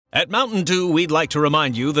At Mountain Dew, we'd like to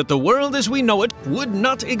remind you that the world as we know it would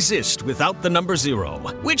not exist without the number 0.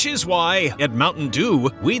 Which is why, at Mountain Dew,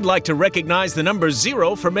 we'd like to recognize the number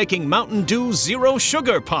 0 for making Mountain Dew Zero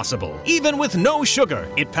Sugar possible. Even with no sugar,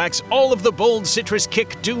 it packs all of the bold citrus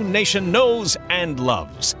kick Dew Nation knows and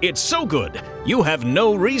loves. It's so good, you have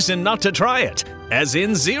no reason not to try it. As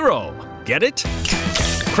in zero. Get it?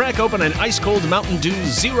 Crack open an ice-cold Mountain Dew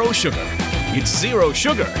Zero Sugar. It's zero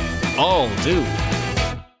sugar, all dew.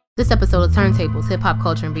 This episode of Turntables, Hip Hop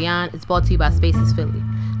Culture and Beyond is brought to you by Spaces Philly.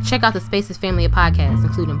 Check out the Spaces family of podcasts,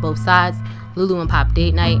 including Both Sides, Lulu and Pop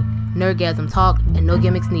Date Night, Nerdgasm Talk, and No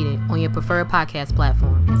Gimmicks Needed on your preferred podcast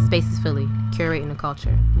platform. Spaces Philly, curating the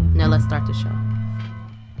culture. Now let's start the show.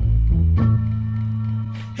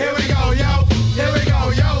 Here we go, yo. Here we go,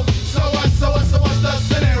 yo. So what's the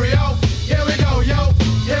scenario? Here we go, yo.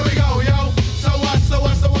 Here we go, yo. So what's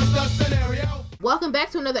the scenario? Welcome back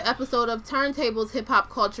to another episode of Turntables, Hip Hop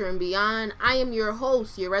Culture and Beyond. I am your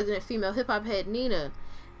host, your resident female hip hop head, Nina,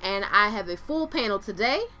 and I have a full panel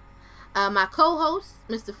today. My co-host,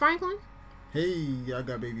 Mr. Franklin. Hey, I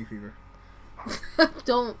got baby fever.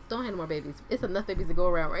 Don't have no more babies. It's enough babies to go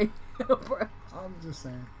around right now, bro. I'm just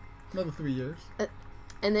saying, another 3 years.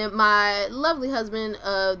 And then my lovely husband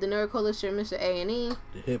of the Nerd Coalition, Mr. A&E.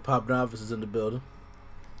 The hip hop novice is in the building.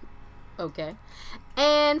 Okay.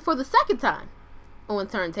 And for the second time on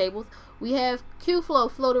Turntables, we have Q-Flow,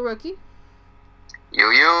 Flo the Rookie. Yo,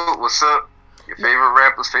 what's up? Your favorite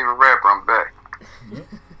rapper's favorite rapper, I'm back.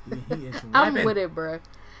 I'm with it, bro.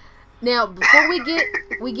 Now, before we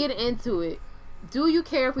get into it, do you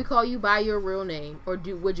care if we call you by your real name, or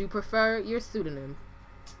would you prefer your pseudonym?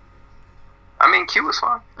 I mean, Q is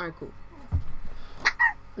fine. All right, cool.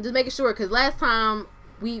 I'm just making sure, because last time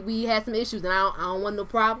we had some issues, and I don't want no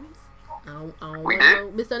problems. I don't want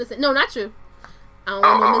no misunderstanding. No, not you. I don't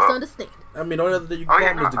want no misunderstanding. I mean, the only other thing you can call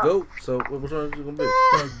him is the GOAT, so which one is it going to be?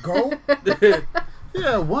 The GOAT?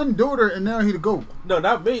 Yeah, one daughter, and now he the GOAT. No,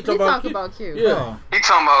 not me. He talking about Q. Yeah. He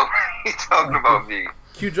talking about me.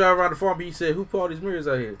 Q drive around the farm, he said, who put all these mirrors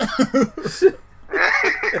out here?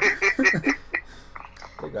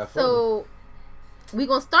 They got so, we're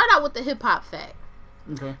going to start out with the hip-hop fact.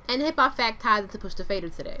 Okay. And the hip-hop fact ties into Push the Fader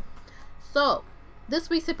today. So, this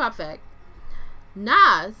week's hip-hop fact.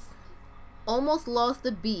 Nas almost lost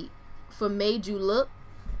the beat for Made You Look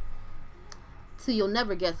to You'll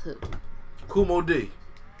Never Guess Who. Kumo D.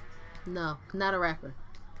 No, not a rapper.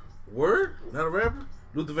 Word? Not a rapper?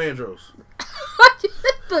 Luther Vandross.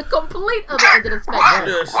 The complete other end of the spectrum.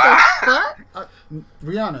 Yes. The fuck?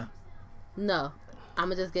 Rihanna. No.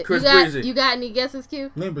 I'ma just get Chris Breezy. You got any guesses,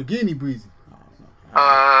 Q? Lamborghini Breezy.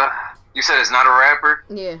 You said it's not a rapper?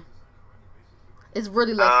 Yeah. It's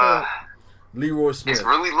really left field. Leroy Smith. It's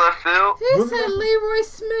really left field? He said Leroy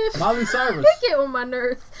Smith. Miley Cyrus. He get on my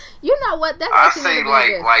nerves. You know what? That's I actually say really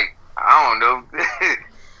good. like I don't know.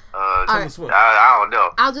 Alright. Swift. I don't know.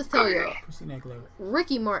 I'll just tell you. Christina Aguilera.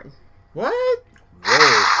 Ricky Martin. What?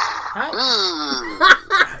 Whoa.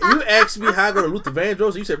 You asked me how I go to Luther Vandross,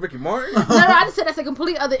 and you said Ricky Martin? No, I just said that's a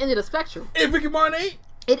complete other end of the spectrum. If Ricky Martin ain't?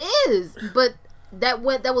 It is, but that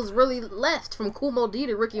was really left from Kumo D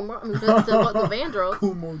to Ricky Martin to the Vandross.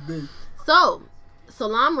 Kumo D. So,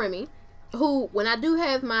 Salam Remy, who, when I do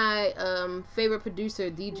have my favorite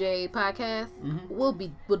producer DJ podcast, will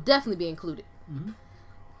definitely be included.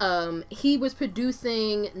 He was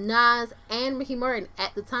producing Nas and Ricky Martin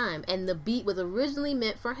at the time, and the beat was originally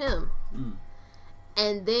meant for him.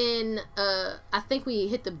 And then I think we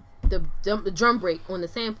hit the drum break on the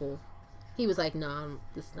sample. He was like, "Nah,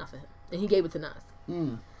 this is not for him," and he gave it to Nas.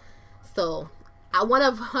 So. I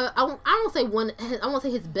won't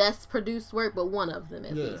say his best produced work, but one of them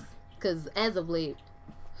at least. Because as of late,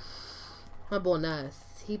 my boy Nas,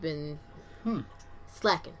 he been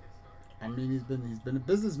slacking. I mean, he's been a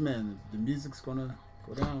businessman. The music's gonna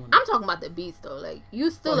go down. I'm talking about the beats though. Like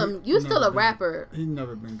you still a rapper. He's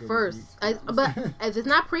never been good first. But if it's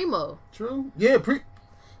not Primo, true. Yeah, if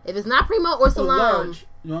it's not Primo or Salam, Large.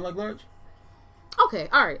 You don't like Large? Okay,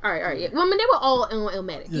 all right. Yeah. Well, I mean, they were all on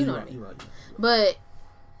Illmatic. Yeah, you know what I mean. You're right. But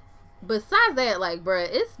besides that, like, bruh,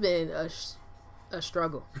 it's been a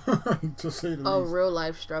struggle. To say the a least. real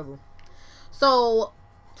life struggle. So,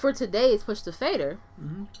 for today's Push the Fader,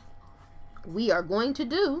 we are going to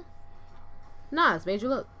do Nas Made You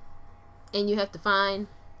Look. And you have to find,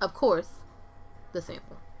 of course, the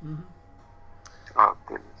sample. Oh,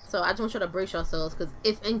 goodness. So, I just want you to brace yourselves, because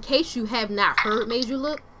in case you have not heard Made You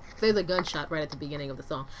Look, there's a gunshot right at the beginning of the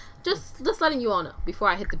song. Just letting you all know before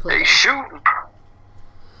I hit the play. They shooting.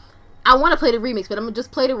 I want to play the remix, but I'm going to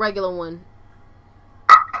just play the regular one.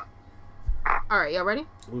 Alright, y'all ready?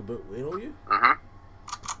 We wait on you? Mm-hmm.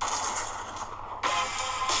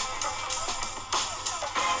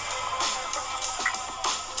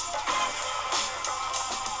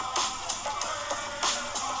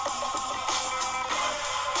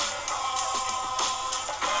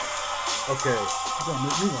 Okay. It's gonna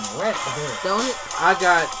make me want to rap. Don't it? I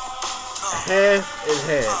got half and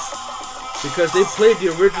half. Because they played the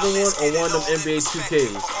original one on one of them NBA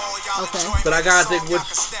 2Ks. Okay. But I gotta think which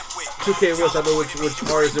 2K it was. I know which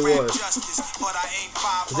artist it was.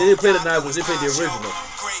 Cause they didn't play the novels, they played the original.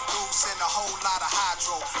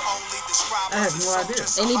 I have no idea.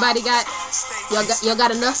 Anybody got y'all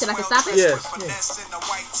got enough that I can stop it? Yes. I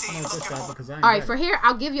know this guy because I ain't All right, got for it. here,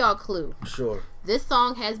 I'll give y'all a clue. Sure. This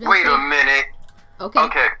song has been Wait a sang- minute. Okay.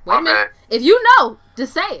 Okay, Wait a my minute. bad. If you know,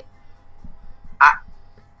 just say it.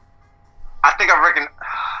 I think I reckon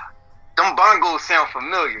them bongos sound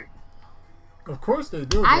familiar. Of course they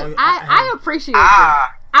do. I appreciate Ah.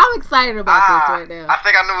 this. I'm excited about this right now. I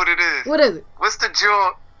think I know what it is. What is it? What's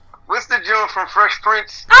the joint from Fresh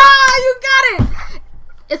Prince? Ah, you got it.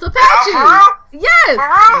 It's Apache. For real? Yes.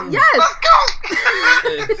 For real? Yes. Let's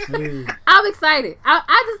go. Hey, I'm excited.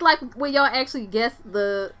 I just like when y'all actually guess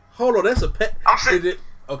the. Hold on, that's a pet. I'm saying-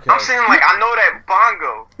 Okay. I'm saying like I know that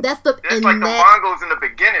bongo. That's the. That's and like the that, bongos in the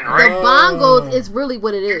beginning, the right? bongos is really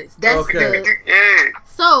what it is. That's Okay. the. Yeah.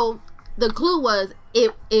 So the clue was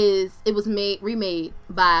it was remade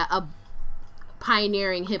by a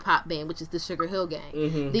pioneering hip hop band, which is the Sugar Hill Gang.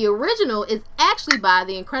 Mm-hmm. The original is actually by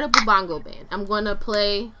the Incredible Bongo Band. I'm going to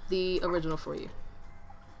play the original for you.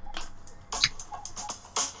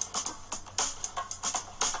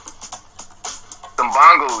 Some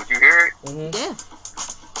bongos, you hear it? Mm-hmm.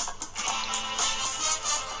 Yeah.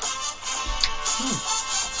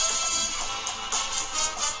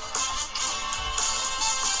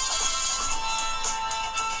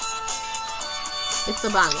 It's the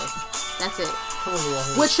bongos. That's it.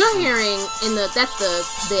 What you're hearing in that's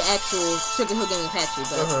the actual Sugar Hill Gang Apache,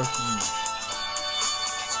 but Uh-huh.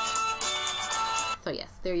 so yes,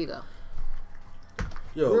 there you go.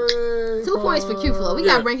 Yo, 2 points for Q Flow. We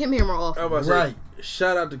Yeah. gotta bring him here more I often. was about to Right. say,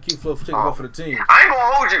 shout out to Q Flow for taking one for the team. I ain't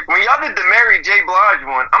gonna hold you. When y'all did the Mary J. Blige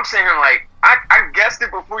one, I'm sitting here like I guessed it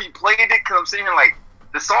before you played it because I'm sitting here like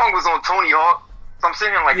the song was on Tony Hawk. So I'm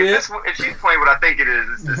sitting here like Yeah. if she's playing what I think it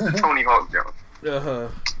is, it's the Tony Hawk joke. Uh-huh.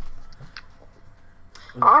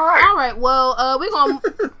 All right. All right. Well, we're gonna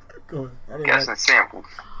Go ahead. I don't Guessing like- samples.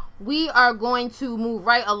 we are going to move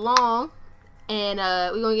right along, and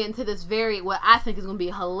we're gonna get into this what I think is gonna be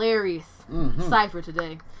a hilarious cipher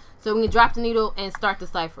today. So we can drop the needle and start the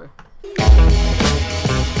cipher.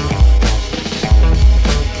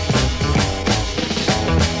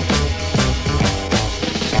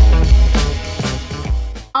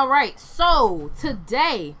 All right, so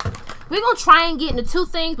today we're gonna try and get into two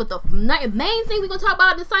things, but the main thing we're gonna talk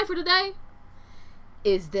about in the cipher today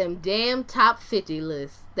is them damn top 50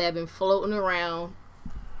 lists that have been floating around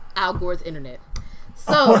Al Gore's internet.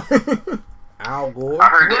 So, Al Gore. I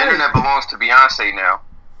heard the internet belongs to Beyonce now.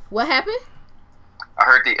 what happened? I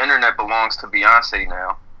heard the internet belongs to Beyonce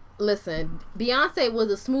now. Listen, Beyonce was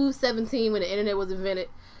a smooth 17 when the internet was invented.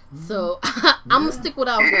 So I'm gonna stick with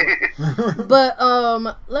Al Gore. But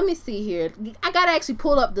let me see here. I gotta actually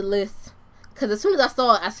pull up the list because as soon as I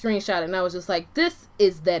saw it, I screenshot it and I was just like, "This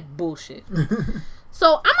is that bullshit."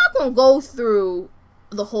 So I'm not gonna go through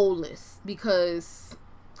the whole list because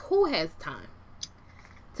who has time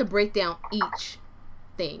to break down each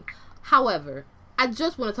thing? However, I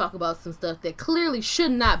just want to talk about some stuff that clearly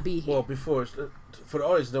should not be here. Well, before, for the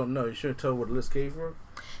audience that don't know, you shouldn't tell where the list came from.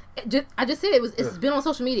 I just said it's been on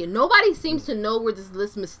social media. Nobody seems to know where this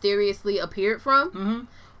list mysteriously appeared from.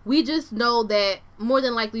 We just know that more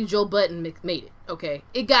than likely Joe Budden made it. Okay,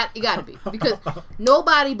 it gotta be because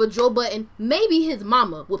nobody but Joe Budden, maybe his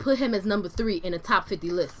mama, would put him as number 3 in a top 50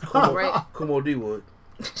 list. Right? Kumo D would.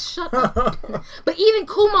 Shut up. But even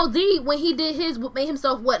Kumo D, when he did his, made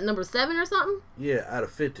himself what, number 7 or something? Yeah, out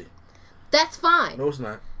of 50. That's fine. No, it's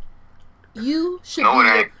not. You should No, it be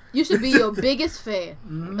ain't. you should be your biggest fan.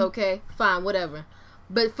 Okay, fine, whatever.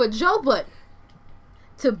 But for Joe Budden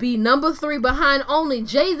to be number 3 behind only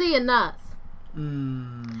Jay-Z and Nas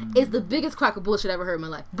is the biggest crock of bullshit I ever heard in my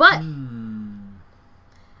life. But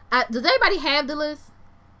does everybody have the list?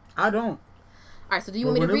 I don't. All right, so do you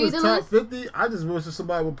But want me to when it read was the top list? 50, I just wish that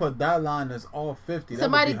somebody would put that line as all 50.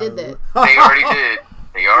 Somebody did that. They already did.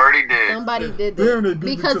 They already did. Somebody did Damn, they that beat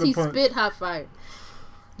me because to the he punch. spit hot fire.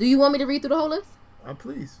 Do you want me to read through the whole list?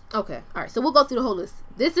 Please. Okay. All right. So we'll go through the whole list.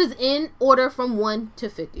 This is in order from 1 to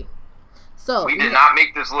 50. So We did not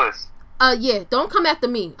make this list. yeah. Don't come after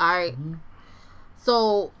me. All right.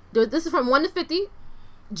 So this is from 1 to 50.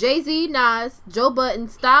 Jay-Z, Nas, Joe Budden,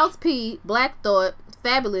 Styles P, Black Thought,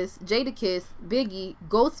 Fabulous, Jadakiss, Biggie,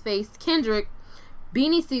 Ghostface, Kendrick,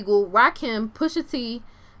 Beanie Siegel, Rakim, Pusha T,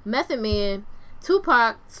 Method Man,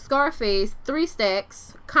 Tupac, Scarface, 3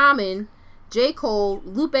 Stacks, Common, J. Cole,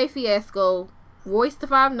 Lupe Fiasco, Royce the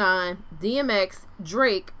 5'9", DMX,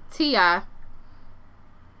 Drake, T.I.,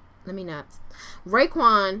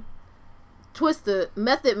 Raekwon, Twista,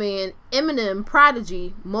 Method Man, Eminem,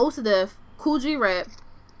 Prodigy, Mos Def, Kool G Rap,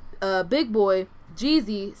 Big Boy,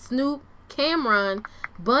 Jeezy, Snoop, Cameron,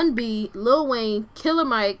 Bun B, Lil Wayne, Killer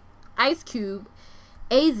Mike, Ice Cube,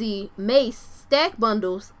 AZ, Mace, Stack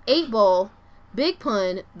Bundles, 8 Ball, Big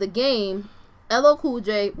Pun, The Game, LL Cool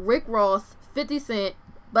J, Rick Ross, 50 Cent,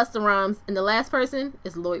 Busta Rhymes, and the last person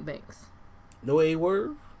is Lloyd Banks. No A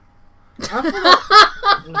word? Shut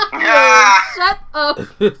up.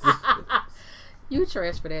 You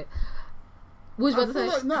trash for that. What was you about to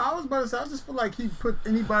say? I was about to say, I just feel like he put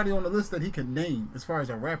anybody on the list that he can name as far as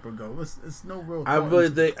a rapper goes. It's no real. I really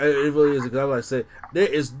think it really is, because I like to say, there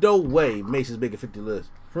is no way Mace is making 50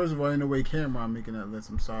 lists. First of all, ain't no way Cameron making that list.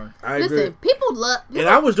 I'm sorry. I Listen, agree. people love. And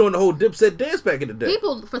I was doing the whole Dipset dance back in the day.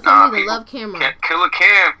 People, for some reason, love Cameron. Killer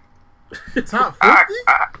Cam. Top 50?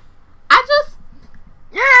 I just.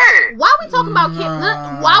 Yeah. Why are we talking about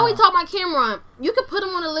Cameron? Why are we talking about Cameron? You could put him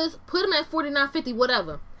on the list, put him at 49, 50,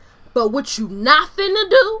 whatever. But what you not finna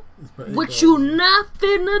do,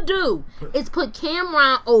 is put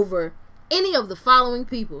Cameron over any of the following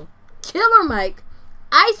people: Killer Mike,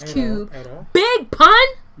 Ice Cube, Big Pun.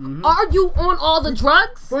 Mm-hmm. Are you on all the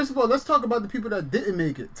drugs? First of all, let's talk about the people that didn't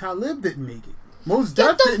make it. Talib didn't make it. Mos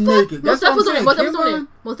Def didn't make it. Mos Def was on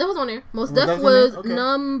there. Mos Def was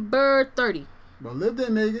number 30. Well, Lib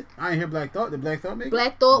didn't make it. I ain't hear Black Thought. Did Black Thought make it?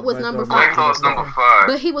 Black Thought was number 5. Black Thought's number 5.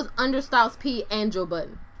 But he was under Styles P and Joe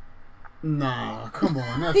Budden. Nah, come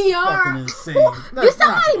on. That's fucking insane.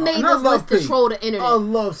 Somebody made this list to troll the internet. I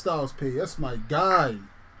love Styles P. That's my guy.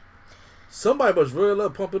 Somebody must really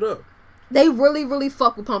love Pump It Up. They really, really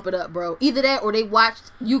fuck with Pump It Up, bro. Either that or they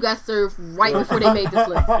watched You Got Served right before they made this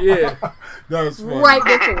list. Yeah. That's funny. Right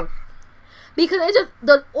before. Because it's just,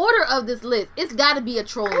 the order of this list, it's got to be a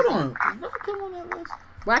troll. Hold on. Is Rakim on that list?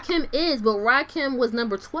 Rakim is, but Rakim was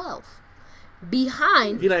number 12.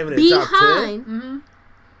 Behind. He's not even in the top 10.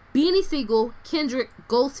 Beanie Siegel, Kendrick,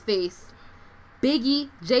 Ghostface, Biggie,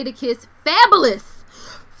 Jadakiss, Fabulous.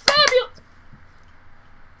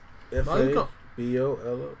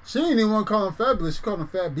 F-A-B-O-L-O. She ain't even want to call him Fabulous. She called him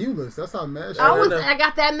Fabulous. That's how mad she was. I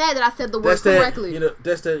got that mad that I said the word correctly.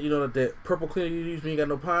 That's that purple cleaner you use when you got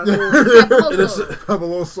no pine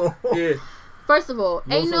Fabuloso. Yeah. First of all,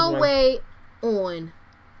 ain't no way on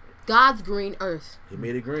God's green earth. He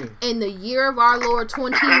made it green. In the year of our Lord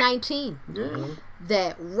 2019,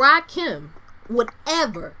 that Rakim would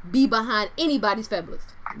ever be behind anybody's Fabulous.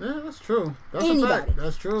 Yeah, that's true. That's a fact.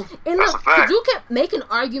 That's true. And look, you can make an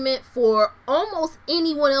argument for almost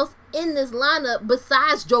anyone else in this lineup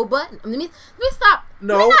besides Joe Budden. Let me stop.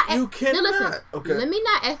 No, you cannot. Listen, okay. Let me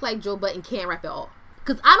not act like Joe Budden can't rap at all.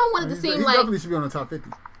 Because I don't want it to seem he like... definitely should be on the top 50.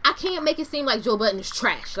 I can't make it seem like Joe Budden is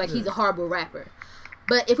trash. Like he's a horrible rapper.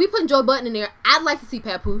 But if we put Joe Budden in there, I'd like to see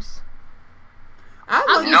Papoose. I'd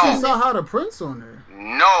like to see Saha the Prince on there.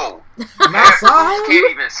 No. Not Saha?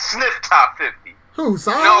 Can't even sniff top 50. Who,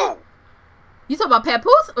 Saha? No. You talking about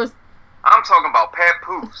Papoose or... I'm talking about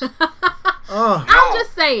Papoose. I'm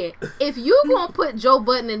just saying, if you gonna put Joe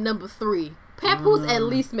Budden in number 3, Papoose at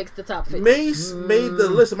least makes the top 50. Mace made the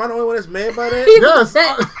list. Am I the only one that's mad by that? Yes.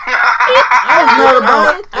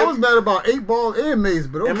 I was mad about 8 Ball and Mace,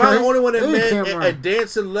 but okay. Am I the only one that mad at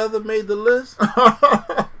Dancing Leather made the list?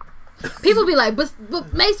 People be like, but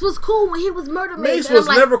Mace was cool when he was Murder Mace. Mace was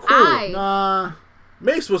never cool. Nah.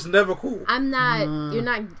 Mace was never cool. I'm not. You're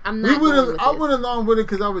not. I'm I not. went along with it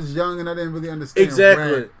because I was young and I didn't really understand.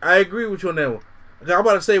 Exactly. I agree with you on that one. I'm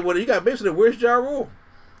about to say, well, you got Mace. Where's Ja Rule?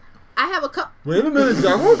 I have a couple. Wait a minute,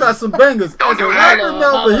 Ja Rule got some bangers. As a rapper,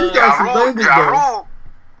 no, but he got some bangers though.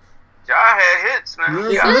 Ja had hits, man.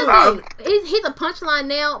 He's a punchline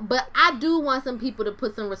now, but I do want some people to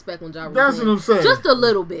put some respect on Ja Rule. That's what I'm saying. Just a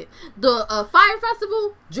little bit. The Fire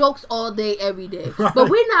Festival, jokes all day, every day. But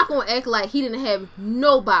we're not going to act like he didn't have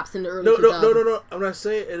no bops in the early 2000s. No. I'm not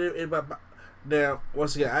saying it. Now,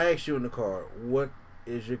 once again, I asked you in the car, what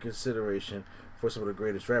is your consideration for some of the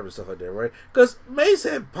greatest rappers and stuff like that, right? Because Mace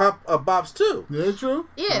had bops too. Yeah, true.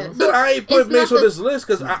 Yeah. But I ain't put Mace on this list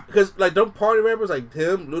because like them party rappers like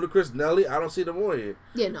him, Ludacris, Nelly, I don't see them on here.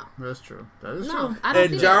 Yeah, no. That's true. That is true. I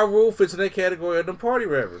don't and Ja Rule fits in that category of them party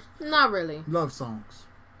rappers. Not really. Love songs.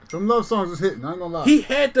 Them love songs was hitting. I ain't gonna lie. He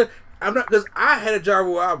had to. I'm not because I had a Ja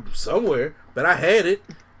Rule album somewhere, but I had it.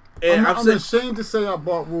 And I'm ashamed to say I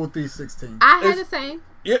bought Rule 316. I had the same.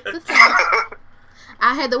 Yeah.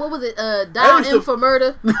 I had what was it? Dial M for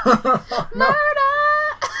Murder. Murder.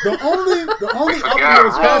 The only forgot album that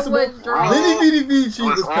was Raw passable, with Drake. Litty Bitty Vici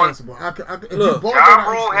Was was on- passable. If Look, you bought Ja that,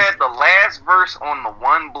 Rule had the last verse on the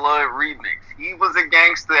One Blood remix. He was a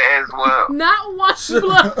gangster as well. Not one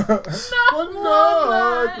blood. But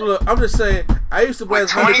no. Look, I'm just saying. I used to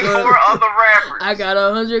With blast 100 24 guns. other rappers. I got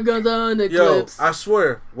 100 guns on the Yo, clips. I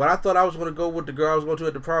swear, when I thought I was gonna go with the girl I was going to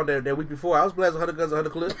at the prom that week before, I was blasting 100 guns, 100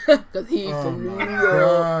 clips. Cause he's Oh from New my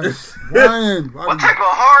York. gosh. Ryan, why What do you- type of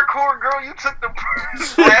hardcore girl you took the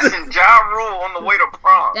blasting Ja Rule on the way to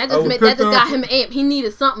prom? That Oh, just that just picked got up- him amped. He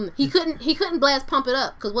needed something. He couldn't blast Pump It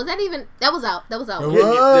Up. Cause was that even that was out. That was out. It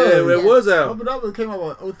Yeah, was. it was out. Pump It Up, it came out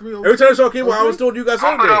what, 03? Every time the song came out, I was told you guys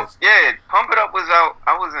Pump song It Up, dance. yeah, Pump It Up was out.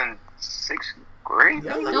 I was in 6th grade.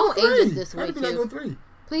 Yeah, I was like Don't 03. age us this way, I was like Q. 03.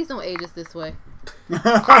 Please don't age us this way.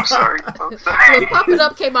 I'm sorry. I'm When sorry. Pump It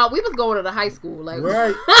Up came out, we was going to the high school. Like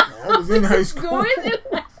Right. I was in high school. Going in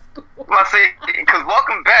high school. I say, because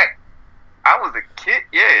Welcome Back, I was a kid.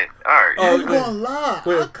 Yeah, all right. Oh, You gonna lie?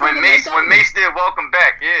 Wait. I kinda when Mace did Welcome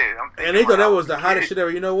Back, yeah. I'm And they thought that was the kid. hottest shit ever.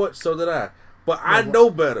 You know what? So did I. But I know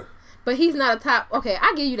better. But he's not a top. Okay,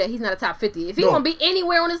 I give you that. He's not a top 50. If he No. gonna be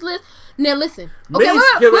anywhere on this list, now listen. Okay, Mace,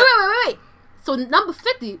 wait. So number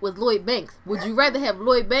 50 was Lloyd Banks. Would you rather have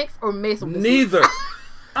Lloyd Banks or Mace on this list? Neither.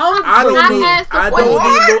 I I don't I need. asked the I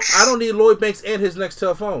question. don't need Lloyd Banks and his next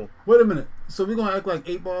telephone. Wait a minute. So we gonna act like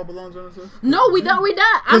 8 Ball belongs on this list? No, we don't. We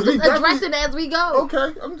not. I'm 'Cause we just definitely- addressing as we go.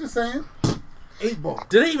 Okay, I'm just saying. 8 Ball.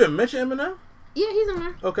 Did they even mention Eminem? Yeah, he's on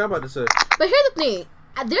there. Okay, I'm about to say. But here's the thing.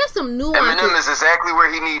 There's some Eminem nuances. is exactly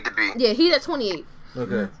where he need to be. Yeah, he's at 28.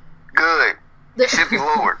 Okay. Good. It should be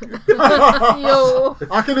lower. Yo,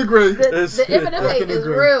 I can agree. the It's- Eminem I hate can is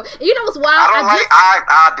agree. real. And you know what's wild? I don't like.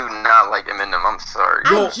 I do not like Eminem. I'm sorry.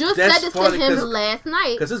 Yo, I just that's said this to funny him 'cause- last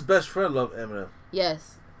night. Because his best friend loved Eminem.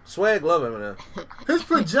 Yes. Swag loved Eminem. His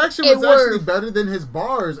projection It was actually worked. better than his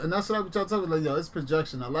bars, and that's what I was trying to tell you. Like, yo, his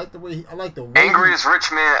projection. I like the way. I like the way. Angriest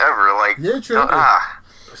rich man ever. Like, Yeah, true.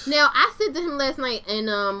 Now I said to him last night, and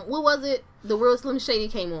what was it? The Real Slim Shady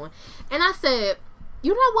came on, and I said,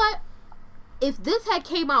 you know what? If this had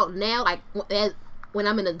came out now, like when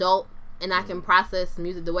I'm an adult and I can process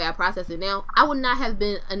music the way I process it now, I would not have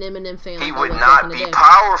been an Eminem fan. he like I would was not back in the be day.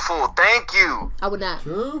 powerful. Thank you. I would not,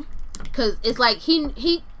 True. because it's like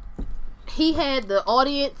he had the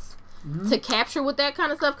audience to capture with that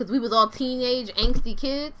kind of stuff, because we was all teenage angsty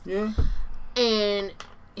kids, Yeah. and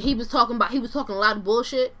he was talking a lot of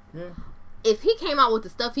bullshit. Yeah. If he came out with the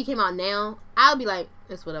stuff he came out now, I'd be like,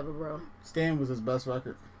 it's whatever, bro. Stan was his best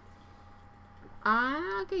record.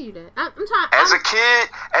 I'll give you that. I'm trying. As a kid,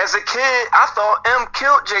 I thought M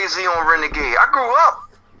killed Jay-Z on Renegade. I grew up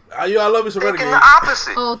I love me some thinking Renegade. the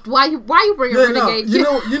opposite. Oh, why you bringing Yeah, no, Renegade? you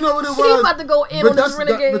know what it was. He about to go in on this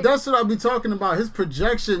Renegade. But that's what I'll be talking about. His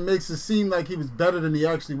projection makes it seem like he was better than he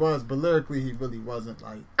actually was, but lyrically he really wasn't.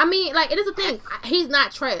 Like, I mean, like, it is a thing. He's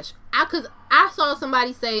not trash. Cause I saw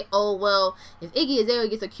somebody say, "Oh well, if Iggy Azalea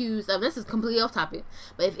gets accused of this is completely off topic,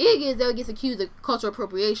 but if Iggy Azalea gets accused of cultural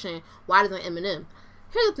appropriation, why doesn't Eminem?"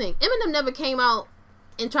 Here's the thing: Eminem never came out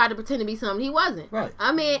and tried to pretend to be something he wasn't. Right.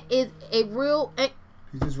 I mean, is a real.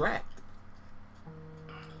 he just rapped.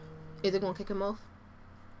 Is it gonna kick him off?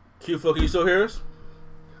 Q-Flow, can you still hear us?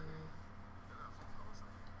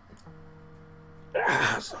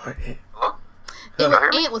 Sorry. Hello?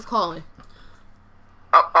 Ant was calling.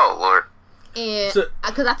 Oh Lord. And So-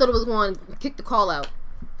 because I thought it was going to kick the call out.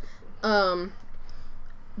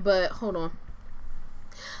 But hold on.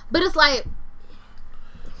 But it's like,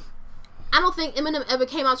 I don't think Eminem ever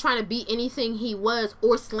came out trying to be anything he was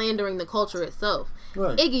or slandering the culture itself.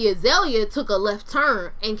 Right. Iggy Azalea took a left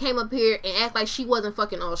turn and came up here and acted like she wasn't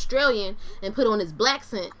fucking Australian and put on his black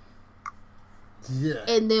scent Yeah.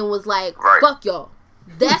 and then was like, Right. fuck y'all.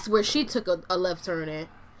 That's where she took a left turn at.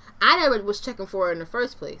 I never was checking for her in the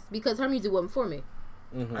first place because her music wasn't for me.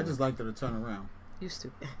 I just liked her to turn around. You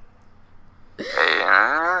stupid. Hey,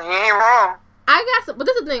 he ain't wrong. I got some, but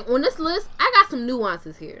this is the thing. On this list, I got some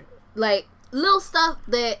nuances here. Like, little stuff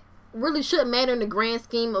that really shouldn't matter in the grand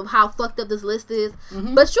scheme of how fucked up this list is.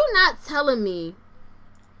 But you're not telling me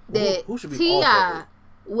that Who should be off T.I. of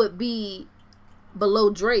would be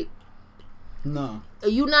below Drake. No. Are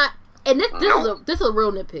you not? And this is a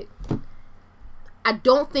real nitpick. I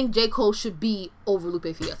don't think J. Cole should be over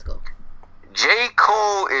Lupe Fiasco. J.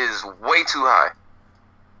 Cole is way too high.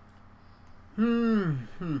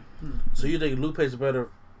 So you think Lupe's a better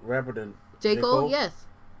rapper than J. Cole, yes.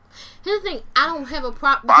 Here's the thing. I don't have a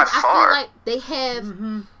problem By because I far. feel like they have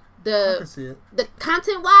I can see it. the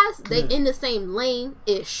content wise, they Yeah. in the same lane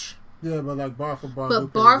ish. Yeah, but like bar for bar. But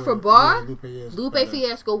Lupe bar is for good. bar, Yeah, Lupe is Lupe better.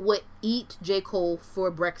 Fiasco would eat J. Cole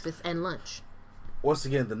for breakfast and lunch. once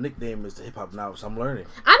again, the nickname is the hip hop novice. I'm learning.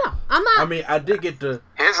 I know. I'm not. I mean, I did get the.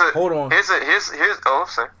 Hold on. Oh, sorry.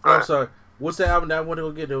 Go I'm ahead. sorry. What's that album that I wanted to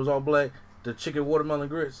go get? It was all black. The chicken watermelon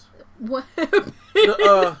grits. What?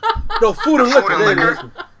 No, food and liquor. Food and There it liquor.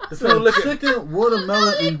 is. The food and liquor. Chicken,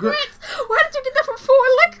 watermelon, and grits. Why did you get that from Four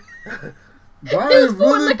Liquor? Brian food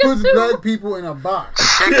really liquor puts too. black people in a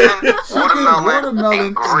box. Chicken, watermelon,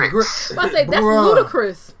 and grits. grits. I say that's Bruh.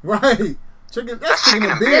 ludicrous. Right. Chicken. That's chicken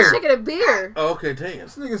and beer. beer. That's chicken and beer. Oh, okay, damn.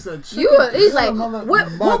 This nigga said chicken. He's like, watermelon,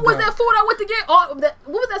 what my was God. that food I went to get? What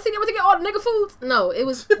was that CD I went to get? All the nigga foods? No, it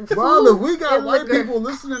was food. Well, if we got and white liquor. people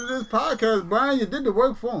listening to this podcast, Brian, you did the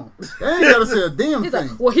work for him. They ain't gotta say a damn He's thing.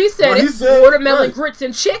 like, well, he said Well, he it's said, watermelon right. grits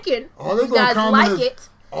and chicken. All they You gonna guys comment like is- it.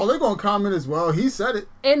 All they gonna comment is, well, he said it.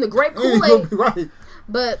 And the grape And he gonna Kool-Aid. be right.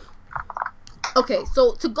 But okay,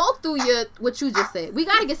 so to go through what you just said, we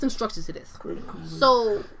gotta get some structure to this.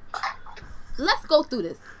 So let's go through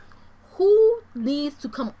this. Who needs to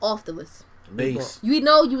come off the list? Mace. You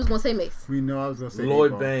know you was gonna say Mace. We know I was gonna say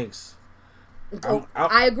Lloyd Akon. Banks.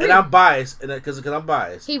 I agree. And I'm biased, because I'm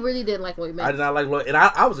biased. He really didn't like Lloyd Banks. I did not like Lloyd, and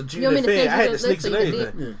I was a G You want me Unit to fan. send I you had the the sneaks list and so you can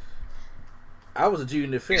everything. Yeah. I was a G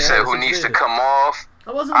Unit fan. You I said had who the needs to sneaks come off?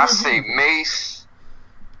 I wasn't. I gonna say do it. Mace.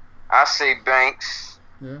 I say Banks.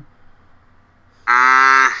 Yeah.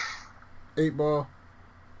 8 Ball.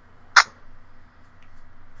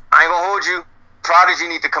 I ain't gonna hold you. Prodigy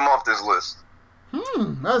need to come off this list.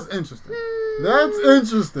 That's interesting. That's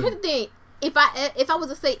interesting. Here's the thing. If I was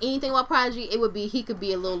to say anything about Prodigy, it would be he could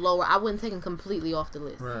be a little lower. I wouldn't take him completely off the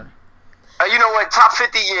list. Right. You know what? Top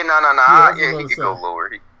 50? Yeah, no. that's what Yeah, I he was could go saying. lower.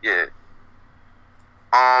 Yeah.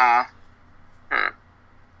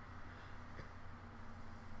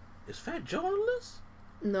 Is Fat Joe on the list?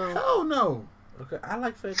 No. Hell no. Okay, I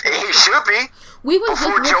like Fat Joe. He should be We was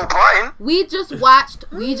before just Joe Button. we just watched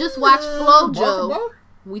Bar for FloJo. bar?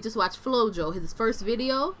 We just watched FloJo, his first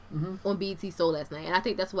video on BET Soul last night, and I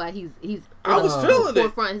think that's why he's I was on feeling the it.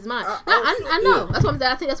 forefront of his mind. I No, was I know. That's what I'm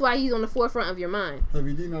saying. I think that's why he's on the forefront of your mind.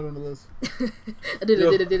 Heavy D not on the list.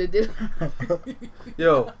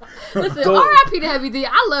 Yo, Listen, Don't- R.I.P. to Heavy D.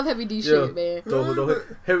 I love Heavy D yo, shit, man. don't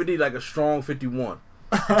Heavy D like a strong 51.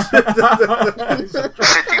 But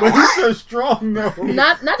he said strong though.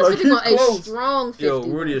 Not just Like, 51, he a close. strong 50. Yo,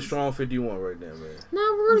 Rudy a strong 51 right now, man. No,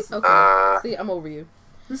 Rudy. Okay. See, I'm over you.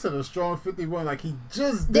 He said a strong 51, like he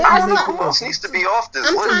just There didn't are make some- the Who else list. needs to be off this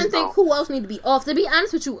I'm list? trying to think though? who else need to be off. To be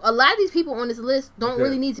honest with you, a lot of these people on this list don't Okay.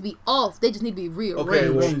 really need to be off. They just need to be rearranged. Okay,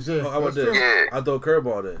 well, Range, yeah. how about That's this? true. I throw a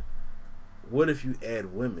curveball then. What if you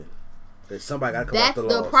add women? That somebody got to come That's off the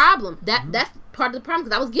the laws. problem. That's part of the problem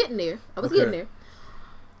because I was getting there. Getting there.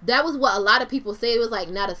 That was what a lot of people say. It was like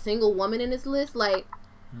not a single woman in this list. Like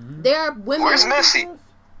there are women. Where's Missy?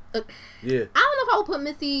 Yeah. I don't know if I would put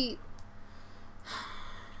Missy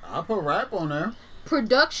I'll put rap on there.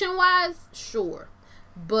 production wise, sure,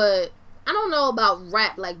 but I don't know about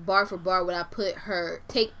rap like bar for bar. Would I put her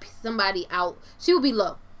take somebody out? She would be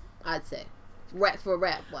low, I'd say. Rap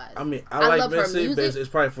wise. I mean, I I love like her Missy, but music. it's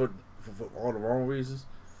probably for all the wrong reasons.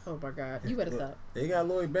 Oh my god, you better stop. They got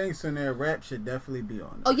Lloyd Banks in there. Rap should definitely be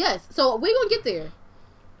on Oh there. yes, so we're gonna get there.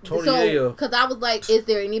 Tony So, Ayo. because I was like, is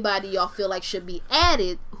there anybody y'all feel like should be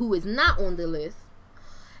added who is not on the list?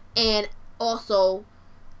 And also,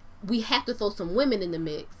 we have to throw some women in the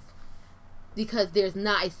mix because there's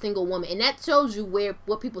not a single woman, and that shows you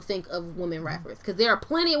what people think of women rappers. Because there are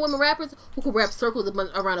plenty of women rappers who can rap circles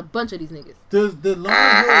around a bunch of these niggas. Did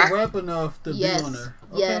Lauren Hill rap enough to Yes. be on there?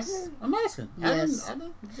 Yes. I'm asking. Yes. I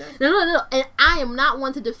didn't No. And I am not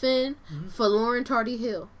one to defend for Lauren Tardy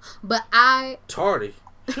Hill, but Tardy.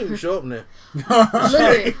 You show up there.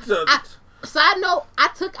 listen. Side note, I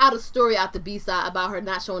took out a story out the B-side about her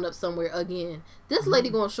not showing up somewhere again. This lady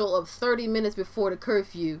gonna show up 30 minutes before the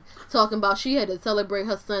curfew talking about she had to celebrate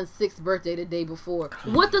her son's 6th birthday the day before.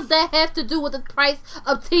 What does that have to do with the price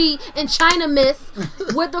of tea in China, miss?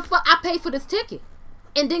 What the fuck? I paid for this ticket.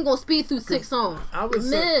 And then gonna speed through 6 songs. I would say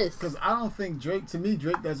miss. because I don't think Drake. To me,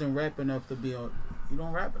 Drake doesn't rap enough to be on. You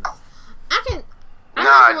don't rap enough. I can...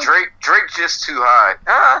 Nah, Drake just too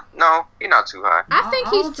high. No, he not too high. I think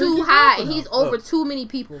I he's don't too think he's high rapping and he's enough. over too many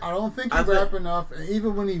people. I don't think he I think- rap enough, and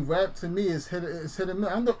even when he rap, to me, it's hit and miss.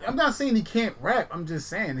 I'm not saying he can't rap. I'm just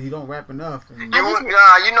saying he don't rap enough. And You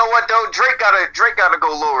know what though? Drake gotta go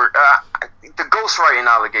lower. The ghostwriting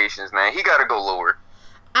allegations, man. He gotta go lower.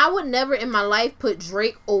 I would never in my life put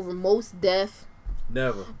Drake over Mos Def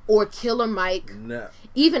Never. or Killer Mike. No.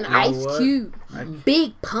 Even know Ice what? Cube,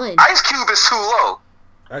 Big Pun. Ice Cube is too low.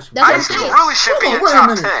 That's what I'm Ice Cube saying. really should be Hold in on, wait a top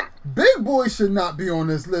minute. 10. Big Boy should not be on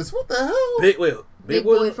this list. What the hell? Big Big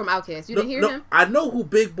Boy from Outkast. You didn't hear him? I know who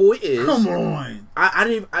Big Boy is. Come on. I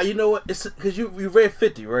didn't. You know what? It's because you read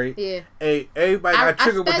 50, right? Yeah. Hey, everybody got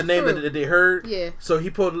triggered with the name that they heard. Yeah. So he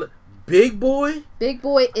put Big Boy. Big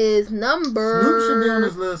Boy is number Snoop should be on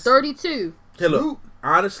his list. 32. Hey, look.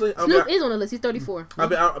 Honestly, Snoop is on the list. He's 34. I'll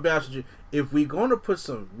be honest with you. If we're going to put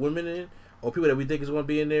some women in, or people that we think is going to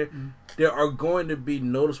be in there, there are going to be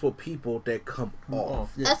noticeable people that come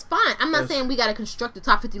off. Yeah. That's fine. I'm not saying we got to construct the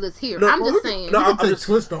top 50 list here. No, I'm just saying. No, I'm take just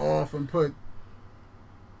Twister off and put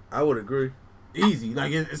I would agree. easy.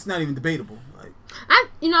 Like it's not even debatable. Like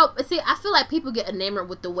I feel like people get enamored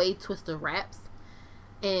with the way Twista raps,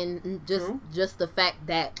 and just the fact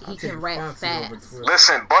that he can rap fast.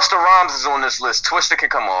 Listen, Busta Rhymes is on this list. Twister can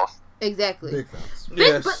come off. Exactly. Big facts.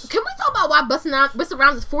 Yes. But can we talk about why Busta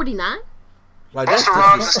Rhymes is 49? Like Busta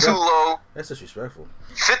Rhymes is too low. That's disrespectful.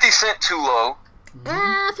 50 Cent too low.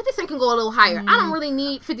 50 Cent can go a little higher. I don't really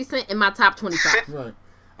need 50 Cent in my top 25. Right.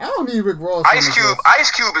 I don't need Rick Ross.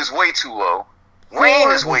 Ice Cube is way too low. Wayne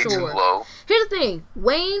is way too low. Here's the thing,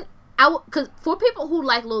 Wayne. Because for people who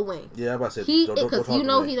like Lil Wayne, Yeah, I'm about to say because you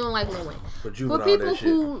know he don't like Lil Wayne. But you For and all people that shit.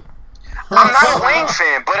 who, I'm not a Wayne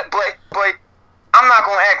fan, but I'm not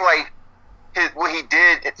gonna act like what he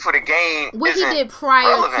did for the game. what he isn't did prior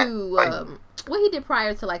relevant. to what he did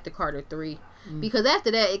prior to like the Carter 3, because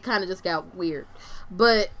after that it kind of just got weird.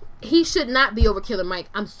 But he should not be over Killer Mike.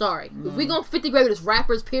 I'm sorry. If we gonna 50 greatest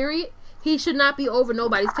rappers, period, he should not be over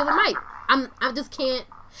nobody's Killer Mike. I just can't.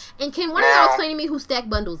 And can one of y'all explain to me who Stack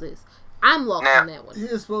Bundles is? I'm lost on that one. He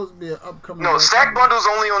is supposed to be an upcoming. No, Stack Bundle's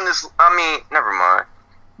only on this. I mean, never mind.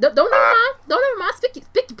 Don't never mind. Don't never mind. Speak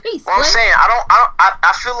your piece. Well, I'm Blake. saying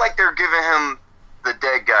I feel like they're giving him the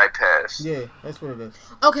dead guy pass. Yeah, that's what it is.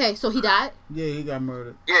 Okay, so he died. Yeah, he got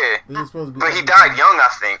murdered. Yeah, He was supposed to be. but he died young, I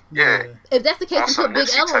think. Yeah. If that's the case, Also, then put Big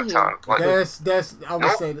Nipsey L on took here. time. Like, That's. I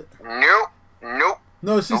would say that. Nope.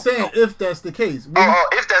 No, she's saying if that's the case.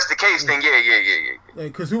 If that's the case, then yeah.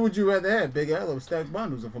 Because who would you rather have, Big L or Stack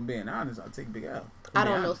Bundles? If I'm being honest, I'd take Big L. I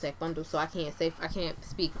don't know Stack Bundles, so I can't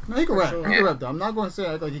speak. No, he can for rap. sure. He can rap though. I'm not going to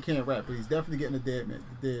say like he can't rap, but he's definitely getting the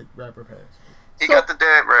dead rapper pass. He got the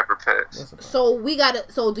dead rapper pass. That's a fact. So we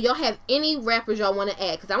gotta. So do y'all have any rappers y'all want to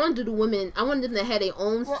add? Because I want to do the women. I want them to have their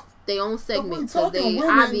own segment. So talking they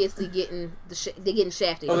women- obviously getting they getting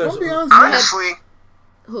shafted. Okay, If I'm so- being honest, Honestly,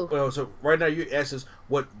 Who? Well, so right now you ask us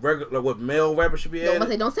what male rapper should be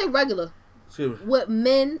added. Don't say regular. Excuse me. What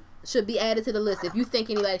men should be added to the list? If you think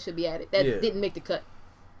anybody should be added, that Yeah. didn't make the cut.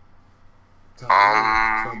 so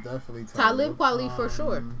definitely Talib Kweli for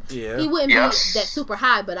sure. Yeah. He wouldn't Yes. be that super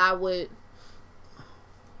high, but I would.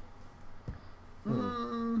 I'm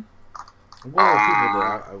going with people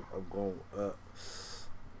that I'm going.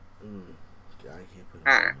 I can't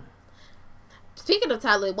put it. Speaking of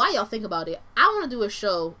Talib, why y'all think about it? I want to do a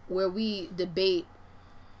show where we debate,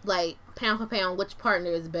 like, pound for pound, which partner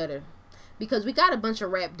is better. Because we got a bunch of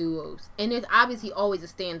rap duos, and there's obviously always a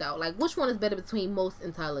standout. Like, which one is better between Most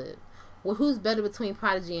and Talib? Well, who's better between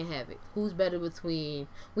Prodigy and Havoc? Who's better between...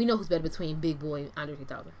 We know who's better between Big Boy and Andre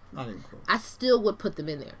 3000. Not even close. I still would put them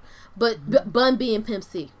in there. But Bun B and Pimp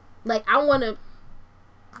C. Like, I want to...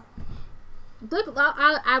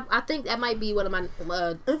 I think that might be one of my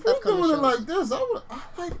If we upcoming doing shows. it like this,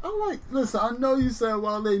 I like. Listen, I know you said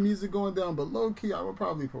Wale music going down, but low key, I would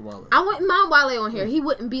probably put Wale. I wouldn't mind Wale on here. He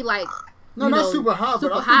wouldn't be like... No, you not know, super high, super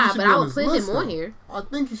but high, but I would his put him list, on though. here. I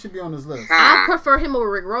think he should be on his list. I prefer him over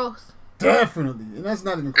Rick Ross. Definitely, and that's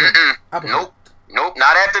not even close. Nope.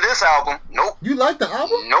 Not after this album. Nope. You like the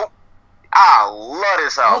album? Nope. I love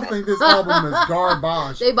this I album. think this album is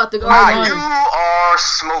garbage. They about to go. You are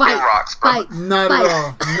smoking rocks, bro. Not at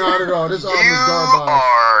all. Not at all. This album is You garbage.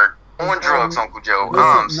 are on drugs, Uncle Joe. Listen,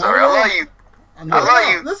 I'm not sorry. at I all. love you. I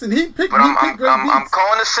love you. Listen, he picked. But He picked great I'm beats.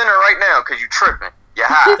 calling the center right now because you tripping. You're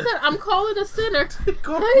He high. said, "I'm calling a sinner."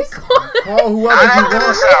 Call whoever Not you after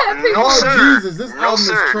this want. album. No, Call sir. Jesus. This No, album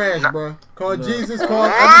sir. is trash, No. bro. Call Jesus. Call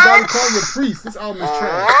What? everybody. Call your priest. This album is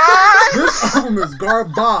trash. What? This album is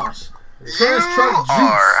garbage. Trash You truck are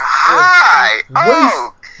juice. high.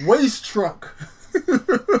 Oh, Waste truck.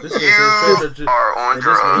 This you are on He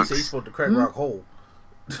drugs. said he's supposed to crack rock hole.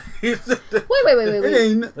 Wait. It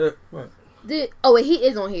ain't. What? Wait, he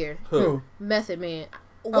is on here. Who? Method Man.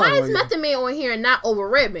 Why is yeah. Method Man on here and not over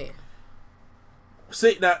Redman?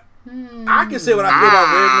 See now, I can say what I feel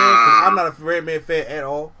about Redman because I'm not a Redman fan at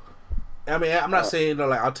all. I mean, I'm not saying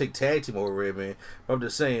like I'll take tag team over Redman, but I'm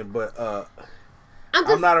just saying. But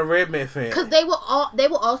I'm not a Redman fan because they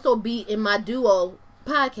will also be in my duo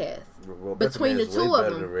podcast. Well, between the Redman's two way of better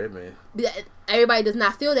them. than Redman. Everybody does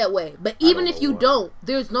not feel that way. But even don't if know you why. don't,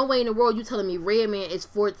 there's no way in the world you telling me Redman is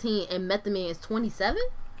 14 and Method Man is 27.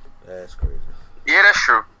 That's crazy. Yeah, that's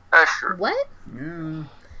true. That's true. What? Yeah.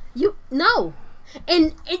 You no,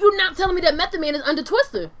 and you're not telling me that Method Man is under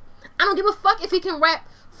Twister. I don't give a fuck if he can rap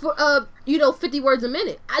for 50 words a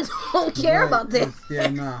minute. I don't care about that. Yeah,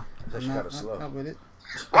 nah. That shit kinda slow. Not with it.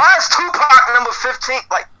 Why is Tupac number 15?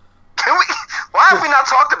 Like, can we? Why have we not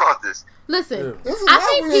talked about this? Listen, This is I what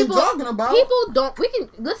think we ain't people talking about. don't. We can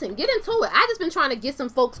listen. Get into it. I just been trying to get some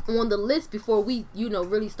folks on the list before we,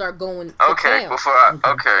 really start going. To Okay, town. before I,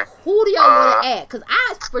 okay. Who do y'all want to add? Because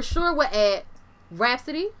I for sure would add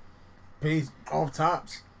Rhapsody. Peace off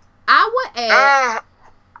tops. I would add.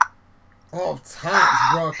 Off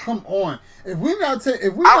tops, bro. Come on. If we not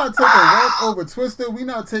taking rap over Twister, we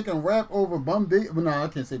not taking rap over Bum B. Well, no, I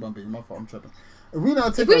can't say Bum B. My fault. I'm tripping. If we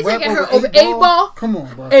not taking rap taking her over over 8 Ball, 8 Ball, come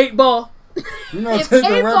on, bro. 8 Ball. We not If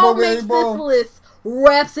taking 8 rap Ball over makes 8 Ball. this list,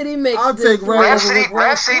 Rhapsody makes I'll this take rap list. over Rick Ross,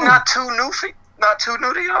 Rhapsody, too. not too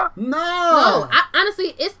new to y'all. No. No,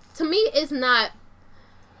 honestly, to me, it's not.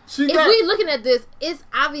 She If got, we looking at this, it's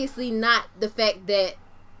obviously not the fact that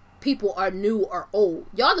people are new or old.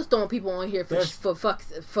 Y'all just throwing people on here for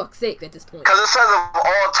fuck's sake at this point. Because it says of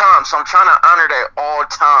all time, so I'm trying to honor that all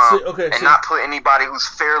time and not put anybody who's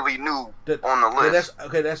fairly new on the list.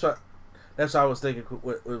 That's what I was thinking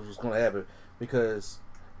what was going to happen. Because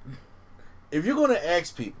if you're going to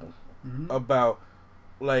ask people about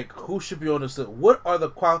like who should be on this list, what are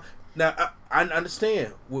the now I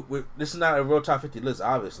understand this is not a real top 50 list,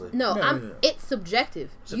 obviously. No, it's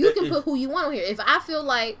subjective. You can put who you want on here. If I feel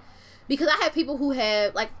like, because I have people who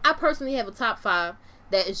have, like, I personally have a top 5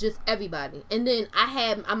 that is just everybody, and then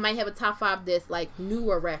I might have a top 5 that's like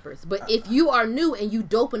newer rappers. But if you are new and you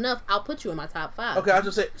dope enough, I'll put you in my top 5. Okay, I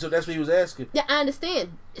just say so. That's what he was asking. Yeah, I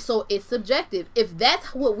understand. So it's subjective. If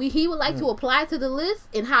that's what he would like to apply to the list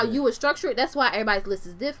and how you would structure it, that's why everybody's list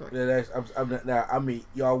is different. Yeah, now I mean,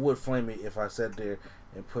 y'all would flame me if I sat there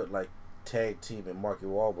and put like Tag Team and Marky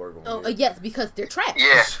Wahlberg on there. Yes, because they're trash.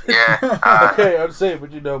 Yeah. Okay, I'm saying,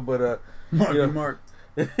 but Mark.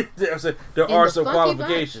 I'm saying there are some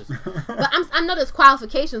qualifications. But I know there's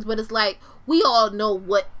qualifications, but it's like we all know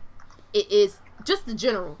what it is, just the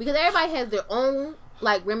general, because everybody has their own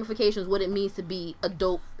like ramifications what it means to be a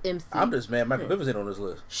dope MC. I'm just mad Michael Bivins ain't on this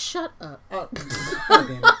list. Shut up. Damn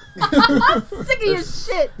it. I'm sick of your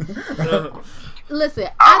shit. Listen,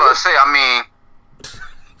 I'm gonna say, I mean,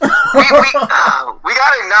 we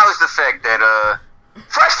gotta acknowledge the fact that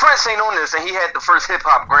Fresh Prince ain't on this, and he had the first hip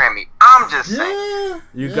hop Grammy. I'm just saying.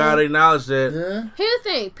 You gotta acknowledge that. Yeah. Here's the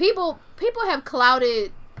thing: people have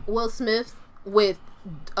clouded Will Smith with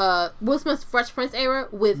Will Smith's Fresh Prince era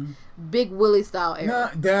with Big Willie style era. Nah,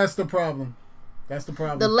 that's the problem. That's the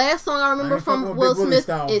problem. The last song I remember from Will Smith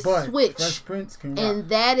is Switch. Fresh Prince can rock. And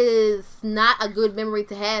that is not a good memory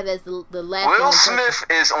to have as the last Will Smith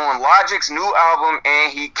is on Logic's new album,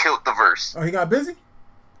 and he killed the verse. Oh, he got busy?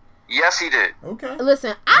 Yes, he did. Okay.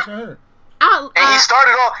 Listen, And he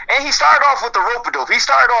started off with the rope-a-dope. He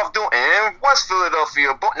started off doing in West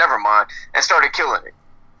Philadelphia, but never mind, and started killing it.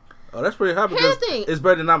 Oh, that's pretty high because it's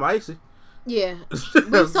better than I'm Icy. Yeah,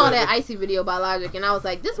 we saw that Icy video by Logic, and I was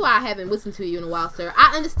like, "This is why I haven't listened to you in a while, sir."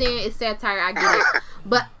 I understand it's satire, I get it,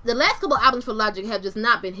 but the last couple of albums for Logic have just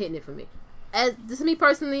not been hitting it for me. As this is me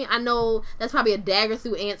personally, I know that's probably a dagger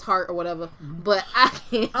through Ant's heart or whatever, but I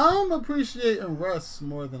can't. I'm appreciating Russ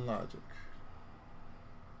more than Logic.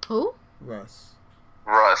 Who? Russ.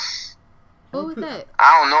 Who was that?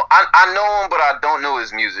 I don't know. I know him, but I don't know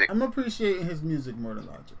his music. I'm appreciating his music more than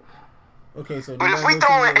Logic. Okay, so but if we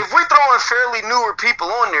throwing fairly newer people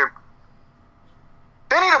on there,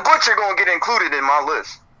 Benny the Butcher gonna get included in my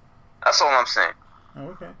list. That's all I'm saying. Oh,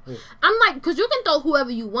 okay. Yeah. I'm like, because you can throw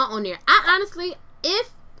whoever you want on there. I honestly,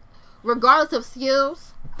 regardless of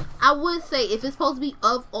skills, I would say if it's supposed to be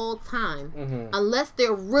of all time, unless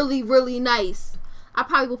they're really, really nice, I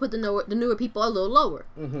probably will put the newer people a little lower.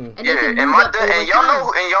 And they can move up over time.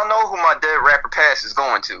 y'all know who my dead rapper pass is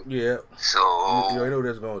going to. Yeah. So you already know what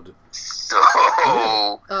that's going to. So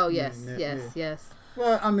oh yes.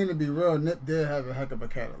 Well, I mean, to be real, Nip did have a heck of a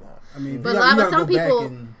catalog. I mean, but some people,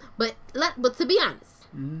 but to be honest,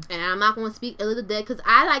 and I'm not going to speak ill of the dead because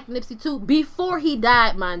I like Nipsey too before he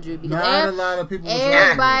died, mind you. Because not a lot of people.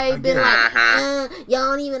 Everybody been like,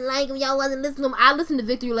 y'all don't even like him. Y'all wasn't listening to him. I listened to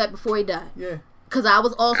Victory Lap before he died. Yeah. Because I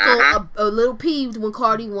was also a little peeved when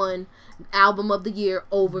Cardi won Album of the Year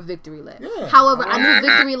over Victory Lap. Yeah. However, I knew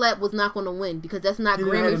Victory Lap was not going to win because that's not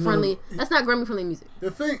Grammy friendly. That's not Grammy friendly music.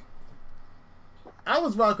 The thing, I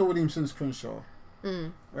was rocking with him since Crenshaw,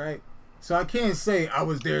 right? So I can't say I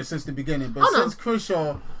was there since the beginning, but since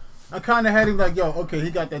Crenshaw, I kind of had him like, yo, okay,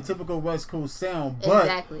 he got that typical West Coast sound,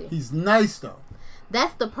 but he's nice though.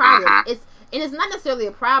 That's the problem. It's not necessarily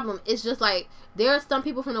a problem. It's just like there are some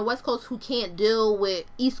people from the West Coast who can't deal with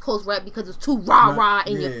East Coast rap because it's too rah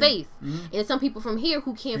in your face, and some people from here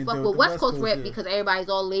who can't fuck with West Coast rap because everybody's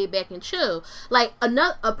all laid back and chill. Like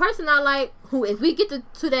a person I like who, if we get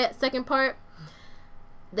to that second part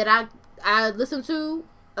that I listen to,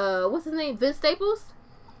 what's his name, Vince Staples.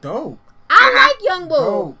 Dope. I like Young Boy.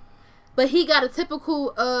 Dope. But he got a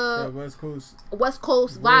typical West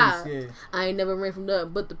Coast vibe. Voice, yeah. I ain't never ran from nothing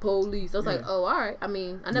but the police. I was like, oh, all right. I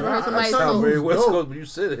mean, I never heard That somebody sounds so. Very West dope. Coast, but you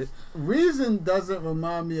said it. Reason doesn't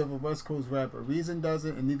remind me of a West Coast rapper. Reason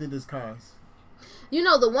doesn't, and neither does Cos. You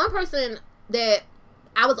know, the one person that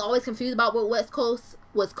I was always confused about with West Coast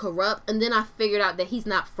was Corrupt, and then I figured out that he's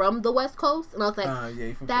not from the West Coast, and I was like, Yeah,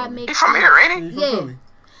 he from that Philly. makes He's from sense. here, ain't he? He from Yeah. Philly.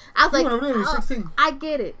 I was He like, went over there, he was 16. I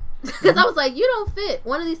get it. Because I was like, you don't fit.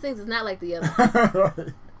 One of these things is not like the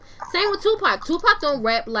other. Same with Tupac. Tupac don't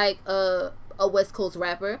rap like a West Coast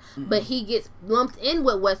rapper, but he gets lumped in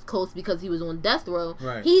with West Coast because he was on death row.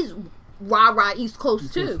 Right. He's rah East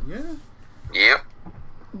Coast too. Yeah. Yep.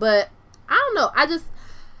 But I don't know. I just,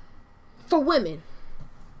 for women,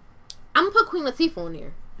 I'm gonna put Queen Latifah on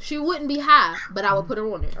there. She wouldn't be high, but I would put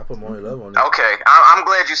her on there. I put Money Love on there. Okay, I'm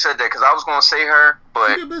glad you said that because I was gonna say her,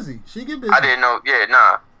 but She get busy. I didn't know. Yeah,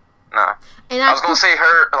 nah. And I was gonna say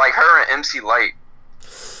her and MC Light.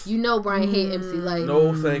 you know, Brian hate MC Light.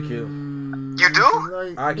 No, thank you. You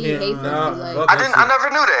do? I He can't. hates MC Light. fuck I didn't. I never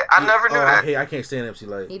knew that. I never knew that. I can't stand MC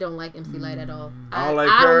Light. He don't like MC Light at all. I don't like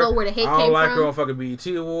I her. don't know where the hate I don't came like from. her on fucking BET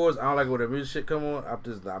Awards. I don't like when the music shit come on.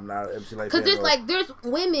 I'm not an MC Light fan. Because there's at all. like there's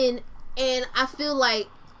women, and I feel like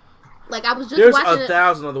I was just There's watching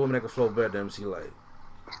 1,000 other women that can flow better than MC Light.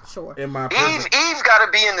 Sure. In my Eve opinion. got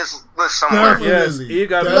to be in this list somewhere. Definitely. Yes, you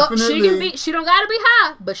got Look, she Definitely. can be. She don't gotta be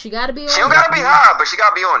high, but she gotta be on. She don't gotta be high, but she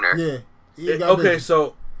gotta be on there. Yeah. He got Okay, busy.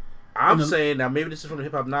 so I'm And the- saying now maybe this is from the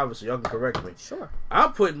hip hop novice, so y'all can correct me. Sure. I'll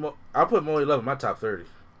put Money Love in my top 30.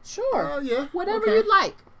 Sure. Oh, yeah. Whatever Okay. you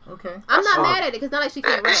like. Okay. I'm not fine. mad at it because not like she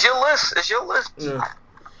can't rap. It's your list. It's your list. Yeah.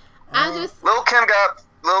 I just Lil Kim,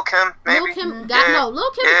 maybe. Lil Kim got Yeah. no.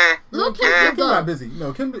 Lil Kim. Yeah. Lil Kim Yeah. can Kim go. got busy.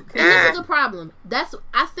 No, Kim. And Yeah. this is the problem.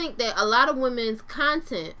 I think that a lot of women's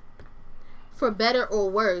content, for better or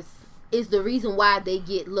worse, is the reason why they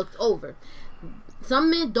get looked over.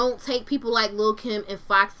 Some men don't take people like Lil Kim and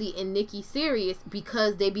Foxy and Nicki serious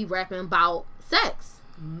because they be rapping about sex.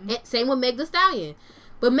 And same with Meg Thee Stallion.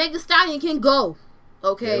 But Meg Thee Stallion can go.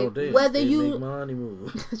 Okay? Whether They you make money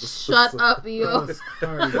move. shut up, yo. That's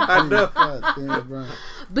crazy. I know. God damn, Brian.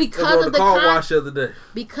 Because on of the the car con- wash the other day.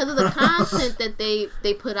 because of the content that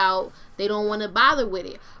they put out, they don't want to bother with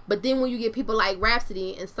it. But then when you get people like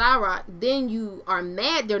Rhapsody and Cyrock, then you are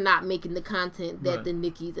mad they're not making the content that Right. the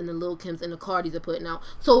Nickies and the Lil Kims and the Cardis are putting out.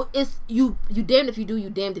 So it's you damned if you do, you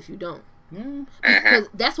damned if you don't. Yeah. Because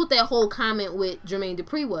that's what that whole comment with Jermaine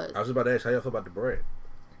Dupri was. I was about to ask how y'all feel about the bread.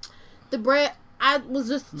 The Brad, I was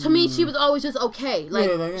just, to me, she was always just okay. Like,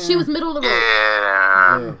 Yeah, like, she was middle of the road.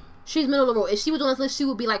 Yeah. Yeah. She's middle of the road. If she was on this list, she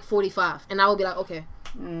would be like 45, and I would be like, okay.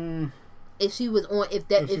 If she was on, if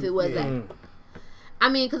it was that, I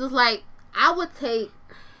mean, because it's like I would take.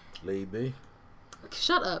 Lady B.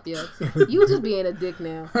 Shut up, yo. You just being a dick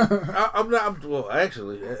now. I'm not. Well,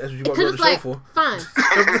 actually, that's what you brought me Because on it's the show like,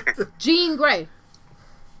 for. fine. Jean Grey.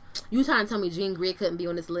 You trying to tell me Jean Grey couldn't be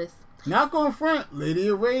on this list? Not going front. Lady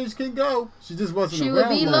of Rage can go. She just wasn't She around would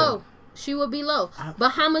be long. low. She would be low.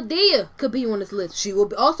 But Hamadia could be on this list. She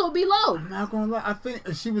would also be low. I'm not gonna lie. I think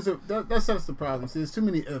if she was that's the problem. See, there's too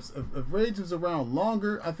many ifs. If Rage was around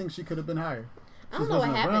longer, I think she could have been higher. I don't know what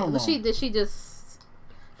wasn't around happened. Was long. did she just?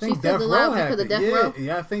 I think She Death fizzled Row out because happened. of Death yeah, Row?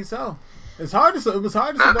 yeah, I think so. It was hard to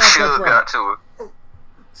survive Suge Death Row. got to it.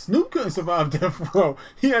 Snoop couldn't survive Death Row.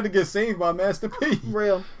 He had to get saved by Master P.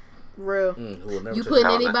 Real. Who will never You touch putting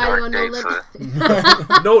That was a anybody dark on day no for-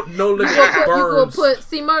 limit? no limit. You gonna Burns. put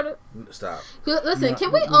C Murder? Stop. Listen, No,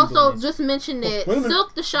 can we no, also no. just mention that Wait a minute.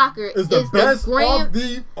 Silk the Shocker Is the best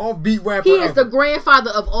offbeat rapper he is the ever. grandfather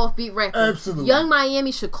of offbeat rappers. Absolutely. Young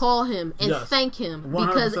Miami should call him and Yes. thank him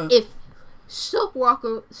because 100%. if Silk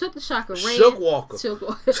the Shocker ran, Silk Walker. Silk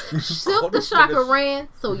the Shocker ran,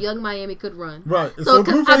 so Young Miami could run. Right. So, So,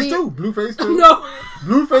 'cause, Blueface I mean- too. Blueface too. No,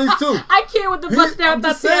 Blueface too. I can't with the He- bust down I'm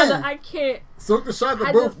just Tatiana. saying. I can't. Silk the Shocker,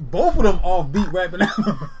 I both of them offbeat rapping.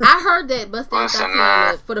 I heard that Bust Down Listen, Tatiana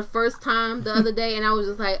man. for the first time the other day, and I was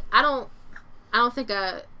just like, I don't think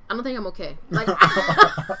I'm okay. Like,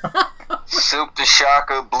 Silk the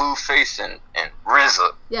Shocker, Blueface, and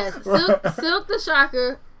RZA. yes, Silk the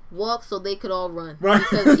Shocker walked so they could all run Right.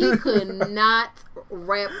 because he could not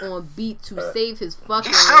rap on beat to save his fucking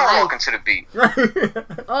He's still life. walking to the beat.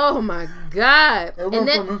 Oh my god! It went And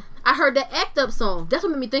then from him. I heard that Act Up song. That's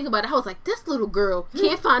what made me think about it. I was like, this little girl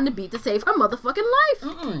can't find the beat to save her motherfucking life.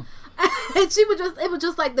 And it was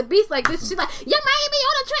just like the beat's like this. She's like, you made me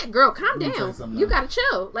on a track. Girl, calm Let me tell you down. something You now. gotta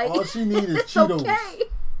chill. Like, All she needs is it's Cheetos. okay.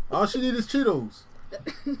 All she needs is Cheetos.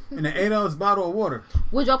 And an 8-ounce bottle of water.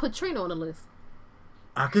 Would y'all put Trina on the list?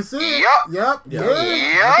 I can see it. Yup. Yep. Yeah.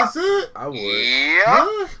 Yeah. I can see it. I would. Yep.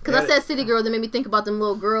 Yeah. Because I said City Girl, that made me think about them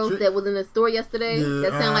little girls that was in the store yesterday. Yeah.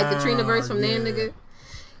 That sound like the Trina verse from Yeah. Nan Nigga.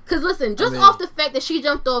 Because listen, just I mean- off the fact that she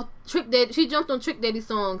jumped on Trick Daddy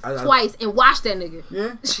songs twice and watched that nigga.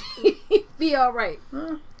 Yeah. She be alright.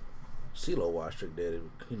 CeeLo watched Trick Daddy.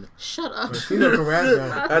 Shut up. CeeLo can rap though.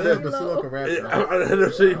 I Yeah, know. but CeeLo can rap though. I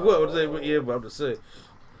never say what. I'm saying, yeah, but I'm just saying.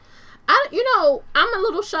 I'm a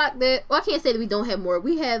little shocked that, well, I can't say that we don't have more.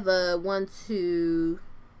 We have 1, 2,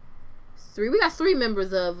 3. We got 3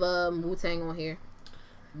 members of Wu-Tang on here.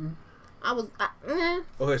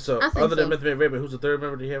 Okay, so I think other than so. Method Man Redman, who's the third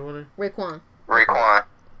member? Do you have on there? Raekwon. Raekwon.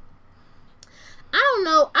 I don't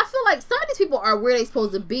know. I feel like some of these people are where they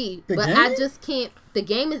supposed to be, The but Game? I just can't. The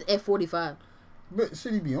Game is at 45. But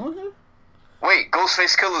should he be on here? Wait,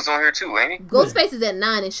 Ghostface Killer's on here too, ain't he? Ghostface is at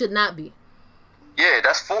 9 and should not be. Yeah,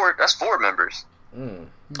 that's 4. That's 4 members.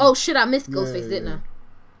 Oh shit! I missed Ghostface, Yeah, didn't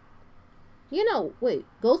yeah. I? Wait.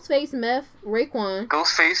 Ghostface, Meth, Raekwon.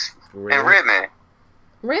 Ghostface Red. and Redman.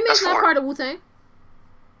 Redman's That's not 4. part of Wu-Tang.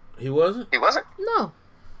 He wasn't? He wasn't. No.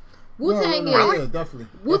 Wu-Tang No, is yeah, definitely.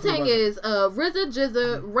 Wu-Tang Definitely is RZA,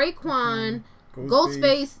 Jizza, Raekwon, wasn't.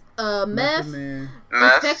 Ghostface, Method Meth, Man.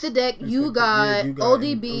 Meth. Inspector Deck, You Yeah, Got, You Got, and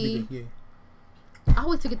ODB. yeah. I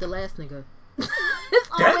always forget the last nigga. It's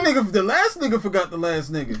That always- nigga, the last nigga forgot the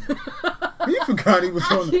last nigga. He forgot he was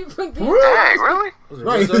I on it. keep forgetting. Dang, really? Was it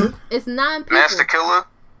Right. RZA? It's 9 people. Master Killer.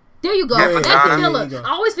 There you go. Yeah, Master yeah, Killer. there you go.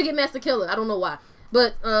 I always forget Master Killer. I don't know why.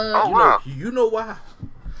 But Oh, wow. You know why?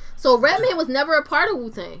 so Redman was never a part of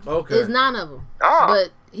Wu-Tang. Okay. There's 9 of them. Oh.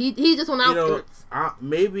 But he just went You know, outskirts.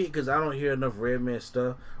 maybe because I don't hear enough Redman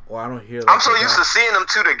stuff, or I don't hear. I'm so used to seeing them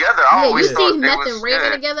two together. I Yeah, you always thought see they Meth was, and Raven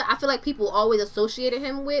yeah. together. I feel like people always associated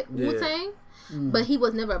him with Yeah. Wu-Tang. But he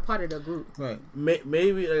was never a part of the group. Right.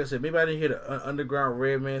 Maybe, like I said, maybe I didn't hear the underground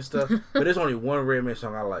Redman stuff, but there's only one Redman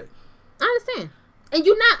song I like. I understand. And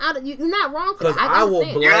you're not wrong for that. 'Cause I will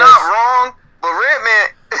understand. You're blast- not wrong, but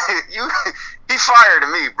Redman, he fired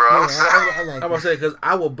me, bro. Yeah, I'm sorry. I like I'm gonna say because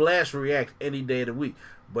I will blast react any day of the week,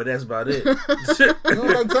 but that's about it. You don't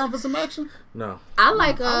like Time for Some Action? No, I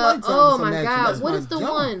like I like Time oh for Some my Action. god, That's what my is the jam.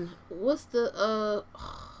 one? What's the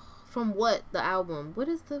from what the album? What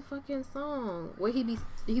is the fucking song where he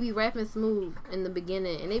be rapping smooth in the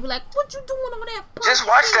beginning and they be like, "What you doing over there?" Just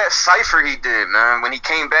watch that cipher he did, man. When he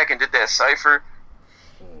came back and did that cipher,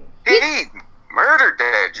 he murdered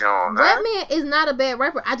that John, man. Redman is not a bad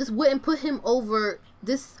rapper. I just wouldn't put him over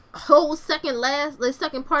this whole second part of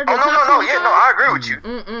the Oh top no, 25. yeah, no, I agree with you.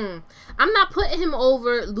 Mm-mm. I'm not putting him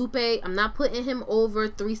over Lupe. I'm not putting him over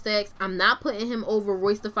 3 Stacks. I'm not putting him over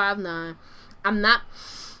Royce the 5'9". I'm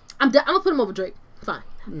gonna put him over Drake. Fine.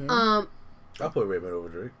 I'll put Redman over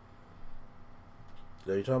Drake. Is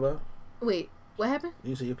that what you talking about? Wait, what happened?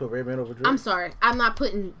 You said you put Redman over Drake? I'm sorry. I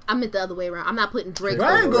meant the other way around. I'm not putting Drake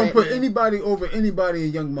I ain't over gonna put Redman. anybody over anybody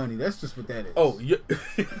in Young Money. That's just what that is. Oh, yeah.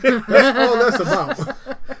 That's all that's about.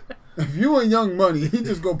 If you in Young Money, he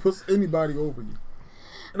just gonna put anybody over you.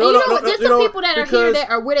 And you know what? There's some people that are here because that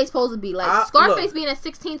are where they supposed to be. Like Scarface being at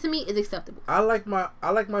 16 to me is acceptable. I like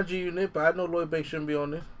my G Unit, but I know Lloyd Banks shouldn't be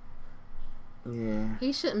on there. Yeah.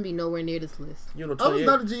 He shouldn't be nowhere near this list. You know, I was 28.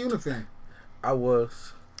 not a G Unit fan. I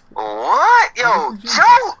was. What? Yo, This is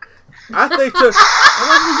Joe! I think I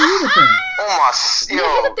wasn't a G Unit fan. Oh my, Here's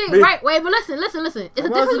the yo. thing, me- right? Wait, but listen. It's I a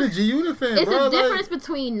wasn't a difference. G Unit fan, It's bro. a difference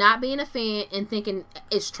between not being a fan and thinking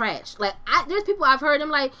it's trash. Like there's people I've heard them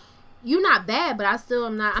like, you're not bad, but I still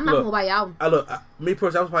am not. I'm not Look, gonna buy your album. Me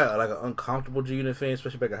personally, I was probably like an uncomfortable G Unit fan,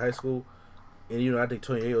 especially back in high school. And you know, I think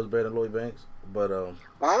 28 was better than Lloyd Banks, but What?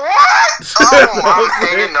 Oh, I'm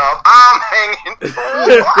hanging up.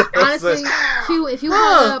 Honestly, Q, if you Bruh,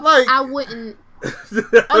 hung up, like- I wouldn't.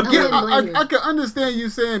 I can understand you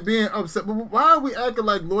saying being upset, but why are we acting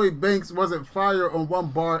like Lloyd Banks wasn't fire on one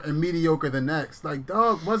bar and mediocre the next? Like,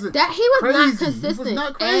 dog wasn't That he was not crazy. consistent He was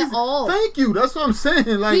not at crazy. all. Thank you. That's what I'm saying.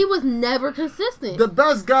 Like He was never consistent. the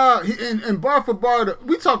best guy and bar for bar.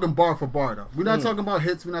 We talking bar for bar though. We're not talking about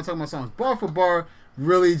hits. We're not talking about songs. Bar for bar.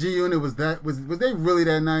 Really, G Unit was they really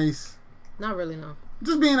that nice? Not really, no.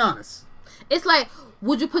 Just being honest. It's like,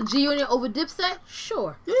 would you put G Unit over Dipset?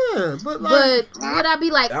 Sure. Yeah, but like, But would I be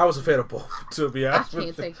like, I was a fan of both, to be I honest. can't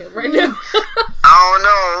with you. take it right now. I don't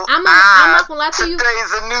know. I'm not gonna lie to you.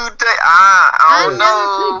 Today's a new day. I don't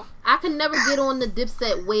know. I can never get on the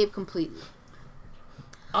Dipset wave completely.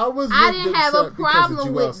 I was. I didn't have a Dipset because of problem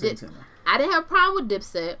Joel with Santana. I didn't have a problem with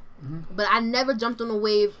Dipset, but I never jumped on the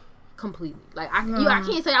wave completely. Like I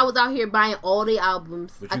can't say I was out here buying all the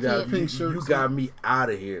albums. But I can't. you got me out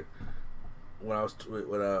of here when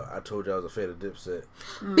I told you I was a fan of Dipset.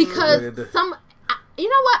 Because you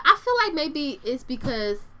know what? I feel like maybe it's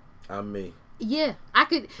because I'm me. yeah, I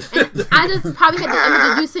could. And I just probably had the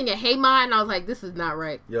image of you singing "Hey Ma," and I was like, "This is not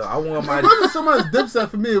right." Yo, I want my. It wasn't so much Dipset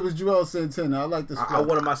for me. It was Joel Santana. I like this. I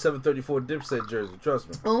wanted my 734 Dipset jersey. Trust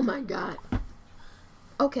me. Oh my god.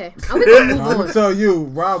 Okay, we gonna move I'm on. gonna tell you,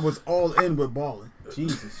 Rob was all in with balling.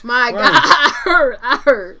 Jesus. My Christ. God, I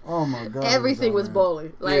heard. Oh my God. Everything was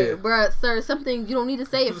balling. Like, Yeah. bruh, sir, something you don't need to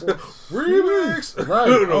say it for. Remix. Right.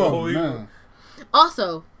 No, Oh man.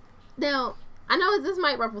 Also, now I know this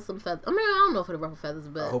might ruffle some feathers. I mean, I don't know if it'll ruffle feathers, I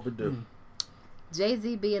but hope it do.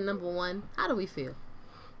 Jay-Z being #1, how do we feel?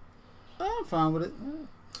 I'm fine with it.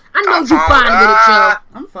 I know I'm you fine fine with with it, Joe.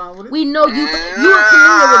 I'm fine with it. We know you and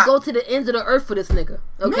Kalina would go to the ends of the earth for this nigga.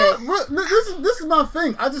 Okay. No, this is my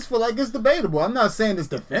thing. I just feel like it's debatable. I'm not saying it's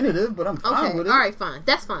definitive, but I'm fine Okay. with it. All right. Fine.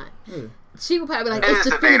 That's fine. Yeah. She would probably be like, It it's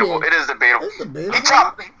is debatable. definitive. It is debatable. It's debatable. He's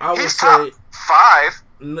would top say- 5.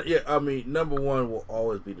 Yeah, I mean, #1 will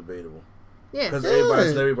always be debatable Yeah. because Yeah.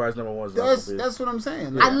 everybody's #1 is not gonna be. That's what I'm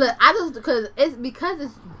saying. I just because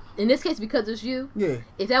it's in this case because it's you. Yeah.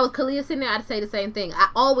 If that was Kalia sitting there, I'd say the same thing. I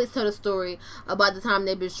always tell the story about the time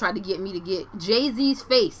they bitch tried to get me to get Jay-Z's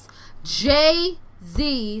face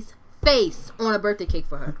on a birthday cake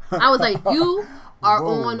for her. I was like, you are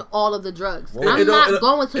Whoa. on all of the drugs. Whoa. I'm It don't- not it-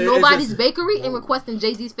 going to it's nobody's just- bakery and requesting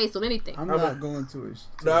Jay-Z's face on anything. I'm not going to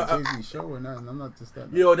a No, Jay-Z show or nothing. I'm not just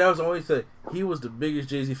that. Yo, that was the only thing. He was the biggest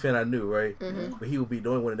Jay-Z fan I knew, right? Mm-hmm. But he would be the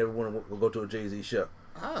only one that never would go to a Jay-Z show.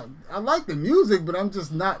 I like the music, but I'm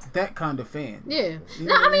just not that kind of fan. Yeah. You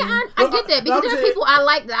No, know I mean, what I mean? I get that because I'm there are saying- people I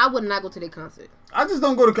like that I would not go to their concert. I just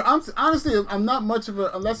don't go to. Honestly, I'm not much of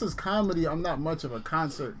a, unless it's comedy. I'm not much of a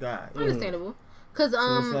concert guy. Understandable. Because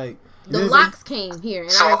So it's like the there's Locks came here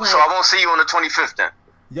and So, I was so I like, won't see you on the 25th then.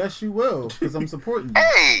 yes, you will, because I'm supporting you.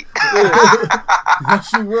 Hey!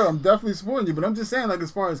 Yes, you will. I'm definitely supporting you. But I'm just saying, like,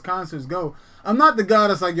 as far as concerts go, I'm not the guy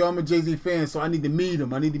that's like, yo, I'm a Jay-Z fan, so I need to meet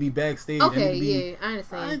him. I need to be backstage. okay, I need to be, yeah, I I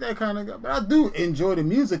understand. ain't that kind of guy. But I do enjoy the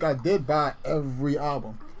music. I did buy every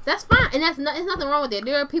album. That's fine, and there's nothing wrong with that.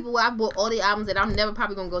 There are people where I bought all the albums that I'm never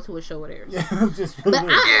probably gonna go to a show of theirs. Yeah, I'm just. But I'm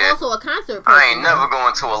Yeah. also a concert person. I ain't never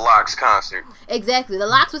going to a Locks concert. Exactly. The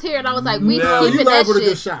Locks was here, and I was like, we No, you skipping that liable to get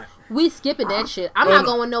shit. shot. We skipping that shit. I'm Oh, not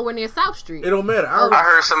no. going nowhere near South Street. It don't matter. Oh, I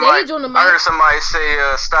heard somebody. Sage on the I heard mic. somebody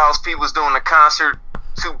say Styles P was doing a concert.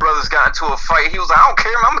 2 brothers got into a fight. He was like, I don't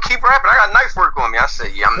care, man. I'm gonna keep rapping. I got knife work on me. I said,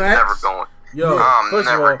 yeah, I'm Facts. never going. Yo, I'm first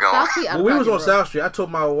of never all, going. South Street, out when of we was pocket, on bro. South Street, I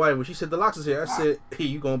told my wife when she said the Locks is here, I said, "Hey,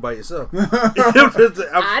 you going by yourself?"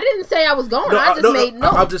 I didn't say I was going. I just made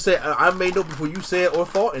notes. I'm just saying I made note before you said or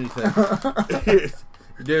thought anything.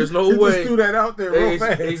 There's no You way. just threw that out there real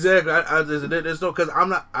fast. Exactly. There's no because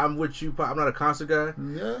I'm with you. I'm not a concert guy,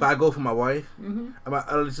 Yeah. but I go for my wife.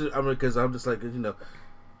 Because I'm just like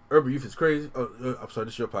Urban Youth is crazy. Oh, I'm sorry,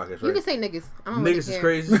 this is your podcast, right? You can say niggas. I don't Niggas really is care.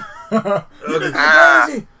 crazy. Ah.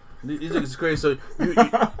 Crazy. These niggas is crazy. So and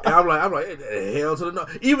I'm like, hell to the no.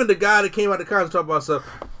 Even the guy that came out the concert talking about stuff,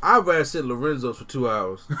 I'd rather sit in Lorenzo's for 2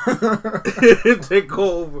 hours and take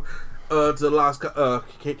go over to Las.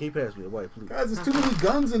 Can you pass me a white, please? Guys, there's too many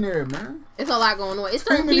guns in there, man. It's a lot going on. It's Too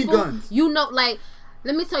certain many people, guns. you know, like,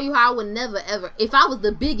 let me tell you how I would never, ever, if I was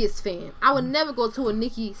the biggest fan, I would never go to a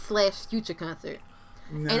Nicki/Future concert.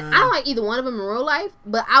 Nah. And I don't like either one of them in real life,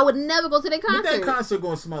 but I would never go to their What concert. that concert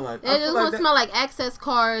gonna smell like? It's just gonna smell like access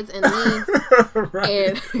cards and lean right.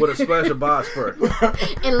 and, With a splash of bar spray.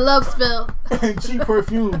 and love spell. And cheap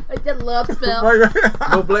perfume. Like that love spell.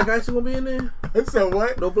 Right. No black ice gonna be in there. It's a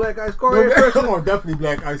what? No black ice. No, Corey. come on, definitely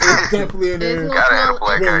black ice. It's definitely in It's there. gonna Gotta have smell,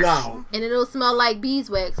 black Real ice. loud. and it'll smell like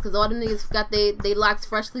beeswax because all them niggas got they locks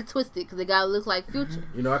freshly twisted because they gotta look like Future.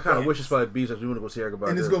 You know, I kind of wish it's like bees if we want to go see Eric about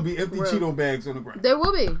And it's this. gonna be empty Real. Cheeto bags on the ground. There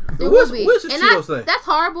will be. There What's- will be. what's the And Cheetos thing? that's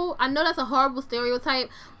horrible. I know that's a horrible stereotype,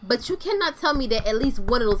 but you cannot tell me that at least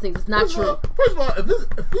one of those things is not First true. of all,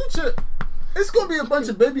 if Future, it's gonna be a bunch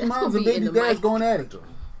of baby It's moms gonna and be baby in the dads mic. going at it.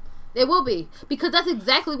 It will be because that's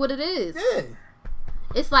exactly what it is. Yeah.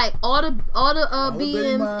 It's like all the the baby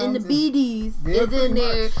BMs and the moms BDs Yeah, is in pretty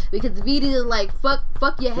there much. because the BDs is like fuck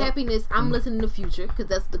your happiness. I'm listening to Future because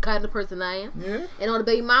that's the kind of person I am. Yeah. And all the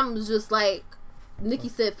baby mamas just like Nicki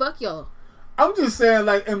said, fuck y'all. I'm just saying,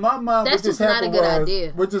 like, in my mind, That's what just just not a happened good was,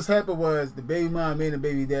 idea. what just happened was the baby mom and the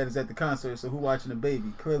baby dad is at the concert, so who watching the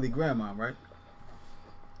baby? Clearly grandma, right?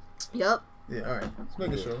 Yep. Yeah, all right. Let's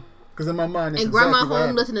make sure. Because in my mind, it's And Grandma exactly what home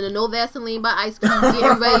happened. listening to No Vaseline by Ice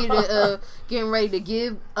Cube, getting ready to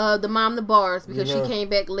give the mom the bars because Yeah. she came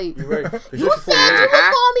back late. You right. You said you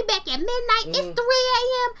was calling me back at midnight. It's 3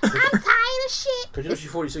 a.m. I'm tired of shit. Because you know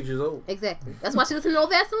she's 46 years old. Exactly. That's why she listened to No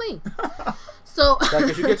Vaseline. So Like,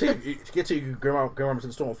 if you get to your grandma's in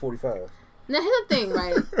the store at 45. now here's the thing,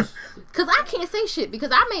 right? Because I can't say shit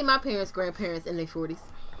because I made my parents grandparents in their 40s.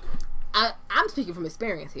 I'm speaking from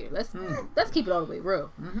experience here. Let's keep it all the way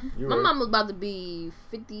real. You're My right. mom was about to be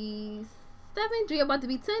 57. Dre about to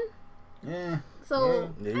be 10. Yeah.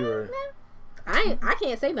 So Yeah, you're right. I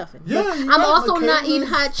can't say nothing. Yeah, But you I'm right, also not Michaela's eating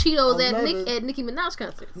hot Cheetos at 11. at Nicki Minaj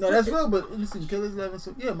concerts. No, that's real, but listen, Kayla's 11.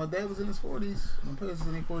 So, yeah, my dad was in his 40s. My parents was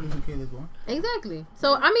in their 40s when Kayla's born. Exactly.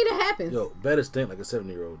 So I mean, it happens. Yo, better stink like a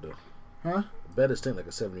 70-year-old though. Huh? Better stink like a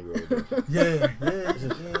 70-year-old though. Yeah.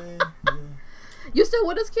 You still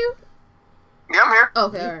with us, Q? Yeah, I'm here.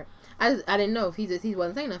 Okay, all right. I didn't know if he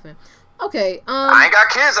wasn't saying nothing. Okay. I ain't got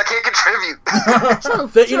kids. I can't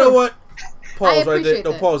contribute. True. You know what? I Pause right there. appreciate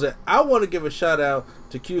No, that. pause that. I want to give a shout out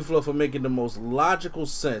to Q Flow for making the most logical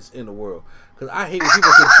sense in the world. Because I hate when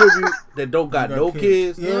people contribute that don't got no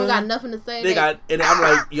kids. You don't got nothing to say. They got, and I'm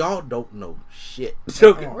like, y'all don't know shit.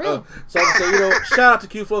 Okay. Real. So I'm saying, shout out to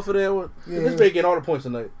Q Flow for that one. Yeah. This man getting all the points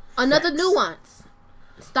tonight. Another nuance.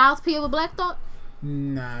 Styles P over Black Thought.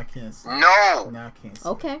 Nah, I can't say. No. Nah, I can't say.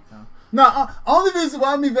 Okay. No, only reason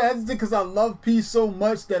why I'm even hesitant because I love P so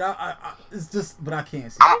much that I it's just, but I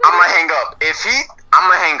can't say. I'm gonna hang up. I'm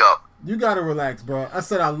gonna hang up. You gotta relax, bro. I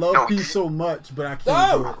said I love No. P so much, but I can't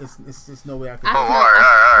No. do it. It's just no way I Oh, can all do it.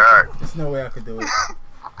 right. There's no way I could do it.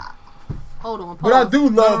 Hold on. But I pause. do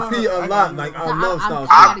love P a lot. Like, I No, love I'm- Styles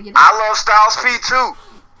I P. gotta get I love Styles P too.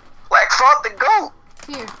 Black Thought the GOAT.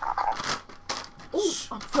 Here. Ooh,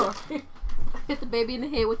 I'm sorry. I hit the baby in the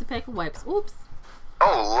head with the pack of wipes. Oops.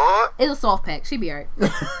 Oh, Lord. It's a soft pack. She be alright.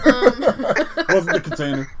 Wasn't the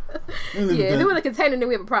container. Yeah, if it was a container, then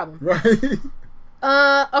we have a problem. Right?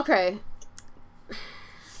 Okay.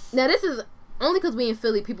 Now this is only because we in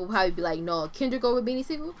Philly. People probably be like, "No, Kendrick over Beanie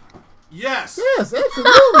Siegel." Yes. Yes,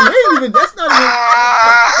 absolutely. Ain't even, that's not even.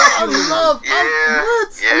 I love. Yeah. What?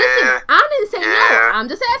 Listen, I didn't say no. Yeah. I'm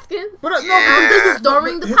just asking. But Yeah. no, but this is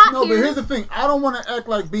Stirring the pot No, but here. here's the thing. I don't want to act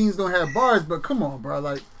like Beans don't have bars, but come on, bro.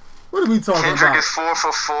 Like, what are we talking Kendrick about? is 4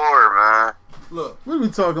 for 4, man. Look, What are we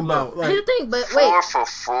talking about? Like, Here's the thing, but 4 wait. for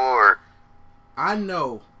 4. I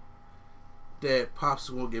know that Pops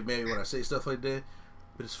gonna get mad when I say stuff like that,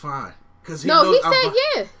 but it's fine. Cause No, knows he I'm said bu-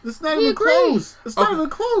 yeah. it's not He even agreed. close. It's not Okay. even Oh, I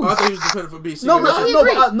close. thought he was defending for BC. No, No, but he no,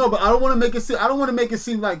 agreed. but I don't want to make it seem. I don't want to make it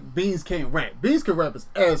seem like Beans can't rap. Beans can rap his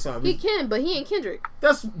ass off. He can, but he ain't Kendrick.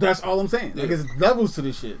 That's all I'm saying. Like, it's levels to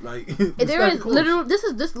this shit. Like, it's And there not is even close. literal.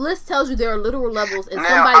 This list tells you there are literal levels, and Now,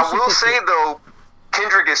 somebody I should will fix say, it. though,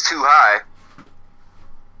 Kendrick is too high.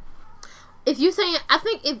 If you saying, I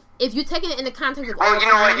think if you're taking it in the context of all Well, you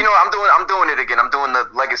know time, what? I'm doing it again. I'm doing the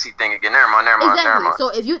legacy thing again. Never mind. exactly. So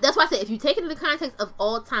if you, that's why I said if you take it in the context of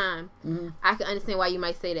all time, I can understand why you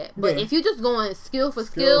might say that. But Yeah. if you're just going skill for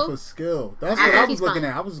Skill skill, for skill. That's I what think I was he's looking fine.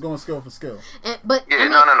 at. I was going skill for skill. but Yeah, I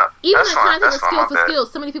mean, no. even That's in the fine. context That's of fine. skill My for bad. skill,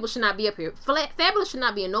 so many people should not be up here. Fabulous should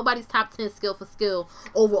not be in nobody's top 10 skill for skill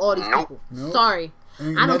over all these Nope. people. Nope. Sorry,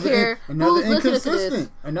 I don't care who's listening to this.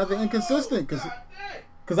 Another inconsistent.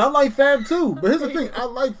 Because I like Fab too. But here's the thing. I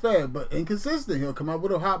like Fab, but inconsistent. He'll come out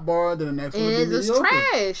with a hot bar, then the next one will And be it's mediocre.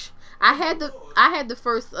 trash. I had the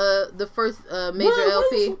first major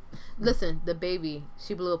What? LP. Listen, the baby,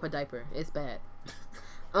 she blew up her diaper. It's bad.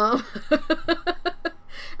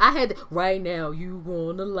 I had right now. You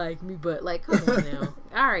gonna like me, but like, come on now.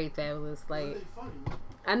 All right, Fabulous. Like,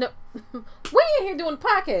 I know we in here doing a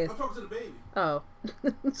podcast. talking to the baby. Oh,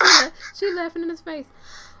 she laughing in his face.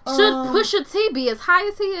 Should Pusha T be as high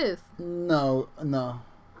as he is? No.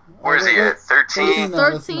 Where's he at? 13? No,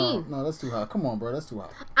 that's 13. No, that's too high. Come on, bro. That's too high.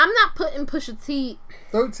 I'm not putting Pusha T.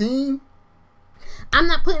 13? I'm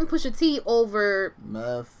not putting Pusha T over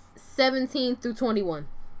Meth. 17 through 21.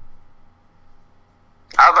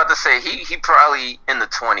 I was about to say he probably in the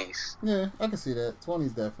 20s. Yeah, I can see that. 20s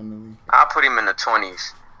definitely. I'll put him in the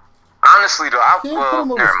 20s. Honestly though, Can't put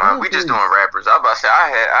him over never mind. We just Scarface. doing rappers. I was about to say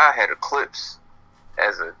I had Eclipse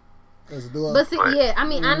as a, As a duo. But see, But- yeah, I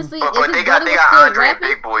mean, honestly, but if his they got brother was still Andre and rapping,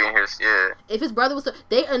 Big Boy in here. Yeah, if his brother was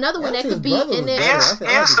still, another one that Actually, could his be brother in was there. better.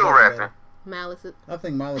 he is still rapping. Malice. I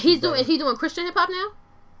think Malice He's is better. doing Christian hip hop now.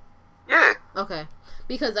 Yeah, Okay,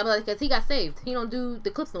 because I'm like, because he got saved. He don't do the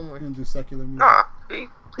clips no more. He don't do secular music. nah,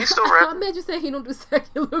 he's still I rapping. imagine saying he don't do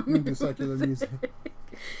secular He don't do music. secular music.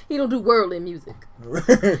 He don't do worldly music.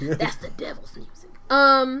 That's the devil's music.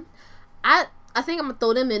 I think I'm gonna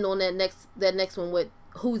throw them in on that next one with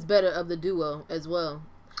who's better of the duo as well.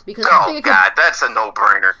 because I Oh think it could. God, that's a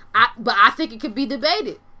no-brainer. But I think it could be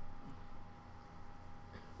debated.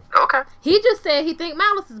 Okay, He just said he think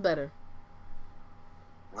Malice is better.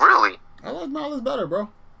 really? I like Malice better, bro.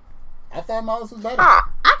 I thought Malice was better. Huh?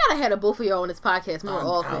 I gotta have both of y'all on this podcast more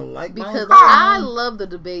often I like because Malice. I love the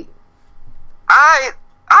debate. I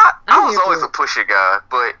I'm was here always for a it. Pusha guy,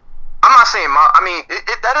 but I'm not saying I mean,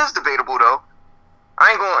 that is debatable though.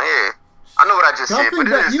 I ain't going. Yeah, I know what I just I said, think but it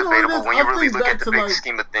that- is you know what it debatable is? when I you really think look back at the to, big like-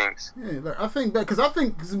 scheme of things. Yeah, like, I think that because I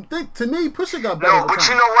think to me, Pusha got better. No, over but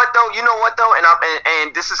time. you know what though,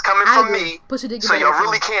 and this is coming I from agree. me, Pusha did get so better y'all over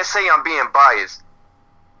really time. can't say I'm being biased.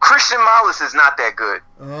 Christian Malice is not that good.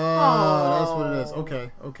 Oh, that's what it is.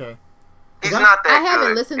 Okay. He's I- not that I good.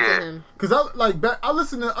 haven't listened Yeah. to him. Because I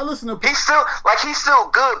listen to. He's still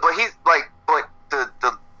good, but he's like, but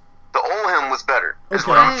the old him was better. Is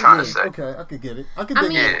what I'm trying to say. Okay, I could get it. I could I dig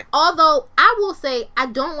mean, it. although I will say I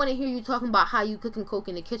don't want to hear you talking about how you cooking coke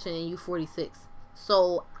in the kitchen and you 46.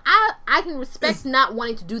 So I can respect not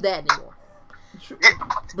wanting to do that anymore. Yeah,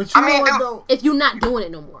 But you I know mean, what dude, though? If you're not doing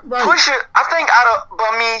it no more. Right. Pusha, I think but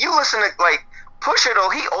I mean, you listen to like Pusha though,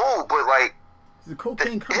 he old, but like The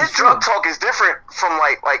cocaine his drug talk is different from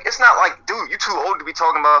like it's not like, dude, you too old to be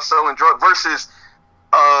talking about selling drugs versus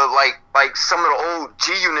like some of the old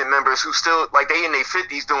G Unit members who still like they in their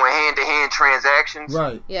 50s doing hand-to-hand transactions.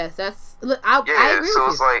 Right. Yes, that's look. I Yeah, agree so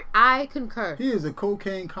with it's you. like- I concur. He is a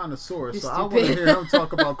cocaine connoisseur, You so I want to stupid. hear him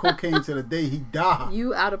talk about cocaine to the day he died.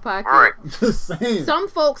 You out of pocket. Right. I'm just saying. Some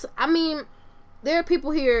folks. I mean, there are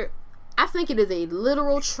people here. I think it is a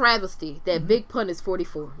literal travesty that Big Pun is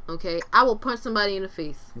 44. Okay, I will punch somebody in the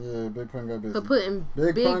face Yeah, Big Pun got busy. for putting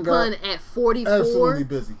Big Big Pun Pun got at 44. Absolutely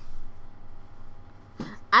busy.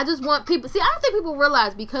 I just want people. See, I don't think people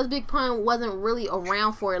realize because Big Pun wasn't really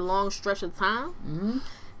around for a long stretch of time. Mm-hmm.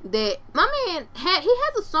 That my man has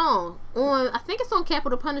a song on. I think it's on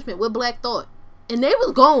Capital Punishment with Black Thought, and they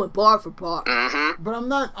was going bar for bar. Mm-hmm. But I'm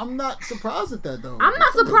not surprised at that though. I'm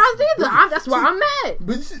not surprised either. That's why I'm mad.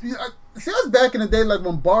 But see, that's back in the day, like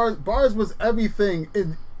when bars was everything.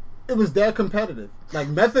 It was that competitive. Like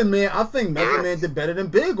Method Man, I think Method Man did better than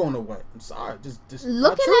Big on the way. I'm sorry, just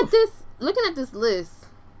Looking my at truth. this list.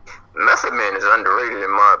 Method Man is underrated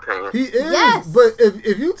in my opinion. He is, Yes. but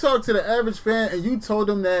if you talk to the average fan and you told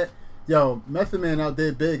them that, yo, Method Man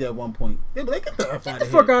outdid Big at one point, they'd be like, get the F out of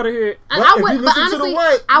here. out of here. But I if would, you but listen to the honestly,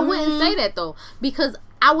 what? I wouldn't say that though because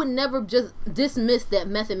I would never just dismiss that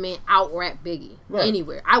Method Man out rap Biggie Right.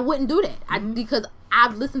 anywhere. I wouldn't do that. Because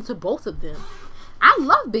I've listened to both of them. I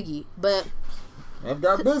love Biggie, but I've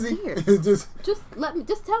got busy. Dear. It's just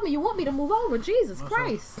just tell me you want me to move over. Jesus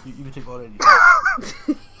Christ. You can take all that.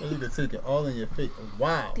 you need to take it all in your face.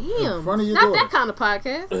 Wow. Damn. In front of your Not daughter. that kind of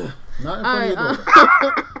podcast. Not in All front right. of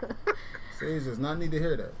your daughter. Sage does not need to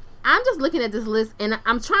hear that. I'm just looking at this list and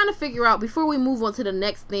I'm trying to figure out before we move on to the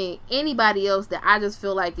next thing, anybody else that I just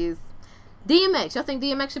feel like is DMX. Y'all think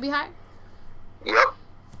DMX should be higher? Yep,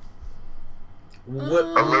 What?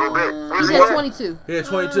 a little bit. He's What? at 22. Yeah,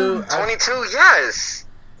 22. 22, yes.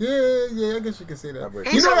 Yeah, I guess you can say that. He's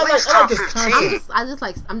You He's know at what I least like? I like top his 15.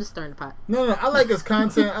 content. I'm just stirring the pot. No, I like his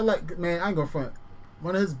content. I like, man, I ain't gonna front.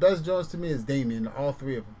 One of his best joints to me is Damien, all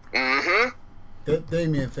three of them. Mm-hmm. That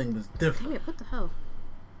Damien thing was Damn different. it, what the hell?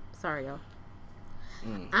 Sorry, y'all.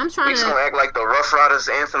 I'm trying We just gonna to. act like the Rough Riders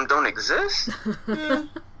anthem don't exist? Yeah.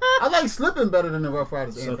 I like Slipping better than the Rough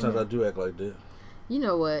Riders anthem. Sometimes I do act like that. You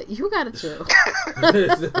know what? You gotta chill.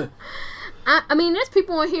 I mean, there's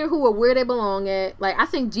people in here who are where they belong at. Like, I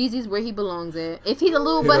think Jeezy's where he belongs at. If he's a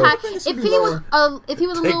little bit Yeah. high, I think it if should he be was lower. if he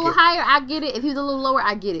was a Take little it. higher, I get it. If he was a little lower,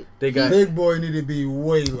 I get it. They got Big Boy needed to be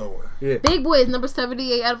way lower. yeah. Big Boy is number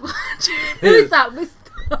 78 out of 100. Let me stop. Let's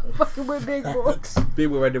stop fucking with Big Boy. Big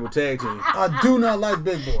Boy right there with tag team. I do not like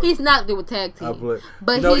Big Boy. He's not there with tag I team, play.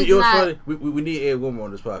 but you know, he's you know what's not. funny? We need Ed Woman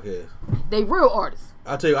on this podcast. They real artists.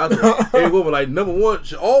 I'll tell you, Ed Woman, like, number one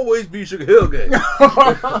should always be Sugar Hill Gang.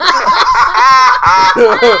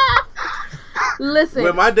 Listen,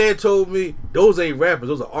 When my dad told me those ain't rappers,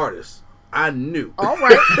 those are artists, I knew. all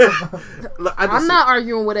right. Look, I just I'm not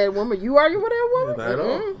arguing with that woman. You arguing with that woman? Not at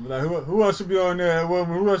all. Mm-mm. Like, who else should be on there?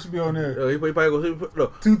 Who else should be on there? He probably goes,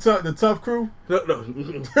 no, The Tough Crew?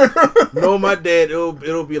 no. No, my dad,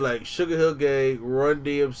 it'll be like Sugar Hill Gang, Run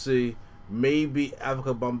DMC, maybe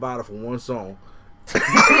Africa Bambaataa for one song.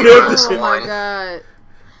 Oh my god.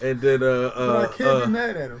 And then But I can't be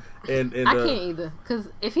mad at him. and I can't either. Because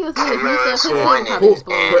if he was me, if he said his head would probably who,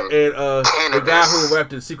 explode. and the guy who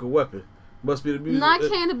rapped in Secret Weapon. Must be the music. Not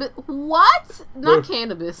cannabis. What? Not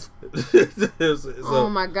cannabis. it's Oh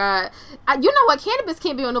my god! You know what? Cannabis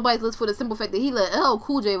can't be on nobody's list for the simple fact that he let LL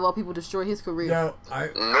Cool J of all people destroy his career. Yo,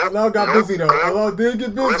 LL got busy though. LL did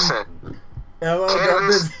get busy. Listen, LL got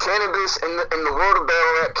busy. cannabis in the world of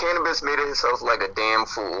battle rap, cannabis made himself like a damn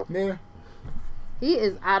fool. Yeah. He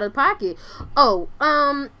is out of pocket. Oh,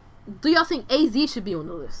 do y'all think AZ should be on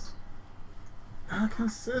the list? Not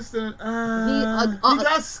consistent. He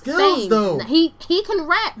got skills same. though. He can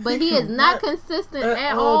rap, but he is can not rap consistent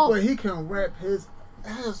at all. But he can rap his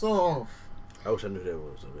ass off. I wish I knew that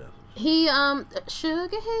was. He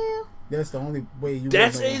Sugar Hill. That's the only way you.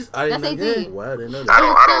 That's would know. AZ. I didn't That's know. AZ. Wow, I didn't know I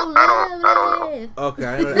that. don't know. Okay,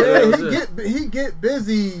 I didn't know Yeah, that. he get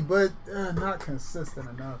busy, but not consistent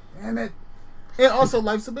enough. Damn it! And also,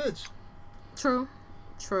 life's a bitch. True.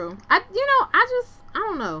 I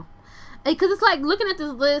don't know. Because it's like, looking at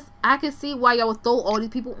this list, I can see why y'all would throw all these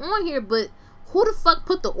people on here, but who the fuck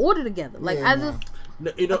put the order together? Like, Yeah, I no. just...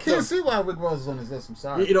 No, you know, I can't see why Rick Ross is on this list. I'm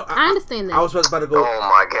sorry. You know, I understand that. I was about to go. Oh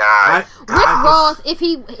my god. Rick Ross, if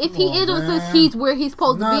he on, is on this list, man. he's where he's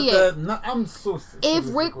supposed to be at. I'm so. If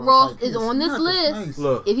Rick Ross is on this list,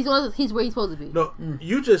 Look. if he's on this, he's where he's supposed to be. No,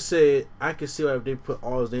 you just said I can see why if they put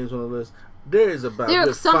all his names on the list. There is about There are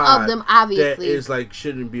good some five of them, obviously. that is like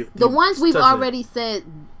shouldn't be. The ones we've touching it. already said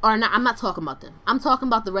are not. I'm not talking about them. I'm talking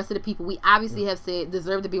about the rest of the people we obviously have said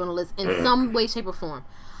deserve to be on the list in some way, shape, or form.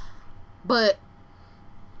 But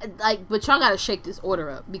y'all gotta shake this order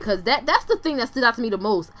up, because that's the thing that stood out to me the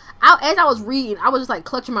most. As I was reading, I was just like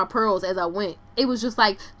clutching my pearls as I went. It was just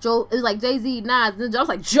like Joe. It was like Jay-Z, Nas, and I was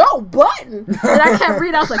like Joe Budden. And I kept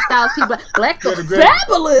reading. I was like Styles P, Black Thought,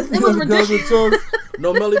 Fabulous. It was ridiculous.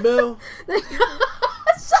 No Melly Bell.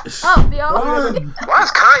 Shut up, yo. Why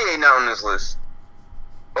is Kanye not on this list?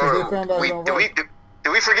 Because they found out he don't did rap.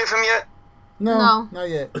 did we forgive him yet? No. Not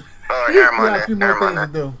yet. Oh, He never got mind a few that. more Never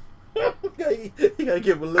mind things to that. do. You gotta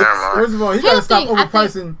give a list. Never mind. First of all, he Here's gotta the stop thing,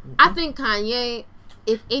 overpricing. I think Kanye,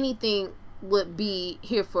 if anything, would be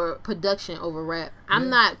here for production over rap. I'm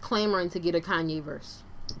not clamoring to get a Kanye verse.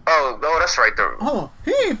 Oh, that's right there. Hold on,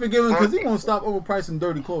 he ain't forgiving because he won't stop overpricing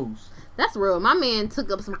dirty clothes. That's real. My man took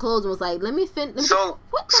up some clothes and was like, "Let me finish." So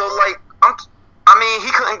What the hell? like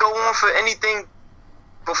he couldn't go on for anything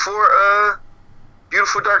before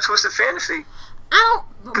Beautiful Dark Twisted Fantasy. I don't.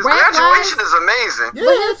 Because Rap Graduation wise, is amazing. Yeah,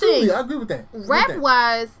 But here's the absolutely. thing. I agree with that. rap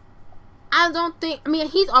wise, I don't think. I mean,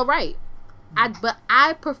 he's all right. But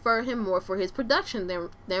I prefer him more for his production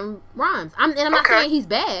than Rhymes. I'm not Okay. saying he's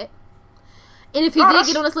bad. And if he did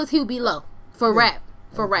get on this list, he would be low for rap.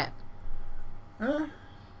 For rap,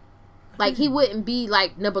 like he wouldn't be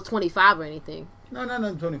like number 25 or anything. No,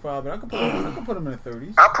 not 25, but I could put him in the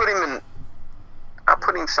 30s. I'll put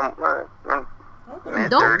him some mid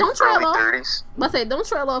Don't trail early off. 30s. I say don't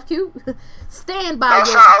trail off, Q. Stand I by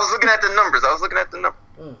was your. looking at the numbers. I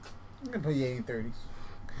can put you in 30s.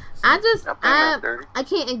 I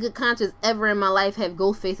can't in good conscience ever in my life have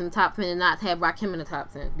Ghostface in the top 10 and not have Rakim in the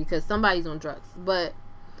top 10 because somebody's on drugs. But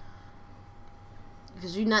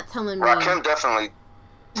because you're not telling me Rakim definitely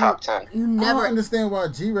top 10. you I never. don't understand why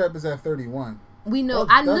G-Rap is at 31. We know.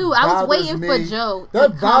 That I knew. I was bothers waiting for me. Joe to That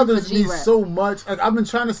come for bothers me G-Rap. so much. Like, I've been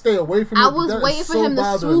trying to stay away from it. I but was that is waiting for so him to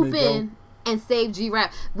bothering swoop me, in and save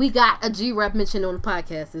G-Rap. We got a G-Rap mention on the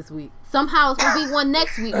podcast this week. Somehow it's gonna be one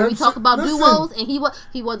next week when we talk about Listen. duos, and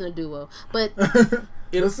he wasn't a duo, but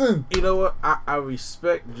Listen, You know what? I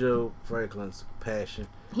respect Joe Franklin's passion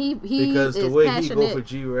he because is the way passionate. he go for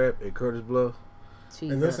G-Rap and Curtis Blow.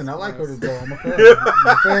 Jesus and listen, I like Christ. Curtis Blow. I'm a fan. I'm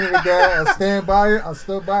a fan of the guy. I stand by it. I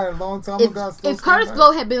stood by it a long time ago. I still If stand Curtis by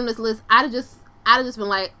Blow it. had been on this list, I'd have just been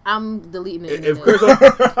like, I'm deleting it. If anyway. Curtis,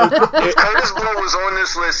 If Curtis Blow was on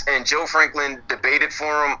this list and Joe Franklin debated for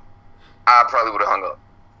him, I probably would have hung up.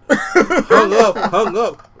 hung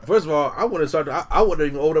up. First of all, I wouldn't start. I wouldn't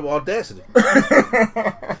even open up Audacity. Start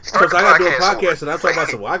Because the I got to do a podcast podcast and over. I'm talking about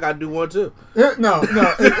some. Well, I got to do one too. No.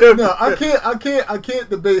 I can't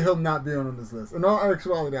debate him not being on this list. In all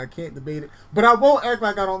actuality, I can't debate it. But I won't act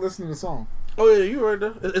like I don't listen to the song. Oh yeah, you right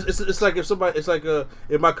there. It's like if somebody. It's like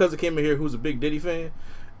if my cousin came in here who's a big Diddy fan,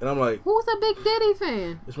 and I'm like, Who's a Big Diddy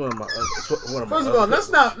fan? it's one of my. It's one of my First of all, let's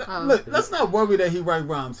not Oh. look. Let's not worry that he write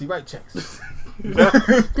rhymes. He write checks.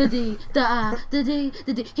 The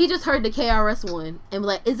D. He just heard the KRS one and was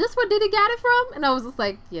like, "Is this where Diddy got it from?" And I was just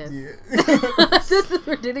like, "Yes, this is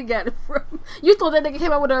where Diddy got it from." You thought that nigga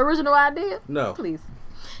came up with the original idea? No. Please.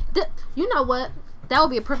 You know what? That would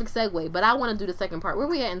be a perfect segue. But I want to do the second part. Where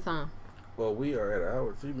we at in time? Well, we are at an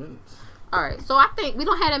hour 3 minutes. All right. So I think we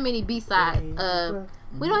don't have that many B-side.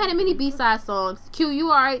 We don't have that many B-side songs. Q, you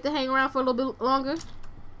all right to hang around for a little bit longer?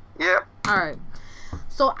 Yeah. All right.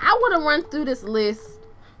 So I want to run through this list.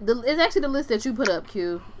 It's actually the list that you put up,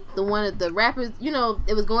 Q. The one of the rappers, you know,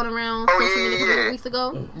 it was going around social media a couple weeks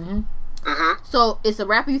ago. So it's a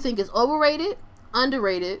rapper you think is overrated,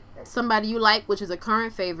 underrated, somebody you like, which is a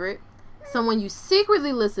current favorite, someone you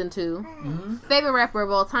secretly listen to, favorite rapper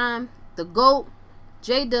of all time, the GOAT,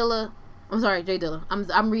 Jay Dilla. I'm sorry, Jay Dilla.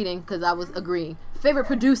 I'm reading because I was agreeing. Favorite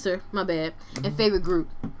producer, my bad, and favorite group.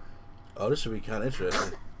 Oh, this should be kind of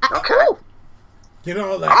interesting. Okay. Ooh, Get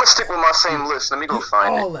all that. I'm gonna stick with my same list. Let me go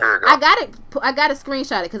find all it. that. There we go. I got to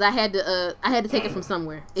screenshot it because I had to take it from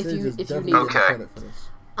somewhere. If you need it. Okay.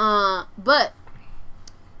 But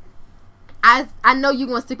I know you're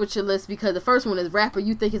gonna stick with your list because the first one is rapper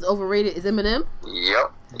you think is overrated is Eminem.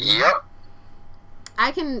 Yep.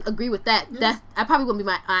 I can agree with that. That's probably gonna be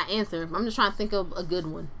my answer. I'm just trying to think of a good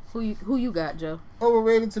one. Who you got, Joe?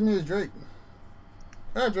 Overrated to me is Drake.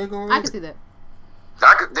 Yeah, Drake overrated. I can see that.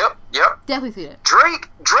 Yep. Definitely see that.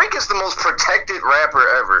 Drake is the most protected rapper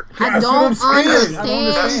ever. I That's what don't I'm saying.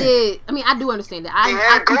 understand it. I mean, I do understand it. He I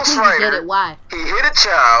had completely Ghostwriter. get it. Why? He hit a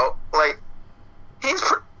child. Like he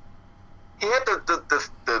had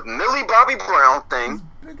the Millie Bobby Brown thing.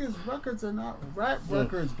 His biggest records are not rap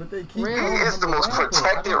records, but they keep. Really? He calling is the him a most rapper.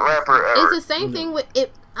 protected I don't rapper understand. ever. It's the same thing with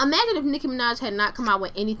it. Imagine if Nicki Minaj had not come out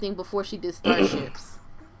with anything before she did Starships.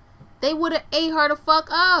 They would have ate her the fuck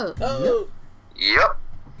up. Oh. Yep.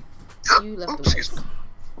 You left the Excuse words.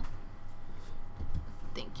 me.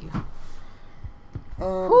 Thank you.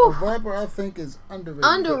 A rapper I think is underrated.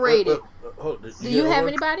 Underrated. Hold, Do you have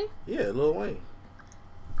anybody? Yeah, Lil Wayne.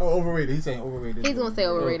 Oh, overrated. He's saying overrated. He's gonna say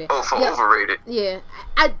overrated. Oh, for Yeah. overrated. Yeah.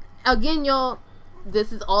 I again, y'all.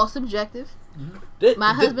 This is all subjective.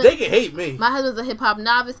 My husband- They can hate me. My husband's a hip hop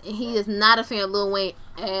novice, and he is not a fan of Lil Wayne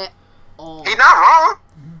at all. He not wrong.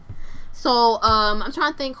 So I'm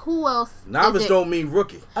trying to think who else. Novice is it? don't mean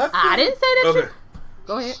rookie. I didn't say that. Okay. Shit.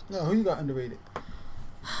 Go ahead. No, who you got underrated?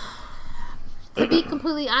 To be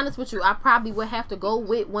completely honest with you, I probably would have to go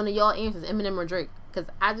with one of y'all answers, Eminem or Drake, because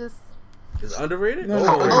I just Is underrated? No,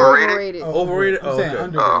 Overrated. overrated. Overrated? I'm saying okay.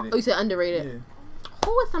 underrated. Oh, you said underrated. Yeah.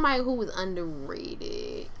 Who is somebody who was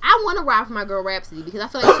underrated? I want to ride for my girl Rhapsody because I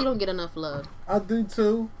feel like she don't get enough love. I do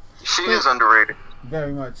too, She is underrated.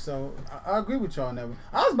 very much. So I agree with y'all on that one.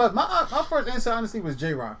 I was about my first answer honestly was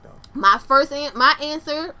J Rock though. My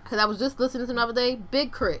answer, because I was just listening to him the other day,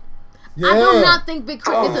 Big Crit. Yeah. I do not think Big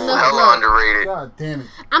Crit gets enough Hella love. underrated. God damn it.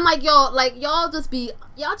 I'm like y'all just be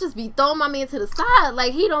throwing my man to the side.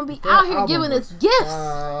 Like he don't be out here giving us gifts.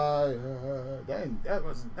 That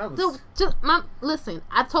was Listen,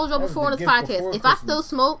 I told y'all That was before on the this gift podcast, before if I Christmas. still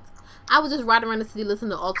smoked, I would just ride around the city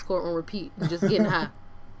listening to Alt Score on repeat and just getting high.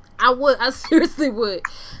 I seriously would.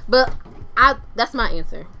 But that's my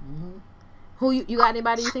answer. Mm-hmm. Who you got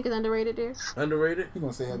anybody you think is underrated there? Underrated? He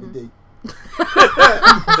gonna say Mm-hmm. Happy D.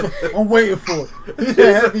 I'm waiting for it.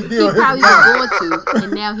 Yeah, Happy D. He on his probably mind. was going to,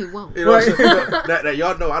 and now he won't. You know what I'm Right. saying? that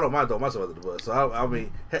y'all know I don't mind throwing myself under the bus. So I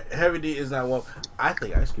mean, Heavy D is not one. I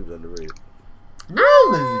think Ice Cube's underrated. Really?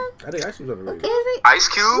 I think Ice Cube's underrated. Is it? Ice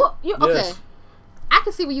Cube. Well, okay. Yes. I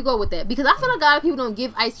can see where you go with that because I feel like a lot of people don't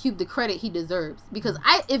give Ice Cube the credit he deserves. Because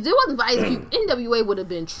if there wasn't for Ice Cube, NWA would have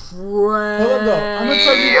been trash. Hold up, though. I'm gonna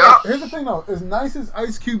tell you. Yeah. Here's the thing, though. As nice as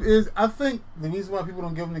Ice Cube is, I think the reason why people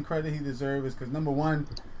don't give him the credit he deserves is because number one,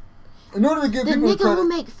 in order to give The people the nigga who credit,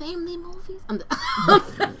 make family movies.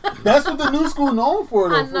 that's what the new school known for,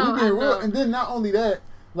 though. I know, for being I real. know. And then not only that,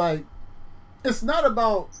 like, it's not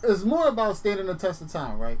about. It's more about standing the test of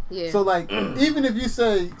time, right? Yeah. So like, even if you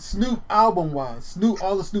say Snoop album wise,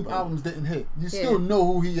 all the Snoop albums didn't hit, you still know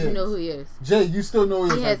who he is. You know who he is. Jay, you still know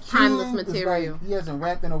who he is. has Like, timeless Cube is material. Like, he hasn't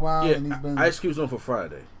rapped in a while, and he's Yeah, been. Ice Cube's known for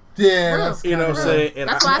Friday. Yeah, Real. that's You know what I'm kinda saying? And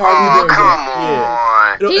That's I, why I Oh, Are we there come yet?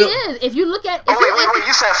 on. You know, He you know, is. If you look at, Oh, wait.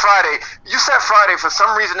 You said Friday. You said Friday. For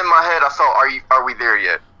some reason in my head, I thought, are we there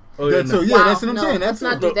yet? oh, yeah, That no. too, yeah, Wow, that's what I'm no, saying. let's That's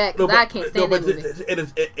not do that because I can't stand that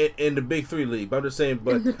movie. In the big three league, but I'm just saying,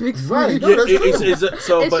 but The big Right. three. No, that's true.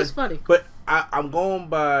 so, It's but, just funny. But I'm going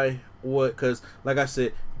by what, because like I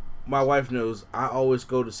said, my wife knows I always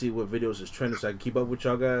go to see what videos is trending so I can keep up with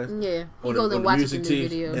y'all guys. Yeah, he on goes the and watches music the new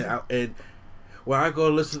teams, videos. and when I go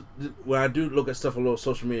listen, when I do look at stuff on little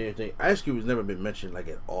social media and everything, Ice Cube has never been mentioned like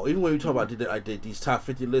at all. Even when we talk about these top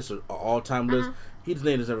 50 lists or all time lists, his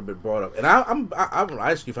name has never been brought up. And I'm an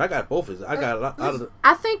Ice Cube. I got both of his. I got a lot of the.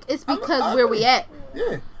 I think it's because where we at.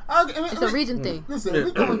 Yeah. It's a region thing. Listen, if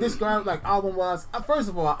we're going to describe like album wise, first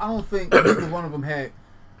of all, I don't think either one of them had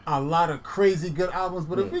a lot of crazy good albums.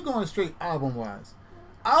 But if we're going straight album wise,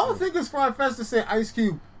 I don't think it's far fetched to say Ice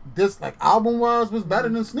Cube, this like album wise, was better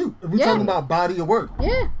than Snoop. If we're talking about body of work,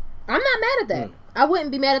 Yeah, I'm not mad at that. I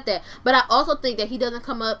wouldn't be mad at that. But I also think that he doesn't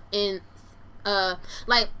come up in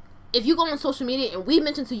like if you go on social media and we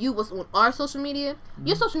mention to you what's on our social media,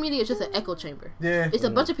 your social media is just an echo chamber. Yeah. It's a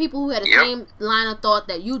bunch of people who had the Yep. same line of thought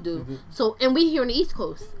that you do. So, and we here on the East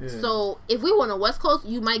Coast. Yeah. So, if we were on the West Coast,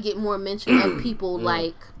 you might get more mention of people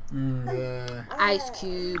like Yeah. Ice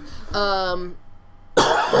Cube,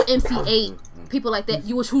 MC8, people like that.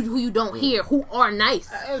 Who you don't hear, who are nice.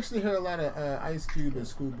 I actually heard a lot of Ice Cube and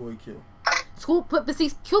Schoolboy Q. But see,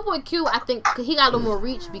 Schoolboy Q, I think he got a little more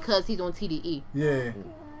reach because he's on TDE. Yeah.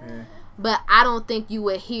 Yeah. But I don't think you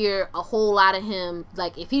would hear a whole lot of him.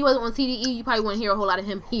 Like, if he wasn't on TDE, you probably wouldn't hear a whole lot of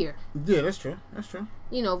him here. Yeah, that's true. That's true.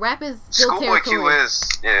 You know, rap is still Schoolboy Q territorial.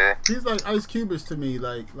 is, yeah. He's like Ice Cube-ish to me,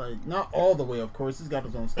 like not all the way, of course. He's got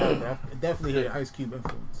his own style, but I definitely hear Ice Cube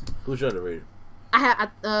influence. Who's your underrated?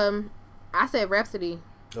 I said Rhapsody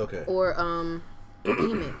Okay. or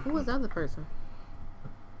damn it, who was the other person?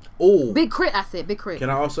 Oh, Big Crit. I said Big Crit. can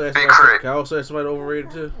I also ask? Big Somebody, Crit. can I also ask somebody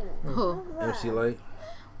overrated too? Who? MC Light.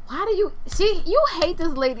 Why do you? You hate this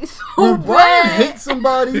lady so When Brian bad. hates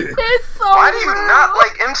somebody, It's so. Why do you real. not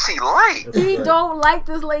like MC Light? He don't like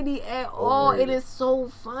this lady at all. It is so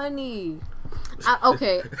funny.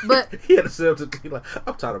 Okay, but He had to say up to me like,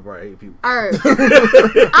 I'm tired of Brian hating people. all right.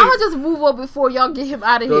 I'ma just move on before y'all get him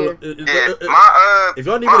out of here. Yeah, If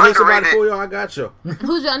y'all need my me to hit somebody underrated- for y'all, I got you.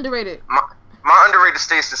 Who's your underrated? my underrated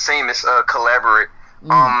stays the same as Collaborate.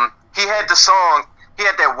 He had the song. He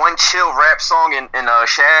had that one chill rap song in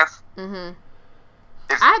Shaft. Mm-hmm.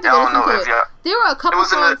 If, I had to go listen to it. y'all- There were a couple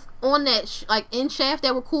was in the- songs on that like in Shaft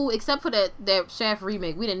that were cool, except for that Shaft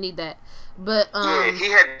remake. We didn't need that. But yeah, he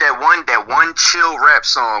had that one chill rap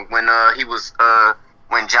song when he was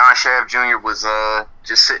when John Shaft Jr. was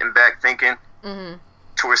just sitting back thinking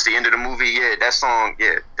towards the end of the movie. Yeah, that song.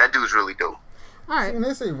 Yeah, that dude's really dope. all right. when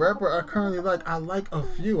they say rapper, I currently I like a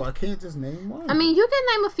few. I can't just name one. I mean, you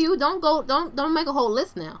can name a few. Don't make a whole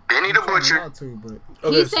list now. Benny the I'm trying Butcher. not to, but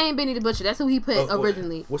Okay, He's so- saying Benny the Butcher. That's who he put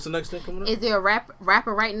originally. What's the next thing coming up? Is there a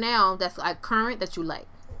rapper right now that's like current that you like?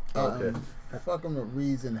 Okay. I'm fucking with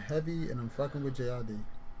Reason Heavy, and I'm fucking with JID.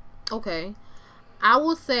 Okay, I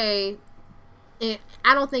will say, I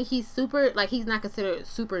don't think he's super he's not considered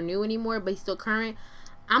super new anymore, but he's still current.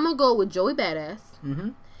 I'm gonna go with Joey Badass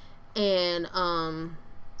and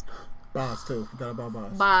Boss too. Forgot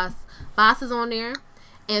about Boss. Boss is on there,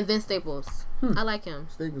 and Vince Staples. I like him.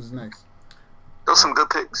 Staples is next. Those some good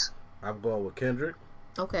picks. I'm going with Kendrick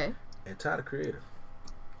Okay, and Ty the Creator.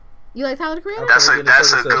 you like Tyler the Creator? That's getting a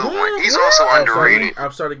some good stuff. one. He's also underrated.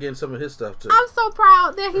 I've started getting some of his stuff too. I'm so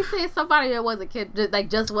proud that he said somebody that wasn't Kendrick,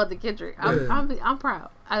 just wasn't Kendrick. I'm proud.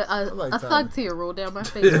 like A Tyler. thug tear rolled down my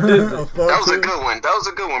face. That was a good one. That was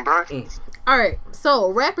a good one, bro. All right, so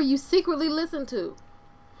rapper you secretly listen to.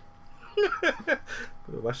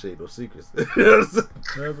 My shit ain't no secrets.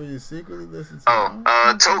 Rapper you secretly listen to.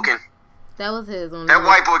 Oh, Token. That was his on That there.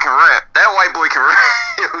 white boy can rap. That white boy can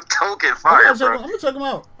rap. Token fire, I'm bro. gonna check him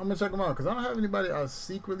out. I'm gonna check him out because I don't have anybody I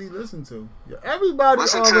secretly listen to. Yeah, everybody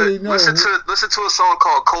Listen already to knows. listen to a song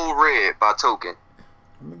called Cold Red by Token.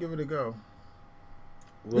 I'm gonna give it a go.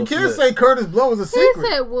 Will You can't Smith. say Curtis Blow is a He secret.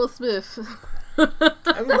 said Will Smith. Everybody That's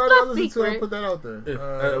I not listen to, I secret. put that out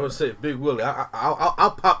there. I would say Big Willie.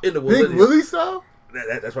 I'll pop into Big Willidia. Willie style?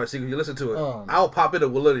 That's why secret you listen to it. Oh. I'll pop into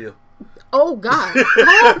Willidia. Oh God!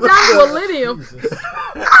 Hold down Willidium.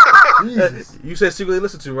 Jesus. Jesus. You said secretly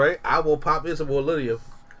listen to, right? I will pop into Willidia.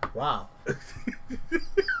 Wow.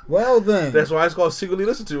 Well then. That's why it's called secretly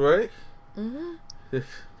listen to, right? Mm-hmm.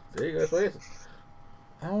 There you go. That's my answer.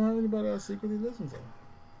 I don't have anybody I secretly listen to.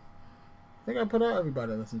 I think I put out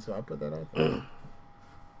everybody I listen to. I put that out there.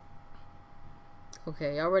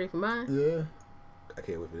 Okay, y'all ready for mine? Yeah. I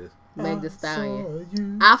can't wait for this. Meg Thee Saw Stallion.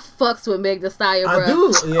 you. I fucks with Meg Thee Stallion, bro. I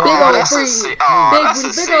do. Big Yeah. old That's a tree. sick- oh, Big that's a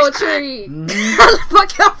booty, big sick old pick. tree.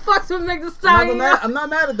 Fuck y'all fucks with Meg Thee Stallion. I'm not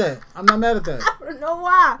mad at that. I'm not mad at that. I don't know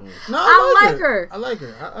why. No, I like it. her. I like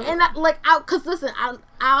her. And cause listen, I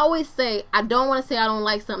always say I don't want to say I don't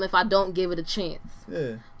like something if I don't give it a chance.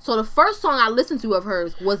 yeah. So the first song I listened to of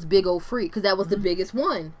hers was Big Old Freak because that was the biggest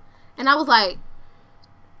one, and I was like,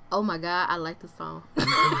 "Oh my God, I like this song."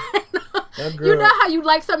 That girl. You know how you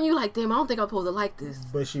like something, you like, damn, I don't think I'm supposed to like this.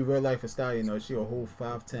 But she real life a stallion though. She a whole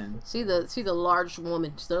 5'10". She's a large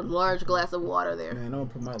woman. She's a large glass of water there. Man, don't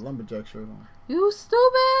put my lumberjack shirt on. You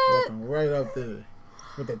stupid. Walking right up there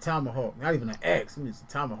with the tomahawk. Not even an axe. I'm just a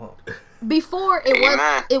tomahawk. Before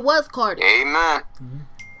Amen. it was Cardi. Amen.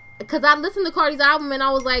 Because I listened to Cardi's album and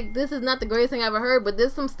I was like, this is not the greatest thing I ever heard, but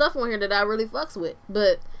there's some stuff on here that I really fucks with.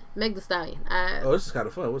 But Meg Thee Stallion, Oh, this is kind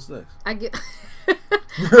of fun. What's next? I get.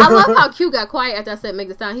 I love how Q got quiet after I said Meg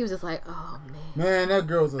Thee Stallion. He was just like, oh man. Man, that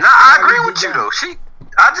girl's a. Nah, I agree solid with you design.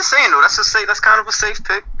 though. I'm just saying though. That's kind of a safe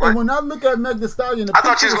pick. But And when I look at Meg Thee Stallion, the I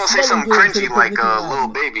thought you was picture gonna say is something smelling good cringy to like Nicki Minaj. Lil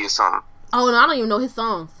Baby or something. Oh no, I don't even know his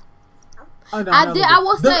songs. I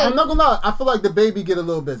will say- I'm not gonna lie. I feel like the baby get a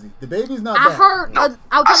little busy. The baby's not. I bad. heard. No, I was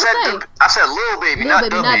I gonna say. said Lil Baby, Lil not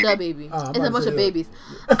Baby, the not baby. Da Baby. Oh, I'm It's a about bunch to of say, babies.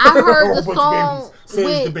 I heard the Whole bunch of song babies.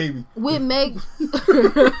 Saves the baby. with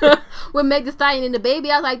Meg Thee Stallion and the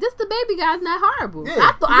baby. I was like, this the baby guy's not horrible.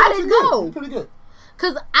 Yeah, I didn't know. He's pretty good.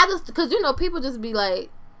 Cause you know people just be like,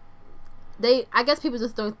 I guess people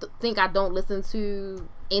just don't think I don't listen to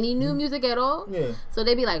any new music at all. Yeah. So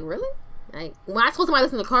they be like, really? Like when I told somebody to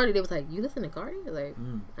listen to Cardi, they was like, "You listen to Cardi?" I was like,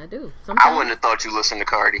 I do. I Sometimes. wouldn't have thought you listened to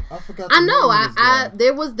Cardi. I forgot. I the know. name of this I guy.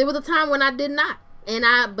 there was a time when I did not,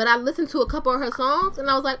 but I listened to a couple of her songs, and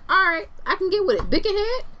I was like, all right, I can get with it.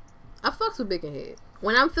 Bickenhead, I fucks with Bickenhead.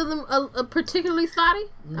 When I'm feeling a particularly thotty,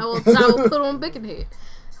 I will put on Bickenhead.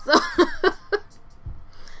 So,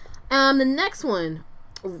 the next one,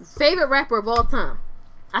 favorite rapper of all time.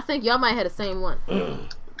 I think y'all might have the same one.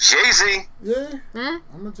 Jay-Z. Yeah, Huh?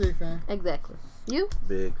 I'm a J fan. Exactly. You?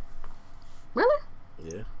 Big. Really?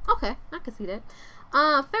 Yeah. Okay, I can see that.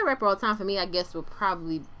 Favorite rapper all time for me, I guess, would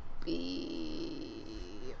probably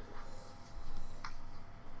be.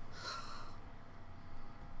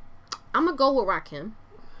 I'm gonna go with Rakim.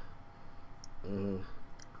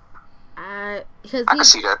 Because I can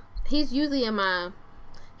see that. he's usually in my.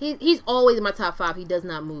 He's always in my top 5. He does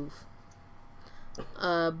not move.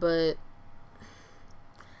 But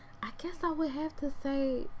I guess I would have to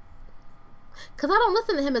say. Because I don't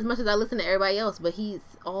listen to him as much as I listen to everybody else, but he's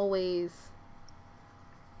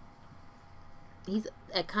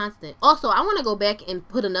a constant. Also, I want to go back and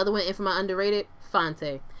put another one in for my underrated,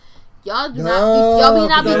 Fonte. Y'all be not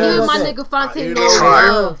yeah, giving my yeah. nigga Fonte no He's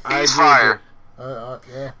fire. love. I He's agree fire.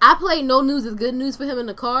 Yeah. I played No News is Good News for him in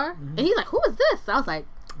the car, and he's like, "Who is this?" I was like,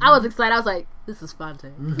 I was excited. I was like, "This is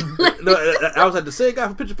Fonte." No, I was like the same guy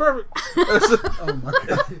from Picture Perfect. Oh my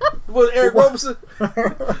god. Was Eric Roberson?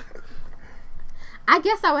 I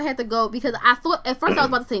guess I would have to go because I thought at first I was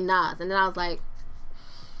about to say Nas, and then I was like,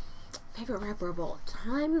 favorite rapper of all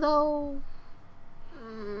time though.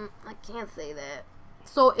 I can't say that.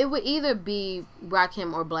 So it would either be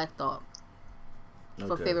Rakim or Black Thought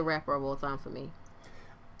for Okay. favorite rapper of all time for me.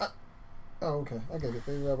 Oh, okay. I get it.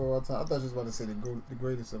 Favorite rapper of all time. I thought you was about to say the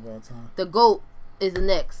greatest of all time. The GOAT is the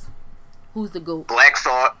next. Who's the GOAT? Black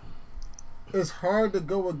Thought. It's hard to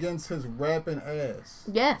go against his rapping ass.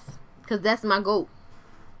 Yes, because that's my GOAT.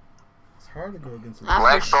 It's hard to go against his.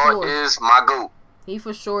 Black for Thought sure. is my GOAT. He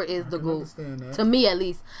for sure is the I can GOAT. understand that. To me, at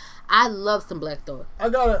least. I love some Black Thought.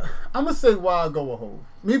 I'm gonna say why I go with Hov.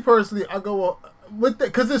 Me personally, I go with that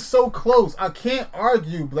because it's so close. I can't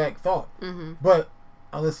argue Black Thought, but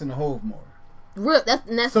I listen to Hov more.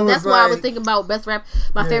 That's So it's why I was like- thinking about my favorite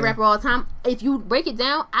Yeah. rapper of all time. If you break it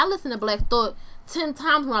down, I listen to Black Thought 10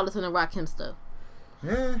 times when I listen to Rakim stuff.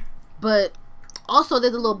 Yeah, But also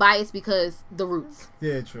there's a little bias because the roots.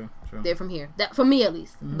 yeah, true. They're from here. That for me at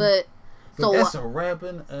least. But But so that's a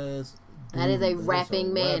rapping as. That is a dude. That's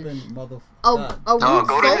rapping man. rapping motherfucker. a No, root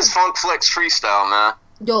go to his song, Funk Flex freestyle, man.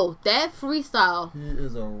 yo, that freestyle. He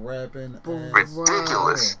is a rapping ass.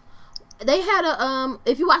 Ridiculous. They had a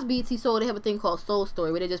if you watch BET Soul, they have a thing called Soul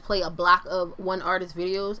Story where they just play a block of one artist's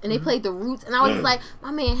videos, and they played the roots, and I was just like,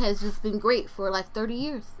 my man has just been great for like 30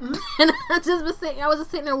 years, and I was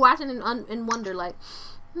just sitting there watching and wonder like,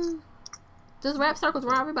 just rap circles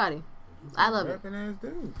around everybody. I love it. Rapping ass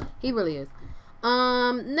dude. He really is.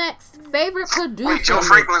 Next favorite producer. Wait, Joe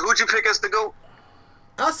Franklin, who'd you pick as the GOAT?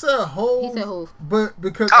 I said Hov. He said Hov. But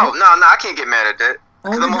because Oh, no, I can't get mad at that.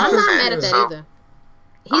 'Cause Only I'm a I'm Hov not fan, mad at that so either.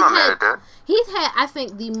 I'm not mad at that. He's had, I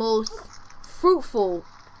think, the most fruitful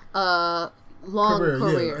long Career,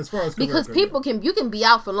 career. yeah, as far as because career. you can be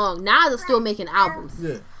out for long. Nas is still making albums,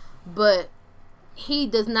 yeah, but he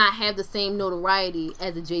does not have the same notoriety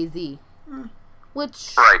as a Jay-Z,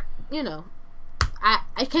 which Right. you know,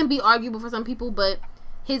 I can be arguable for some people, but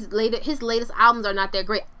his latest albums are not that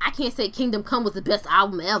great. I can't say Kingdom Come was the best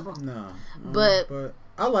album ever. no, But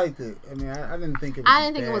I liked it. I mean, I didn't think it was. I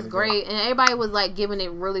didn't think it was great, and everybody was like giving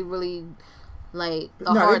it really, really like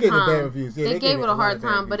a No, hard they gave it time. bad reviews. Yeah, they gave it a lot hard of bad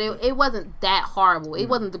time, but reviews. it wasn't that horrible. It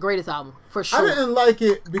wasn't the greatest album for I sure. didn't like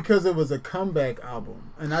it because it was a comeback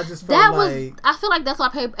album, and I just felt That was. like I feel like that's why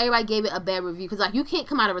everybody gave it a bad review because like you can't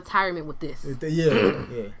come out of retirement with this.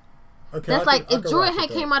 yeah. Okay, That's I like can- I if can Jordan rock had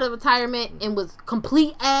with came that. out of retirement and was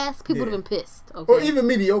complete ass, people would have been pissed. Okay. Or even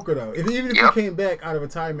mediocre though. Even if Yep. he came back out of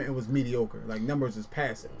retirement and was mediocre, like numbers is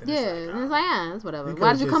passive. then yeah, it's and like, it's like, yeah, it's whatever. you Why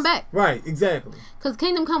could've did you come just- back? Right, exactly. Because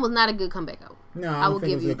Kingdom Come was not a good comeback album. No, I I will don't think it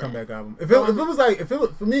give was you a that. comeback album. If it was like, if it was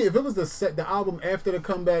for me, if it was the album after the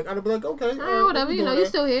comeback, I'd be like, okay, Whatever, we you know, doing you that.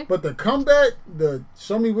 still here. But the comeback, the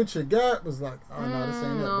Show Me What You Got was like, oh no, this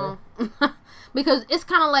ain't it, bro. No. Because it's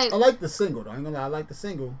kind of like I like the single though. I ain't gonna lie, I like the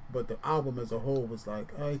single, but the album as a whole was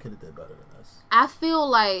like, oh, he could have did better than this. I feel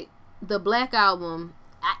like the Black Album.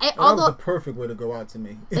 That was Although the perfect way to go out to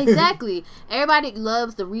me. exactly, everybody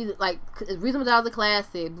loves the reason. Like Reasonable Doubt is a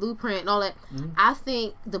classic, Blueprint, and all that. I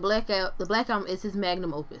think the Black Album is his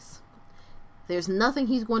magnum opus. There's nothing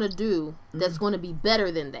he's going to do that's going to be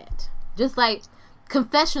better than that. Just like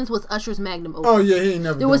Confessions was Usher's magnum opus. Oh yeah, he ain't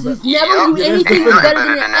never. There was done he's better. never do Yeah, anything that's better better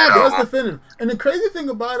than than it that ever. album. That's definitive. And the crazy thing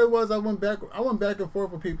about it was I went back and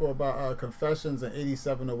forth with people about Confessions and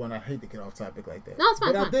 8701. I hate to get off topic like that. No, it's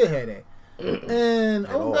fine, But fine. I did have that. And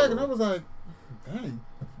I went all back of and I them. was like, dang.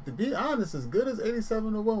 To be honest, as good as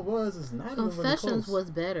 8701 was, it's not even really Confessions close. was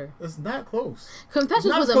better. It's not close. Confessions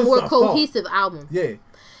Not was a close more to a fault. cohesive album. Yeah.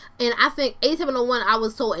 And I think 8701 I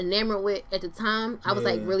was so enamored with at the time. I was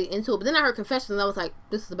like Yeah. really into it. But then I heard Confessions and I was like,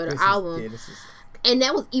 this is a better This album. Is, yeah, And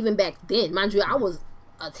that was even back then. Mind you, I was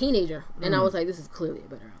a teenager. And I was like, this is clearly a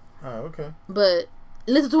better album. oh, okay. But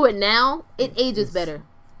listen to it now, it ages better.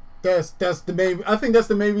 That's the main. I think that's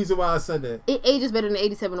the main reason why I said that. It ages better than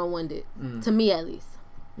 8701 did. To me at least.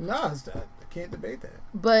 Nah, I can't debate that.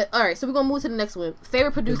 But alright, so we're gonna move to the next one.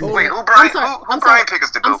 Favorite producer. Wait, who I'm Brian? sorry. Who I'm Brian sorry. pick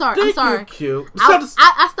us to I'm go? sorry. I'm sorry. Cute.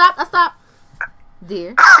 I stopped.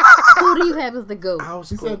 Dear. Who do you have as the GOAT? I was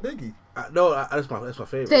She going, said Biggie. that's my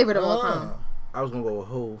favorite. Favorite of all time. I was gonna go with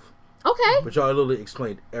Hove, Okay. but y'all literally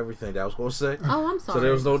explained everything that I was gonna say. Oh, I'm sorry. So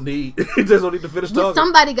there was no need. There's no need to finish When talking.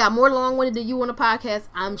 somebody got more long-winded than you on a podcast,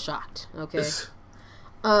 I'm shocked. Okay.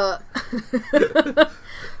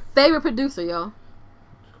 Favorite producer, y'all.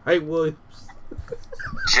 Hey Williams,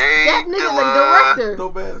 Jay That nigga's Dilla. a director. no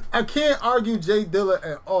bad. I can't argue Jay Dilla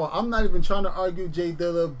at all. I'm not even trying to argue Jay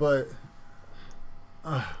Dilla, but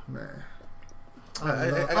man,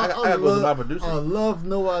 I gotta go to my producer. I love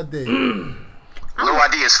No Idea. No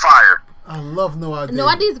idea is fire. I love No Idea. No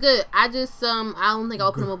Idea's good. I just I don't think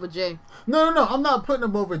I'll put him over Jay. No. I'm not putting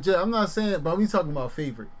him over Jay. I'm not saying, but we talking about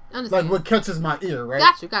favorite. Understand. Like what catches my ear, right?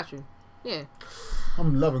 Got you. Yeah.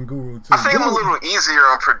 I'm loving Guru too. I think I'm a Guru- little easier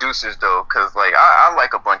on producers though, cause like I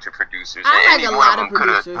like a bunch of producers. I and like any a one lot of them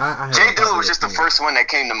coulda- producers. I have Jay a Dilla popular was just the opinion. first one that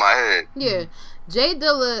came to my head. Yeah. Jay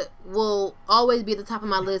Dilla will always be at the top of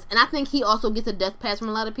my list, and I think he also gets a death pass from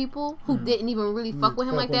a lot of people who didn't even really fuck with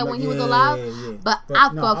him like that when he was alive. Yeah. But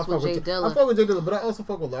I no, fucks with Jay Dilla. I fuck with Jay Dilla, but I also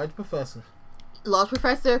fuck with Large Professor. Lost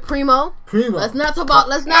Professor, Primo. Primo. Let's not talk about.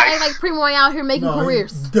 Let's not act like Primo ain't out here making No,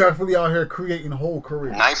 careers. he's definitely out here creating whole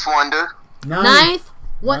careers. Ninth Wonder. Ninth.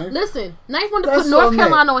 Ninth? Listen, Ninth one to That's put North what I'm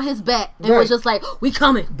Carolina on his back and was Right. just like, we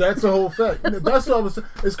coming. That's the whole fact. That's what I was.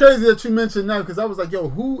 It's crazy that you mentioned that because I was like, yo,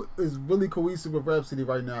 who is really cohesive with Rhapsody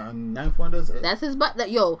right now? And Ninth Wonder is it. That's his butt.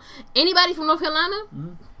 Yo, anybody from North Carolina,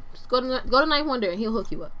 just go to Ninth Wonder and he'll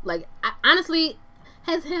hook you up. Like, honestly,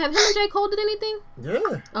 have him and J. Cole did anything?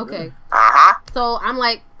 Yeah. Okay. Uh-huh. So I'm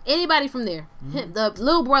like, anybody from there. Him, the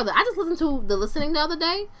little brother. I just listened to the listening the other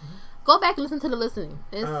day. Go back and listen to the listening.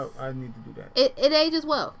 It's, I need to do that. it ages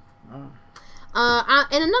well. And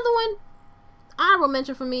another one, honorable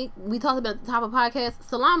mention for me, we talked about at the top of the podcast,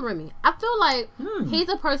 Salam Remy. I feel like he's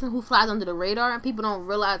a person who flies under the radar and people don't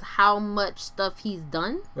realize how much stuff he's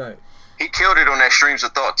done. Right. He killed it on that Streams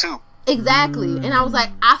of Thought too. Exactly. And I was like,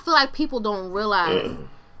 I feel like people don't realize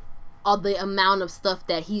all the amount of stuff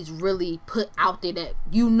that he's really put out there that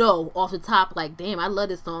off the top, like, damn, I love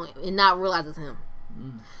this song, and not realize it's him.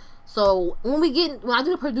 So when I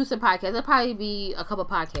do the producer podcast, it'll probably be a couple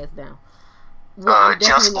podcasts down. Well, I'm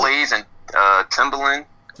Just definitely Blaze and Timbaland.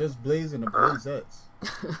 Just blazing the blazettes.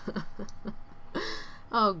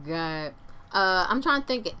 Oh God. I'm trying to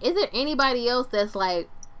think. Is there anybody else that's like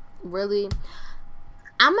really?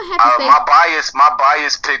 I'm gonna have to say. My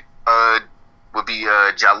bias pick would be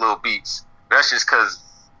Jalil Beats. That's just because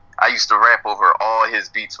I used to rap over all his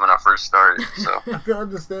beats when I first started. So I can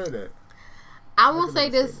understand that. I won't say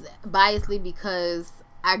this biasly because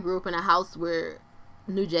I grew up in a house where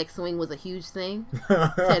New Jack Swing was a huge thing.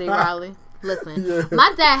 Teddy Riley. Listen, Yeah.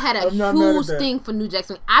 my dad had a I'm not mad at huge that. thing for New Jack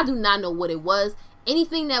Swing. I do not know what it was.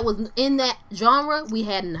 Anything that was in that genre, we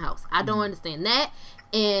had in the house. I don't understand that.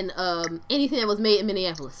 And anything that was made in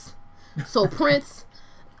Minneapolis. So Prince,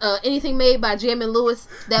 anything made by Jam and Lewis,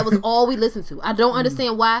 that was all we listened to. I don't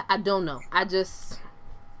understand why. I don't know. I just...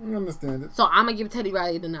 I understand it. So I'm going to give Teddy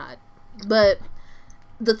Riley the nod. But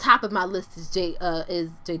the top of my list is Jay Dilla.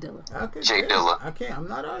 Jay Dilla. I can't. I'm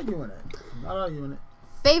not arguing it.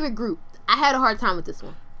 Favorite group. I had a hard time with this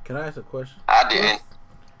one. Can I ask a question? I didn't.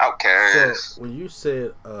 Okay. So when you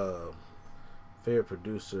said favorite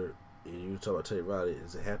producer, and you talk about Teddy Riley,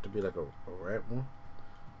 does it have to be like a rap one?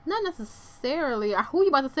 Not necessarily. Who you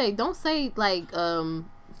about to say? Don't say like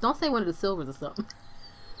don't say one of the Silvers or something.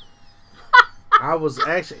 I was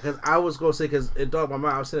actually, because I was gonna say, because it dawned my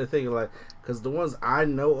mind. I was sitting there thinking like, because the ones I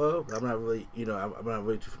know of, I'm not really, I'm not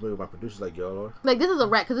really too familiar with my producers like y'all are. Like this is a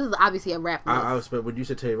rap, because this is obviously a rap. I was, but when you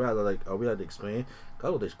said Teddy Riley, like, we had to explain.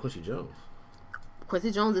 Oh, there's Quincy Jones. Quincy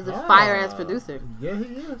Jones is a fire ass producer. Yeah, he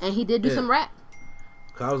is. And he did do some rap.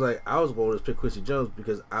 Cause I was going to pick Quincy Jones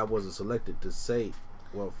because I wasn't selected to say.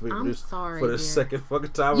 Well, I'm sorry, for the second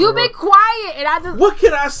fucking time. You be quiet, and I just. What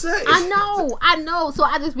can I say? I know. So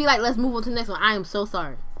I just be like, let's move on to the next one. I am so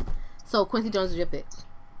sorry. So Quincy Jones is your pick.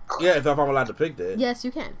 Yeah, if I'm allowed to pick that. Yes,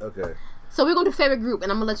 you can. Okay. So we're gonna do favorite group,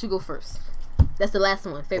 and I'm gonna let you go first. That's the last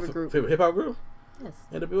one. Favorite group. Favorite hip hop group? Yes.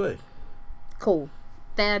 NWA. Cool.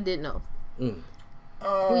 That I didn't know. Who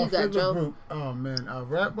you got, Joe? Group. Oh man,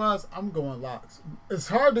 rap wise, I'm going Locks. It's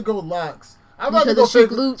hard to go Locks. I'd Because rather go of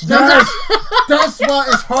Sheek Louch. Yes, that's why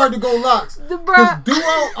it's hard to go Locks. Because bruh.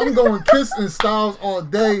 duo, I'm going Kiss and Styles all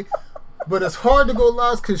day. But it's hard to go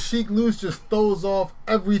Locks because Sheek Louch just throws off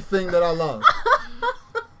everything that I love.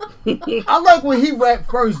 I like when he rap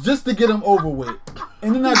first just to get him over with.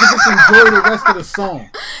 And then I can just enjoy the rest of the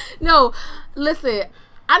song. No, listen.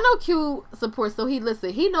 I know Q supports, so he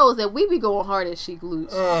knows that we be going hard at Sheek Louch.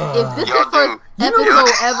 If this is the first episode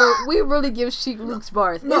ever, we really give Sheek Louch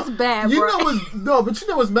bars. It's bad, bro. But you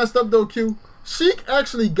know what's messed up though, Q? Sheek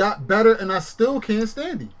actually got better, and I still can't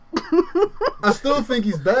stand him. I still think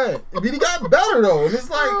he's bad. But he got better though, and it's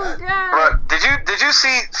like, God. Bro, did you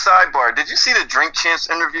see sidebar? Did you see the Drink Champs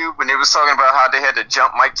interview when they was talking about how they had to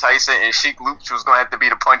jump Mike Tyson and Sheek Louch was gonna have to be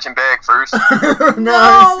the punching bag first? No,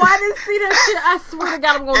 I didn't see that shit. I swear to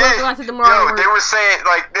God, I'm gonna watch it tomorrow. Yo, they were saying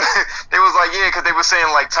like they was like because they were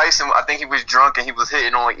saying like Tyson. I think he was drunk and he was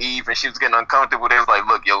hitting on Eve and she was getting uncomfortable. They was like,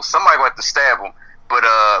 look, yo, somebody gonna have to stab him, but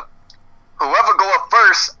whoever go up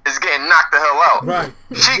first is getting knocked the hell out. Right.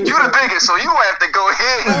 Sheik, you the biggest, so you have to go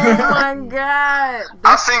ahead. Oh my God.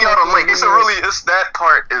 I'll send y'all the link. That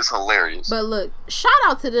part is hilarious. But look, shout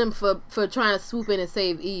out to them for trying to swoop in and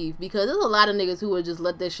save Eve, because there's a lot of niggas who would just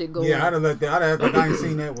let that shit go. Yeah, I'd have let that. I'd have like I ain't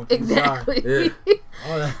seen that one. Exactly. Yeah.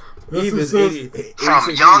 From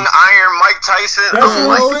young Iron Mike Tyson. That's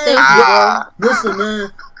what I'm saying. Thank you, Listen,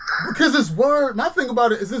 man. Because it's word. My thing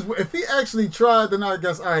about it is this: if he actually tried, then I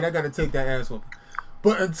guess all right, I got to take that ass whooping.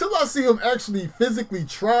 But until I see him actually physically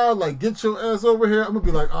try, like get your ass over here, I'm gonna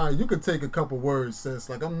be like, all right, you can take a couple words, sis.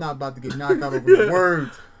 Like I'm not about to get knocked out over the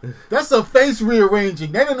words. That's a face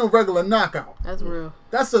rearranging. That ain't no regular knockout. That's real.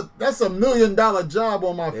 That's a $1 million job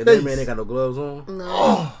on my face. That man ain't got no gloves on.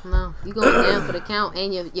 No. You going down for the count,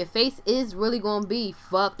 and your face is really gonna be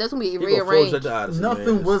fucked. That's gonna be rearranged.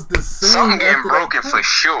 Nothing was the same. Something getting broken for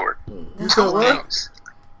sure. You said what?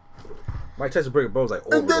 Mike Tyson breaking bones like.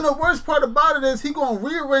 And then the worst part about it is he gonna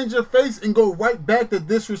rearrange your face and go right back to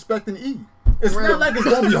disrespecting Eve. It's not like it's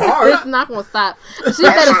gonna be hard. It's not gonna stop. She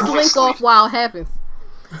better slink off while it happens.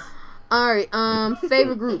 All right.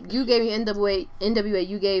 Favorite group. You gave me NWA.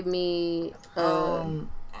 You gave me.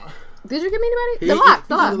 Did you give me anybody? The Locks.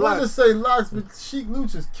 I want to say Locks, but Sheek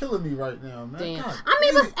Louch is killing me right now, man. Damn. God, I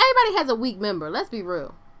mean, everybody has a weak member. Let's be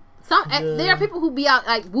real. There are people who be out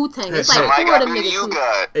like Wu-Tang. It's like four of them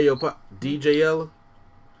niggas. Hey, yo, DJ Yella.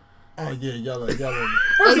 Oh yeah, Yella.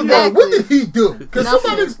 First of all, what did he do? Can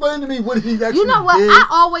somebody explain to me what he actually did? You know what? I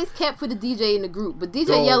always kept for the DJ in the group, but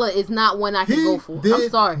DJ Yella is not one I can go for. I'm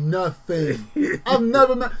sorry. Nothing. I've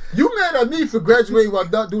never met. You mad at me for graduating while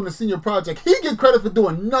not doing a senior project? He get credit for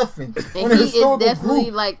doing nothing. And he is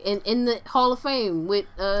definitely like in the Hall of Fame with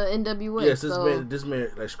NWA. Yes, this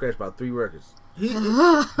man like scratched about 3 records.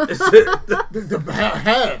 Half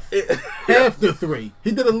the 3.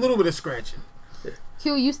 He did a little bit of scratching.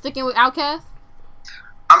 Q, you sticking with Outkast?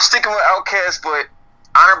 I'm sticking with Outkast, but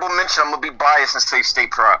honorable mention, I'm gonna be biased and say State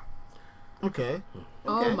Prop. Okay.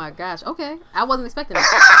 Oh my gosh. Okay, I wasn't expecting that.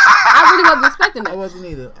 I really wasn't expecting that. I wasn't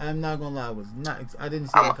either. I'm not gonna lie. I didn't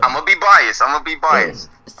see I'm gonna be biased.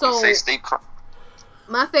 So say State Prop.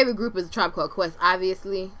 My favorite group is Tribe Called Quest,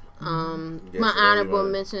 obviously. My honorable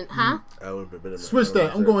mention, Switch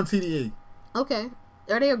that. I'm going TDE. Okay.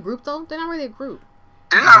 Are they a group though? They're not really a group.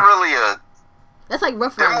 They're not really a. That's like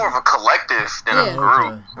Rough Riders. They're more of a collective than a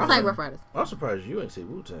group. That's like Rough Riders. I'm surprised you ain't say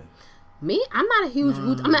Wu-Tang. Me? I'm not a huge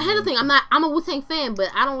Wu-Tang. I'm not. Here's the thing. I'm a Wu-Tang fan, but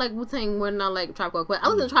I don't like Wu-Tang more than I like Tribe Called Quest. I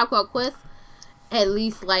listen to Tribe Called Quest at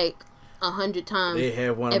least like 100 times. They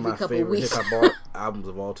have one of every my couple favorite weeks. hip hop albums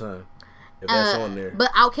of all time. If that's on there.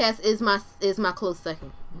 But Outkast is my close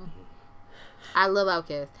second. I love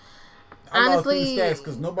Outkast. Honestly, love 3 Stacks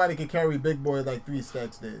because nobody could carry Big Boy like 3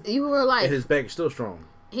 Stacks did. You were like, And his back is still strong.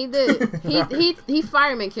 he did. He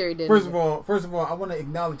fireman carried it. First of all, I want to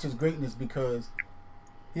acknowledge his greatness because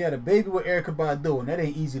he had a baby with Erykah Badu, and that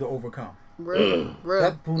ain't easy to overcome. Real.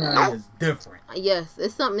 That punani is different. Yes,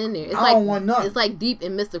 it's something in there. It's I don't want none. It's like deep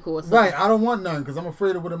and mystical or something. Right, I don't want none because I'm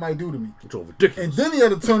afraid of what it might do to me. It's all ridiculous. And then he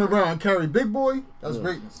had to turn around and carry Big Boy. That's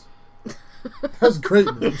greatness. That's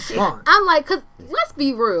greatness. I'm sorry. I'm like, cause let's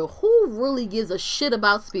be real. Who really gives a shit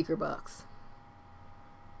about Speakerbox?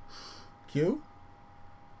 Q?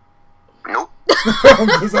 Nope. I'm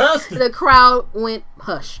just asking. The crowd went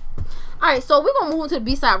hush. All right, so we're gonna move into the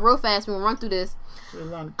B-side real fast. We're gonna run through this.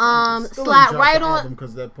 Slide right on.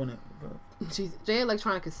 Because that punani. Jeez, Jay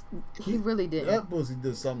Electronica, he really did. That pussy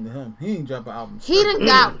did something to him. He ain't drop an album. He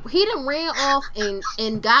done ran off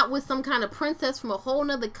and got with some kind of princess from a whole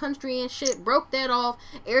nother country and shit. Broke that off.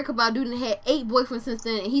 Erykah Badu done had 8 boyfriends since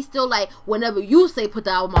then, and he's still like, whenever you say put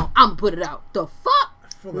the album out, I'ma put it out. The fuck? I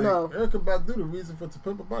feel like No. Erykah Badu the reason for To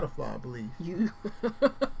Pimp a Butterfly, I believe. You.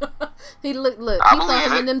 He look. I He saw believe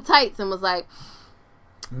him it. in them tights and was like,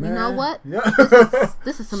 Man, know what? Yeah.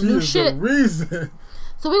 this is some She new is shit. The reason.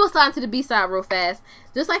 So we gonna slide into the B-side real fast.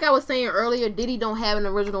 Just like I was saying earlier, Diddy don't have an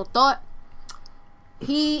original thought.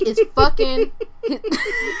 He is fucking.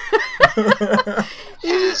 I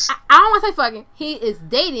don't want to say fucking. He is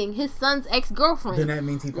dating his son's Then ex-girlfriend, that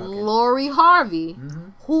means he fucking. Lori Harvey,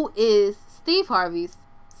 who is Steve Harvey's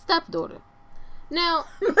stepdaughter. Now,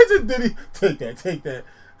 Imagine Diddy. Take that.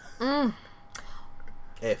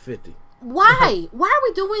 At 50. why? Why are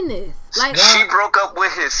we doing this? Like, She broke up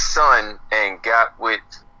with his son and got with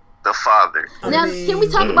the father. now, mean- can we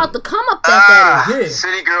talk about the come up that is?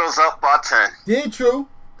 Yeah. City Girls up by 10. Yeah, true.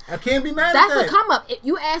 I can't be mad That's at that. a come up. If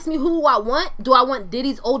you ask me who I want, do I want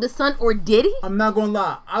Diddy's oldest son or Diddy? I'm not gonna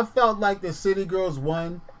lie. I felt like the City Girls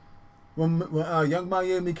won when Young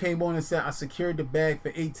Miami came on and said, "I secured the bag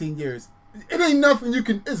for 18 years." It ain't nothing you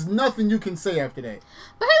can. It's nothing you can say after that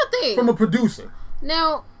But here's the thing. from a producer.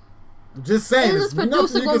 Now, I'm just saying, is this there's producer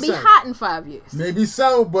nothing you gonna can be say. hot in 5 years? Maybe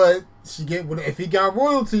so, but she get if he got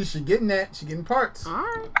royalties, she getting that. She getting parts. All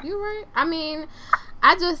right, you're right. I mean,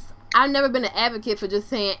 I've never been an advocate for just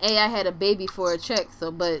saying, "Hey, I had a baby for a check." So,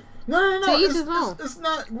 but No. To each his own. It's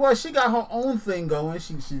not. Well, she got her own thing going.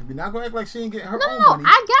 She's not gonna act like she ain't getting her no, own no, money.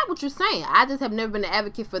 I got what you're saying. I just have never been an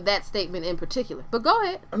advocate for that statement in particular. But go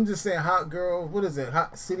ahead. I'm just saying, hot girl. What is it?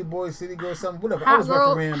 Hot city boy, city girl, something. Whatever. I Hot was girl,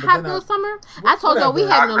 refereeing, but hot then girl summer. I told y'all we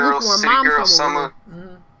whatever. having a Hot Girl, lukewarm City mom Girl summer.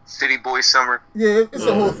 Summer. City Boy Summer. Yeah, it's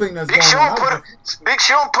a whole thing that's Big going Sean on. Big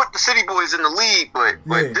Sean put the City Boys in the lead, but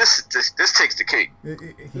Yeah. this takes the cake.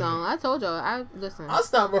 No, I told y'all. I listen. I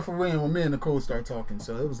stopped refereeing when me and Nicole started talking,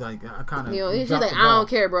 so it was like I kind of. You know, she's like, I don't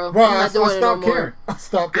care, bro. Bro, I'm not doing it no stopped more. caring. I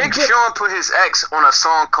stopped Big caring. Sean put his ex on a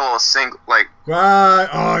song called "Single." Like Right.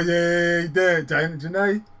 Oh yeah, he did.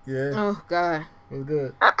 Janae. Yeah, Oh God. it was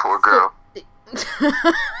good. that poor girl.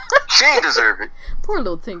 She ain't deserve it. Poor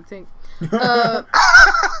little Tink Tink. I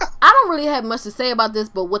don't really have much to say about this,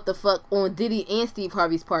 but what the fuck on Diddy and Steve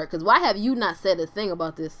Harvey's part? Because why have you not said a thing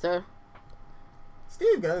about this, sir?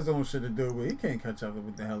 Steve got his own shit to do, but he can't catch up with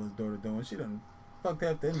what the hell his daughter doing. She done fucked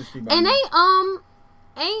half the industry. By And now.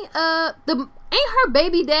 ain't her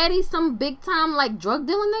baby daddy some big time like drug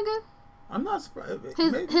dealing nigga? I'm not surprised.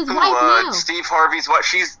 His Maybe- his Who, wife now. Steve Harvey's what?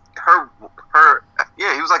 She's her.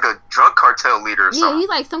 Yeah, he was like a drug cartel leader or Yeah, something. he's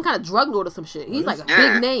like some kind of drug lord or some shit. He's like a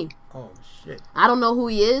Yeah. big name. Oh shit. I don't know who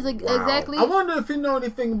he is exactly. I wonder if you know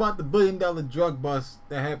anything about the $1 billion drug bust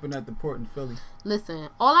that happened at the port in Philly. Listen,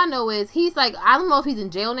 all I know is he's like, I don't know if he's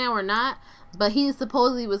in jail now or not, but he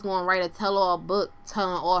supposedly was going to write a tell-all book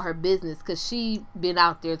telling all her business because she been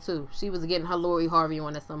out there too. She was getting her Lori Harvey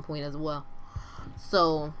on at some point as well.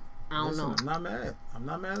 So I don't Listen, know. I'm not mad. I'm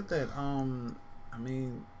not mad at that. I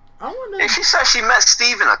mean, I wonder. And she said she met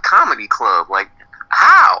Steve in a comedy club. Like,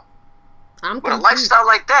 how? I'm With a confused. lifestyle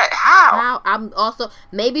like that, how? How I'm also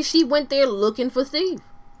maybe she went there looking for Steve.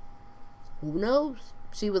 Who knows?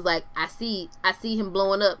 She was like, I see him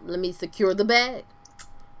blowing up. Let me secure the bag.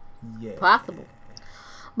 Yeah. Possible.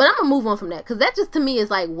 But I'm gonna move on from that because that just to me is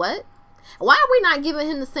like, what? Why are we not giving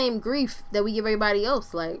him the same grief that we give everybody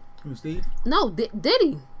else? Like, Who, Steve? no,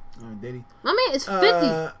 Diddy. Did he? My man is 50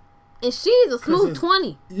 and she's a 'cause smooth his-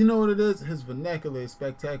 20. You know what it is? His vernacular is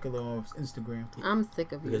spectacular on Instagram. I'm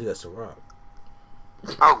sick of Because you. he got Ciroc.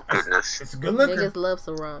 Oh goodness. It's a good liquor. Niggas love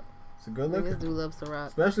Ciroc. It's a good Niggas liquor. do love Ciroc.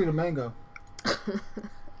 Especially the mango.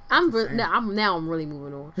 I'm really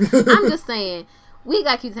moving on. I'm just saying, we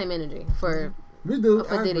gotta keep the same energy for We do.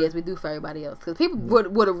 Diddy as we do for everybody else. Because people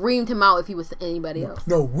would have reamed him out if he was anybody else.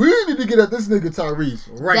 No, we need to get at this nigga Tyrese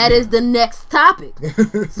right That now. is the next topic.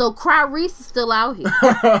 So Tyrese is still out here,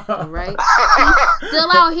 right? He's still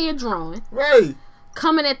out here drawing, Right.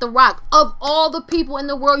 coming at The Rock. Of all the people in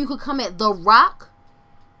the world you could come at, The Rock,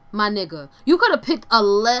 my nigga, you could have picked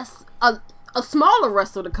a smaller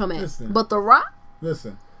wrestler to come at, Listen. but The Rock.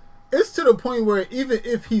 Listen, it's to the point where even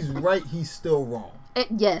if he's right, he's still wrong.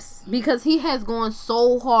 Yes, because he has gone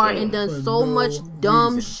so hard and done For so no much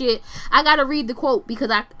dumb reason. shit. I gotta read the quote because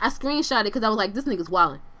I screenshot it because I was like, this nigga's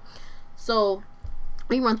wildin'. So, let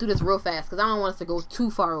me run through this real fast because I don't want us to go too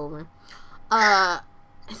far over.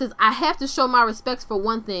 It says, I have to show my respects for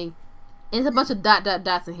one thing. And it's a bunch of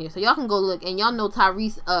dots in here. So, y'all can go look. And y'all know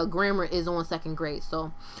Tyrese grammar is on 2nd grade.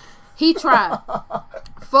 So, he tried.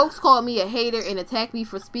 Folks called me a hater and attacked me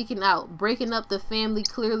for speaking out. Breaking up the family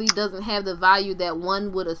clearly doesn't have the value that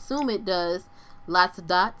one would assume it does. Lots of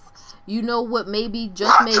dots. You know what? Maybe,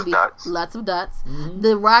 just maybe, lots of dots.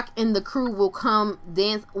 The Rock and the crew will come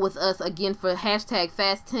dance with us again for hashtag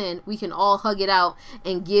Fast 10. We can all hug it out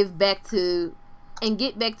and get back to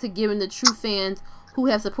giving the true fans who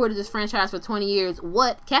have supported this franchise for 20 years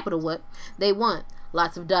capital what they want.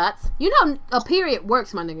 Lots of dots. You know, a period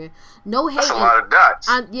works, my nigga. No hating. That's a lot of dots.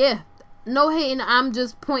 Yeah. No hating. I'm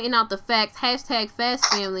just pointing out the facts. Hashtag Fast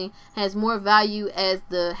Family has more value as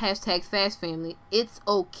the hashtag Fast Family. It's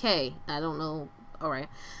okay. I don't know. All right.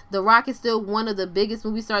 The Rock is still one of the biggest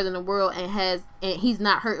movie stars in the world and he's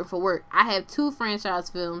not hurting for work. I have 2 franchise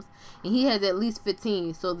films and he has at least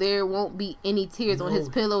 15. So there won't be any tears on his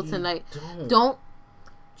pillow tonight. Don't.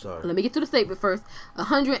 Sorry. Let me get to the statement first.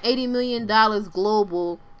 $180 million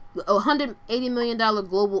global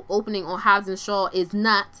opening on Hobbs and Shaw is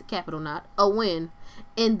not, capital not, a win.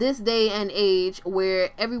 In this day and age where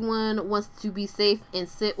everyone wants to be safe and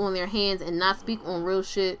sit on their hands and not speak on real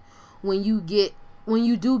shit, when you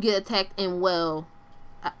do get attacked and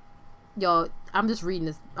y'all, I'm just reading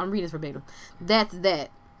this. I'm reading this verbatim. That's that.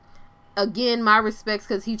 Again, my respects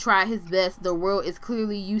because he tried his best. The world is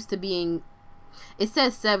clearly used to being. It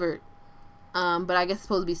says severed, but I guess it's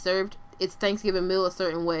supposed to be served. It's Thanksgiving meal a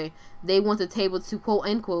certain way. They want the table to, quote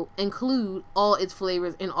unquote, include all its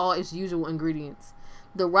flavors and all its usual ingredients.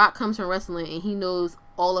 The Rock comes from wrestling and he knows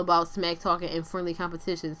all about smack talking and friendly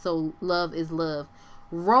competition, so love is love.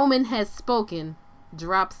 Roman has spoken.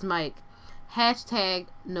 Drops mic. Hashtag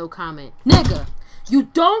no comment. Nigga, you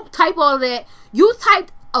don't type all of that. You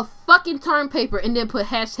typed a fucking term paper and then put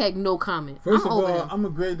hashtag no comment. First of all, I'm gonna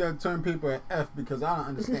grade that term paper at F because I don't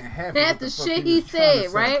understand half of the fuck shit he was trying to said,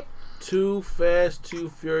 say. right? Too Fast, Too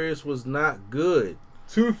Furious was not good.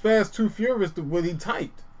 Too Fast, Too Furious. What he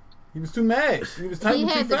typed, he was too mad. He was typing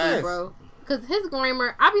He had too to fast, be, bro. Because his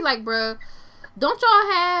grammar, I be like, bro, don't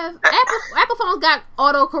y'all have Apple phones got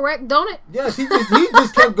autocorrect, don't it? Yes, he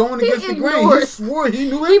just kept going against the grain. He swore he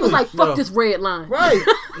knew English. He was like, fuck this red line. Right.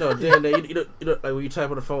 No, Dan, you know, like when you type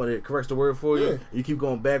on the phone and it corrects the word for you, Yeah. you keep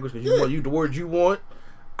going backwards because you want the word you want.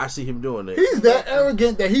 I see him doing that. He's that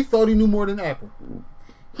arrogant that he thought he knew more than Apple.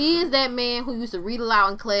 He is that man who used to read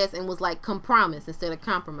aloud in class and was like, compromise instead of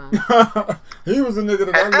compromise. He was a nigga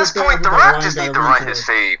that I At this looked at point, and The was like, Rock I just ain't need to gotta run read his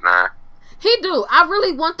for it. fade, man. He do. I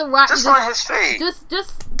really want The Rock Just to run his fade.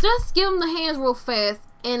 just give him the hands real fast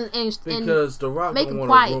and Because The Rock make don't him want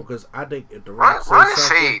to quiet. because I think if The Rock Run says his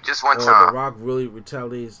something, fade just one or time. The Rock really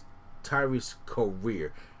retaliates, Tyrese's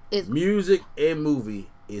career, Is- music and movie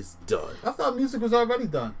is done. I thought music was already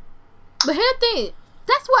done. But here's the thing.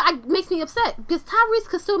 That's what makes me upset. Because Tyrese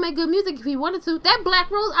could still make good music if he wanted to. That Black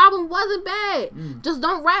Rose album wasn't bad. Just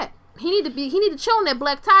don't rap. He need to chill on that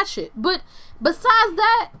black tie shit. But besides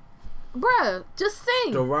that, bruh, just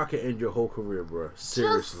sing. The Rock can end your whole career, bro.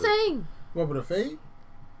 Seriously. Just sing. What, with a fade?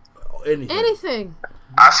 Anything.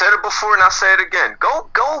 I said it before and I'll say it again. Go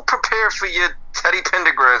prepare for your Teddy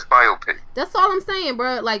Pendergrass biopic. That's all I'm saying,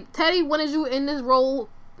 bruh. Like, Teddy wanted you in this role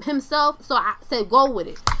himself, so I said go with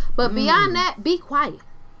it. But beyond that, be quiet.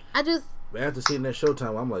 But After seeing that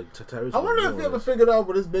Showtime, I'm like, Tyrese. I wonder if he ever figured out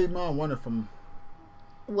what his baby mom wanted from.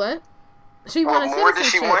 What? She What wanted more did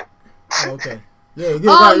she citizenship. want? Oh, okay. Yeah, Oh,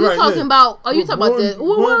 right, you right, talking yeah. about? Oh, you talking about that?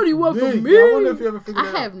 What do you want from me? Yeah, I wonder if he ever figured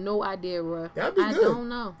that I out. have no idea, bro. That'd be I good. don't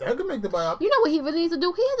know. That could make the biopic. You know what he really needs to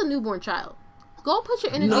do? He has a newborn child. Go put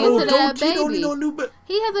your energy No, into that he don't need baby. no new baby.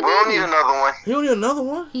 He has a We don't need baby. another one. He don't need another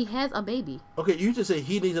one? He has a baby. Okay, you just say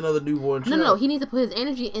he needs another newborn child. No. He needs to put his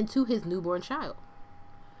energy into his newborn child.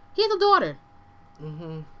 He has a daughter,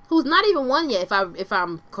 who's not even one yet. If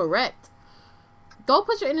I'm correct, go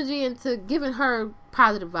put your energy into giving her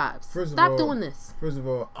positive vibes. Stop doing this. First of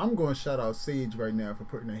all, I'm going to shout out Sage right now for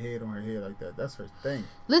putting her head on her head like that. That's her thing.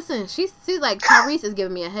 Listen, she's like, Tyrese is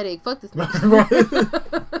giving me a headache. Fuck this man.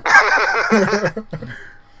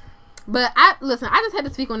 But I just had to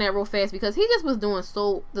speak on that real fast because he just was doing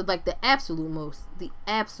the absolute most. The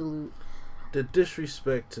absolute. The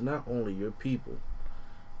disrespect to not only your people,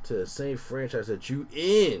 to the same franchise that you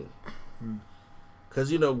in.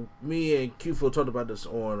 Because, you know, me and Q4 talked about this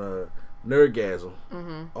on Nerdgasm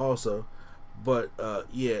also. But,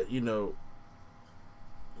 yeah, you know,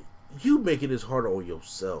 you making this harder on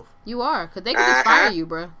yourself. You are. Because they could just fire you,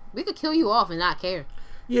 bro. We could kill you off and not care.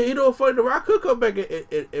 Yeah, you know what's funny? The Rock could come back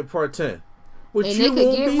in part 10. Which And you they could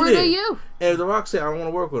won't get be rid there. of you. And if The Rock said, I don't want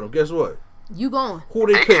to work with him, guess what? You gone. Who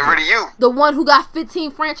they They picking? getting rid of you. The one who got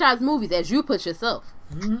 15 franchise movies, as you put yourself.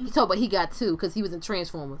 He told me he got 2 because he was in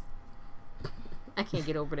Transformers. I can't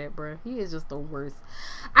get over that, bro. He is just the worst.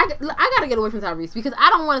 I gotta get away from Tyrese because I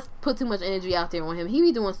don't want to put too much energy out there on him. He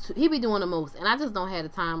be doing the most, and I just don't have the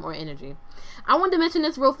time or energy. I wanted to mention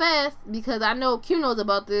this real fast because I know Q knows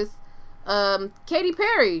about this. Katy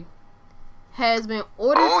Perry has been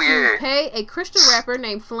ordered to pay a Christian rapper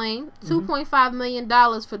named Flame $2.5 million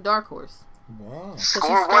for Dark Horse. Wow.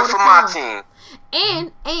 Score one for my team.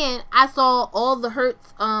 And I saw all the hurt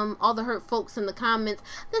folks in the comments.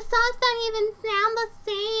 The songs don't even sound the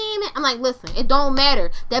same. I'm like, listen, it don't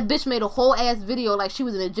matter. That bitch made a whole ass video like she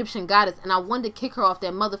was an Egyptian goddess, and I wanted to kick her off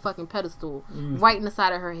that motherfucking pedestal right in the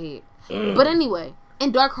side of her head. But anyway,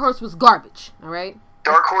 and Dark Horse was garbage. All right.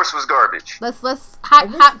 Dark Horse was garbage. Let's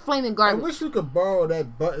hot flaming I garbage. wish we could borrow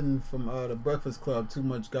that button from the Breakfast Club. Too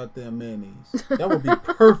much goddamn mayonnaise. That would be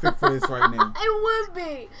perfect for this right now. It would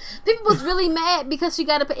be. People was really mad because she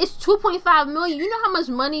got to pay. It's $2.5 million. You know how much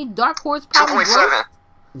money Dark Horse probably 2.7.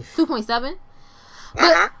 grossed? 2.7.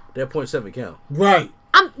 Mm-hmm. That 0.7 count. Right.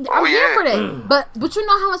 I'm Oh, here yeah. for that. But you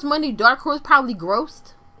know how much money Dark Horse probably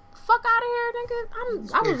grossed? Fuck out of here, nigga.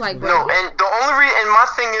 I was like, bro. No, and the only reason, and my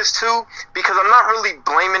thing is too, because I'm not really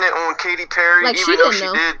blaming it on Katy Perry, Like, even she though didn't she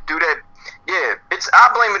know. did do that. Yeah,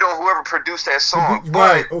 I blame it on whoever produced that song.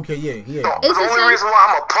 Right. But Okay. Yeah. the Yeah. It's the only same- reason why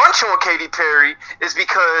I'm a punch on Katy Perry is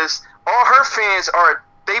because all her fans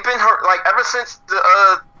they've been hurt, like ever since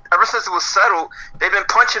it was settled, they've been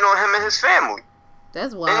punching on him and his family.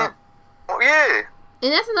 That's wild. And, yeah.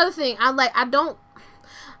 And that's another thing. I'm like,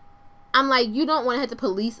 you don't want to have to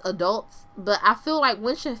police adults, but I feel like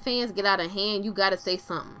once your fans get out of hand, you gotta say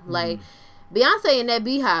something. Like Beyonce and that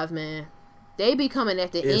Beehive, man, they be coming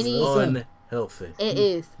after It's any. unhealthy. It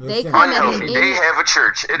is. They Listen. come after Unhealthy. They any. have a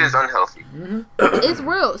church. It is unhealthy. It's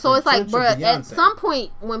real. So it's like, Church of bruh, at Beyonce. some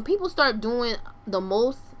point when people start doing the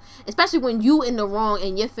most, especially when you in the wrong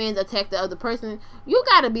and your fans attack the other person, you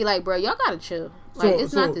gotta be like, bruh, y'all gotta chill. Like,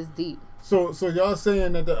 it's not this deep. So y'all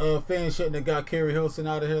saying that the fans shouldn't have got Carrie Hilson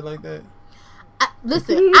out of here like that?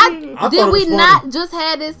 Listen, I thought did it we was funny. not just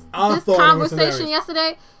had this I thought it was conversation hilarious.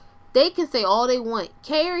 yesterday? They can say all they want.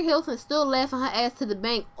 Carrie Hilson still laughing her ass to the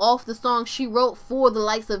bank off the song she wrote for the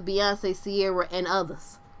likes of Beyonce, Sierra, and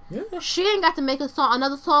others. Yeah. She ain't got to make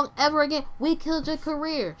another song ever again. We killed your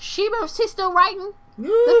career. She's still writing. Yeah.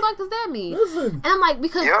 The fuck does that mean? Listen. And I'm like,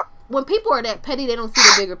 because Yep. when people are that petty, they don't see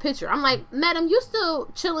the bigger picture. I'm like, madam, you still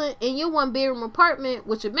chilling in your one bedroom apartment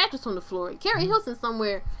with your mattress on the floor. Carrie Hilson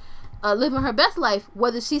somewhere living her best life,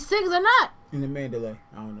 whether she sings or not. In the Mandalay.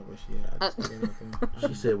 I don't know where she at. I just put it up there.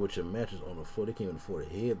 She said with your mattress on the floor, they can't even afford a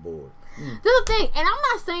headboard. This is the thing, and I'm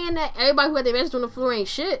not saying that everybody who had their mattress on the floor ain't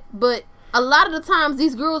shit, but a lot of the times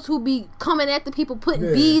these girls who be coming at the people, putting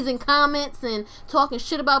Yeah. bees in comments and talking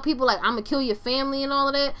shit about people like I'm gonna kill your family and all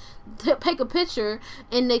of that, take a picture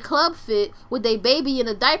in their club fit with their baby in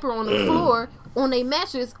a diaper on the floor on their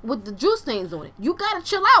mattress with the juice stains on it. You gotta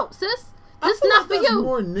chill out, sis. This feel not like for there's you.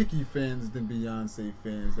 more Nicki fans than Beyonce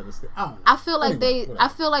fans that are still. I don't know. I feel like Anyway, I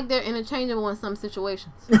feel like they're interchangeable in some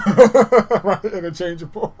situations. right,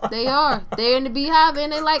 interchangeable. They are. They're in the Beehive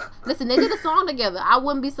and they like. Listen, they did a song together. I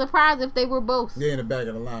wouldn't be surprised if they were both. They're in the back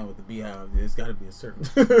of the line with the Beehive. It's got to be a certain.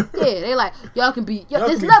 Yeah, they like y'all can be. Y'all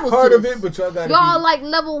There's can be levels part to of this. it, but y'all got to Y'all be. like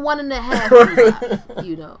level 1.5. Beehive,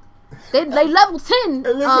 you know, they level 10.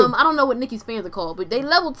 Hey, listen. I don't know what Nicki's fans are called, but they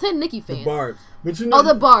level 10 Nicki The fans. Barbs. But you know, Oh,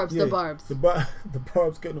 the Barbs, the Barbs. The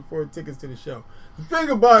Barbs couldn't afford tickets to the show. The thing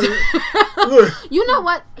about it, look, You know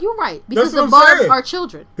what? You're right because That's the what I'm Barbs saying. are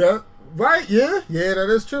children. right? Yeah, that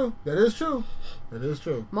is true. That is true.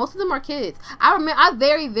 Most of them are kids. I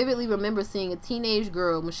very vividly remember seeing a teenage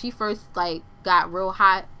girl when she first like got real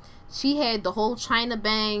hot. She had the whole China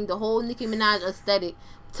bang, the whole Nicki Minaj aesthetic.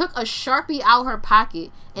 Took a Sharpie out her pocket,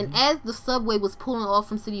 and as the subway was pulling off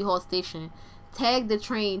from City Hall Station, tagged the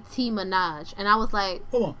train T Minaj, and I was like,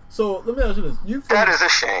 hold on. So let me ask you this: you think That is a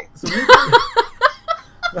shame. so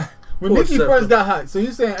when Nicki first got hot? So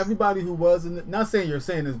you saying everybody who was in not saying you're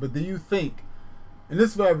saying this, but do you think? And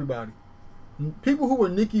this is for everybody. People who were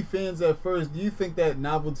Nicki fans at first, do you think that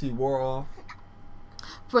novelty wore off?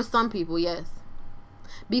 for some people, yes,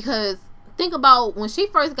 because think about when she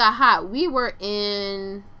first got hot. We were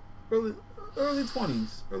in Early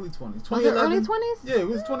 20s. was it 2011? early 20s? Yeah, it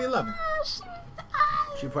was 2011.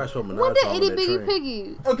 She probably saw Minaj. When did on Itty that Bitty train.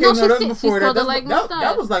 Piggy? Okay, no, no, that's she before that. still like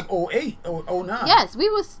That was like 08, 09. Yes, we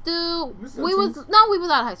was still. We still We was teens? no, we was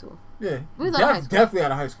out of high school. Yeah, We was out of high school. definitely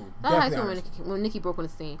out of high school. Out of high Definitely school when Nicki broke on the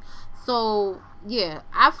scene. So yeah,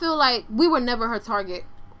 I feel like we were never her target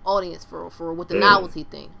audience for with the novelty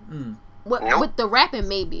thing. With the rapping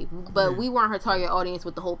maybe, but we weren't her target audience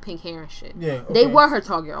with the whole pink hair and shit. Yeah, They okay. were her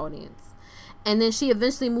target audience. And then she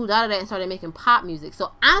eventually moved out of that and started making pop music.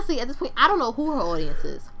 So honestly, at this point, I don't know who her audience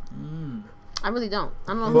is. I really don't.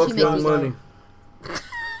 I don't know who Fuck she makes Young music Money.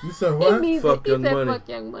 You said for. what? He means Fuck it. He Young said Money. fuck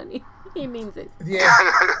Young Money. He means it. Yeah,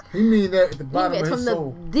 he mean that at the He bottom meant of from his the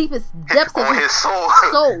soul. deepest depths of On his his soul.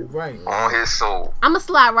 soul. Right. On his soul. I'm gonna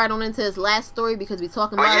slide right on into his last story because we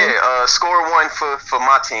talking But about it. yeah, score one for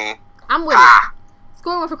my team. I'm with it.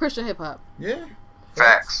 Score one for Christian hip hop. Yeah.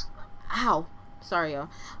 Facts. Ow. Sorry, y'all.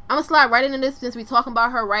 I'm gonna slide right into this since we talking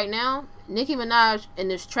about her right now. Nicki Minaj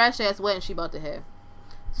and this trash ass wedding she about to have.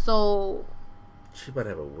 So She about to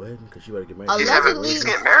have a wedding because she about to get married. Allegedly- He's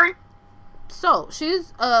getting married? So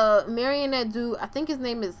she's marrying that dude. I think his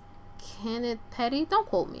name is Kenneth Petty. Don't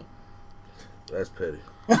quote me. That's petty.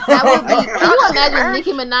 That would be. Can you imagine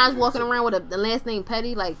Nicki Minaj walking around with the last name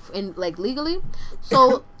Petty, like legally?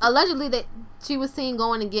 So allegedly that she was seen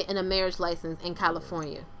going and getting a marriage license in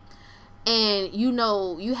California, and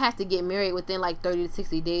you have to get married within like 30 to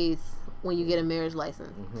 60 days when you get a marriage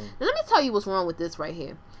license. Now, let me tell you what's wrong with this right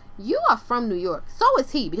here. You are from New York, so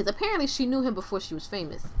is he, because apparently she knew him before she was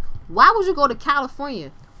famous. Why would you go to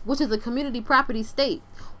California, which is a community property state,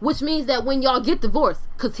 which means that when y'all get divorced,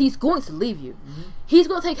 because he's going to leave you, he's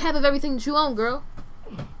going to take half of everything that you own, girl.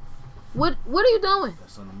 What are you doing?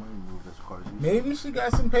 That's on the money move. That's Cardi B. Maybe she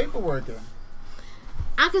got some paperwork in.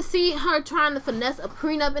 I could see her trying to finesse a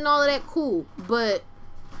prenup and all of that, cool, but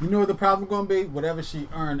You know what the problem gonna be? Whatever she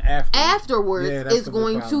earned afterwards afterwards is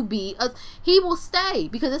going to be he will stay,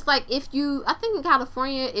 because it's like I think in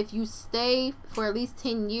California, if you stay for at least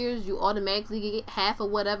 10 years, you automatically get half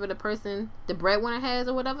of whatever the breadwinner has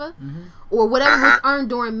or whatever, or whatever was earned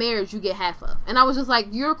during marriage, you get half of. And I was just like,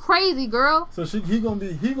 you're crazy, girl. So he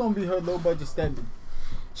gonna be her low budget stepdad.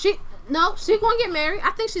 She's gonna get married. I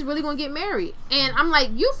think she's really gonna get married. And I'm like,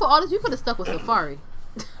 for all this, you could have stuck with Safari.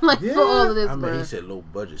 For all of this, I mean, bro. he said low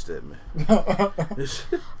budget stepman.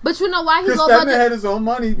 But you know why he's Because low Stedman budget? had his own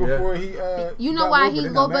money before he. You know got why over he's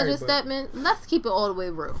and low got married, budget, Stedman? Let's keep it all the way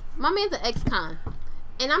real. My man's an ex-con,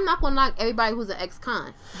 and I'm not gonna knock everybody who's an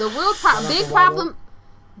ex-con. The real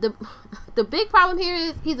the big problem here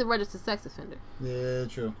is he's a registered sex offender. Yeah,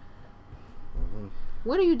 true.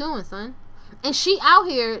 What are you doing, son? And she out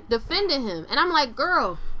here defending him, and I'm like,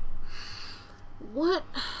 girl, what?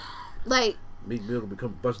 Like, Meek Mill could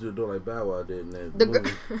become busted through the door like Bow Wow did in that the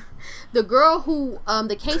movie. the girl who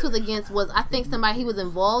the case was against was, I think, somebody he was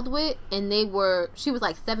involved with, and she was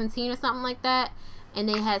like 17 or something like that, and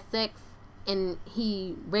they had sex, and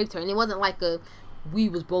he raped her, and it wasn't like we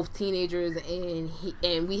was both teenagers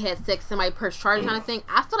and we had sex, somebody pressed charges kind of thing.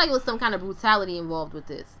 I feel like it was some kind of brutality involved with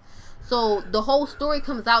this. So the whole story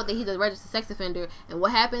comes out that he's a registered sex offender, and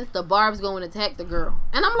what happens? The Barb's go and attack the girl,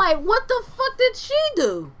 and I'm like, what the fuck did she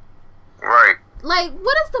do? Right. Like,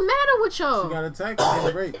 what is the matter with y'all? She got attacked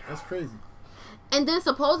and raped. That's crazy. And then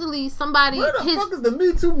supposedly somebody, Where the fuck is the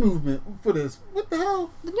Me Too movement for this? What the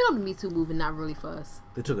hell? you know, the Me Too movement not really for us.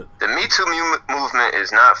 They took it. The Me Too movement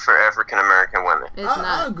is not for African American women. It's I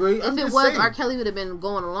not. agree. If I'm it just was, saying. R. Kelly would have been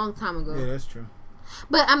going a long time ago. Yeah, that's true.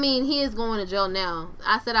 But I mean, he is going to jail now.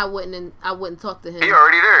 I said I wouldn't talk to him. He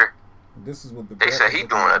already there. This is what the. They said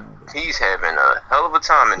he's having a hell of a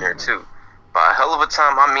time in there too. By a hell of a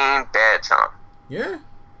time, I mean bad time. Yeah.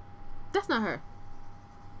 That's not her.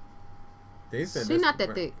 They said She's that's not the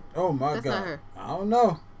that bread. thick. Oh my That's god. not her. I don't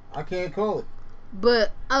know. I can't call it.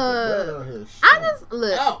 But Bread out here, I shit. just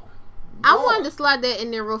look. Ow. I Lord. wanted to slide that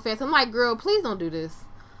in there real fast. I'm like, girl, please don't do this.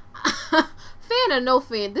 Fan or no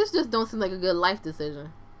fan, this just don't seem like a good life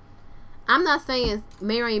decision. I'm not saying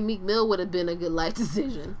marrying Meek Mill would have been a good life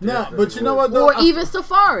decision, Nah, but you know what though? or even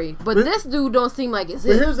Safari. But this dude don't seem like it's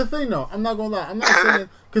But it. here's the thing, though. I'm not gonna lie. I'm not saying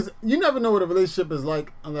because you never know what a relationship is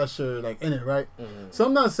like unless you're like in it, right? So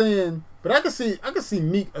I'm not saying, but I can see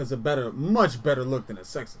Meek as a much better look than a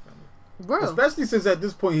sex offender. Bro. Especially since at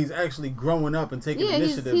this point he's actually growing up and taking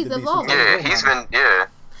initiative. He's to be evolving. some type Yeah, of he's role model. been. Yeah,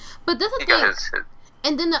 But that's the he thing. got his.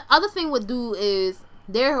 And then the other thing with Dude is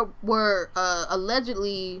there were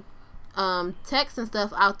allegedly texts and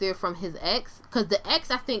stuff out there from his ex, because the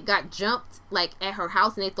ex I think got jumped like at her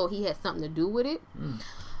house and they thought he had something to do with it.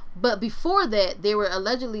 But before that, there were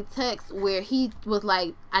allegedly texts where he was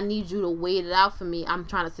like, "I need you to wait it out for me. I'm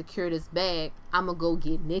trying to secure this bag. I'm gonna go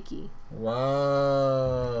get Nikki."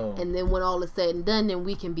 Wow. And then when all is said and done, then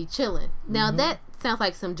we can be chilling. Now that sounds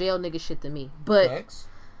like some jail nigga shit to me. But Facts.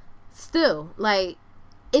 still, like,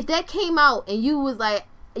 if that came out and you was like,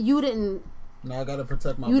 you didn't No, I gotta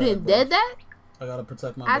protect my. you bag, didn't bro. dead that, I gotta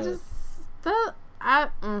protect my. I bag. just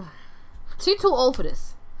she too old for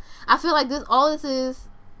this. I feel like all this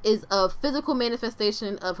is a physical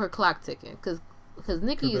manifestation of her clock ticking, because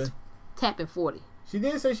Nikki Could is be. tapping 40. She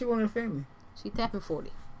did say she wanted a family. She tapping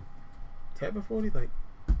 40. Tapping 40, like.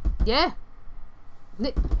 Yeah.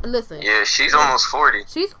 Listen. Yeah, she's almost 40.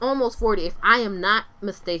 She's almost 40, if I am not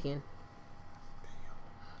mistaken.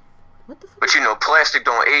 What the fuck? But you know, plastic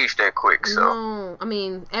don't age that quick, so. No, I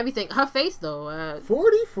mean everything. Her face though.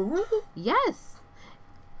 40 for real? Yes.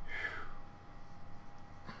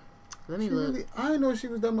 Let me She look. really, I didn't know she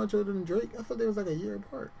was that much older than Drake. I thought they was like a year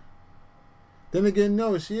apart. Then again,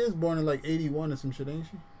 no, she is born in like 81 or some shit, ain't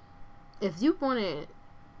she? If you born in,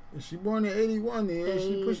 If she born in 81, then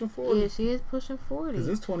she pushing 40. yeah, she is pushing 40. Because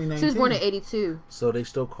it's 2019. She was born in 82. So they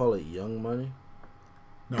still call it Young Money?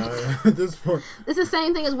 No, at this point. It's the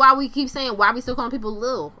same thing as why we keep saying why we still calling people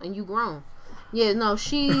Lil and you grown. Yeah, no,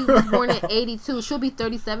 she was born in 82. She'll be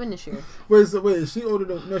 37 this year. Wait, is she older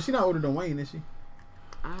than... No, she's not older than Wayne, is she?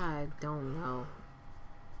 I don't know.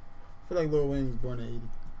 I feel like Lil Wayne was born in 80.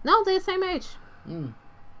 No, they're the same age. Mm.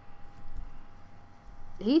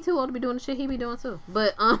 He too old to be doing the shit he be doing too.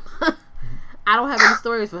 But I don't have any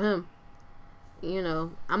stories for him. You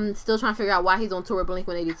know, I'm still trying to figure out why he's on tour with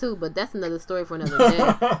Blink-182, but that's another story for another day.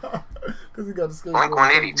 Because he got the skills. Blink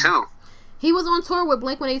 182. He was on tour with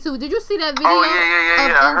Blink-182. Did you see that video Oh, yeah,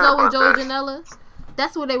 of I heard Enzo and about Joey that. Janela?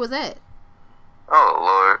 That's where they was at. Oh,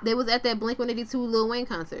 Lord. They was at that Blink-182 Lil Wayne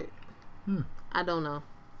concert. Hmm. I don't know.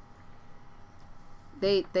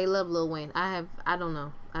 They love Lil Wayne. I don't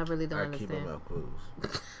know. I really don't I keep understand. my mouth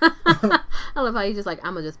closed. I love how you just like,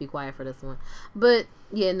 I'm gonna just be quiet for this one. But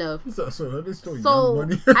yeah, no. So this story So Young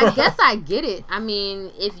Money. I guess I get it. I mean,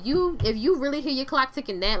 if you really hear your clock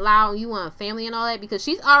ticking that loud and you want a family and all that, because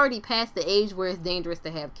she's already past the age where it's dangerous to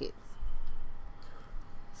have kids.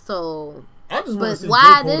 So, I just want to but see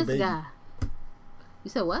why Drake hold a this baby. guy? You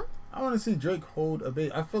said what? I want to see Drake hold a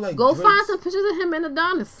baby. I feel like Go Drake's- find some pictures of him and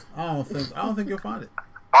Adonis. I don't think you'll find it.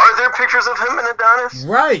 Are there pictures of him and Adonis?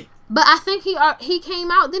 Right. But I think he came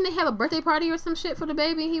out. Didn't they have a birthday party or some shit for the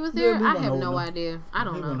baby? He was there. Yeah, we I went have over no them. idea. I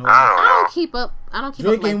don't He know. went I over. don't I know. don't keep up. I don't keep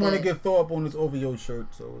Drake up like ain't want to that. get throw up on his OVO shirt,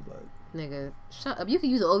 so it's like. Nigga, shut up. You can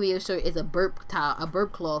use an OVO shirt as a burp towel, a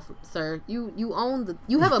burp cloth, sir. You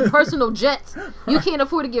have a personal jet. You can't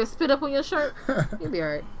afford to get spit up on your shirt. You'll be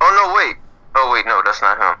alright. Oh, no, wait. Oh, wait, no, that's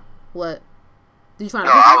not him. What? Did you find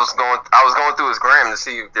No, a I picture? was going through his gram to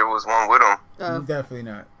see if there was one with him. Definitely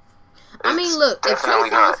not. I mean, It's look, if Trey definitely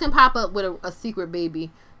Songz not. can pop up with a secret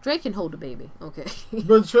baby, Drake can hold the baby. Okay.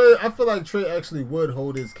 But Trey, I feel like Trey actually would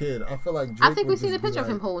hold his kid. I feel like Drake I think would we've seen a just be picture of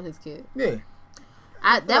him like- holding his kid. Yeah.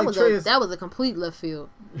 That like was Trey is- that was a complete left field.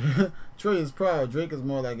 Trey is proud. Drake is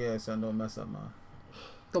more like, yeah, son, don't mess up mine.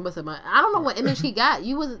 Don't mess up my. I don't know what image he got.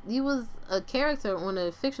 You was a character on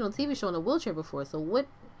a fictional TV show in a wheelchair before. So what?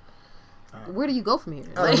 Where do you go from here?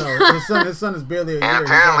 I don't know. His son is barely a year. And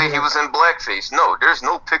apparently he was in blackface. No, there's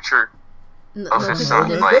no picture No, of no, his picture son. of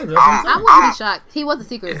his- Like, That's what I'm I saying. wouldn't be shocked. He was a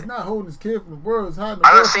secret. He's not holding his kid from the world. He's hiding.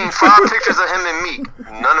 I done seen 5 pictures of him and Meek.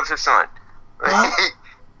 None of his son.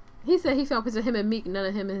 He said he found a picture of him and Meek, none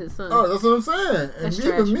of him and his son. Oh, that's what I'm saying. And That's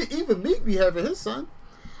trash. even Meek be having his son.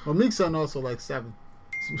 Well, Meek's son also like 7.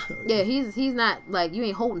 Yeah, he's not like you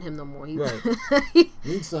ain't holding him no more. He, Right.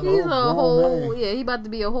 Meek's son he's a a whole whole grown man. yeah. He about to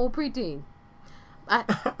be a whole preteen.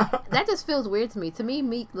 That just feels weird to me. To me,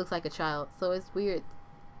 Meek looks like a child, so it's weird.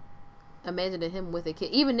 Imagining him with a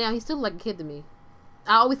kid. Even now, he still look like a kid to me.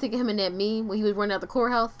 I always think of him in that meme when he was running out the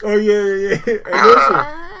courthouse. Oh yeah. And listen,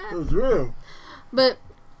 it was real. But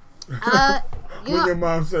you When know, your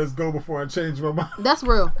mom says go before I change my mind. that's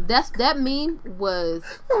real. That meme was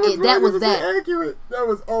That was that. accurate. That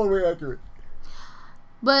was all the way accurate.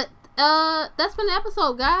 But that's been the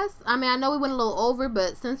episode, guys. I mean, I know we went a little over,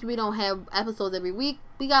 but since we don't have episodes every week,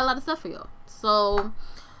 we got a lot of stuff for y'all. So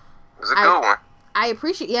It was a good one. I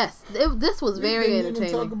appreciate. Yes, this was very we didn't even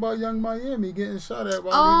entertaining. talk about Young Miami getting shot at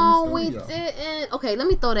while Oh, leaving we the studio. didn't. Okay, let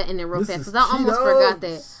me throw that in there real This fast is because I almost forgot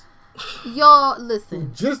that. Cheetos. Y'all,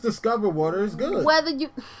 listen. Just discovered water is good.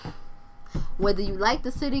 Whether you like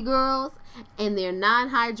the city girls and their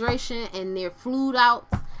non-hydration and their fluid out,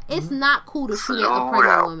 it's not cool to shoot at a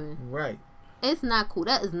pregnant woman. Right. It's not cool.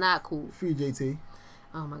 That is not cool. Free JT.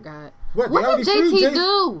 Oh my god. What did JT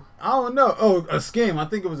do? I don't know. Oh, a scam. I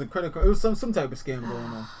think it was a credit card. It was some type of scam going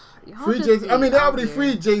on. Y'all Free just JT. be I mean, they out already here.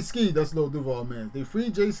 freed J Ski. That's Lil Duval, man. They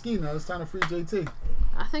freed J Ski. Now it's time to free JT.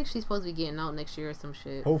 I think she's supposed to be getting out next year or some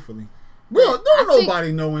shit. Hopefully. Well, I think-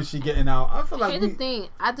 nobody know when she getting out. I feel like Here's the thing.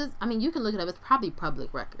 I mean, you can look it up. It's probably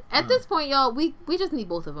public record. At this point, y'all, we just need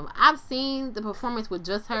both of them. I've seen the performance with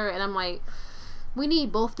just her, and I'm like, we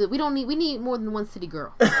need both. We need more than one city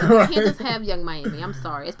girl. We can't just have Young Miami. I'm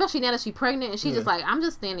sorry, especially now that she's pregnant and she's just like, I'm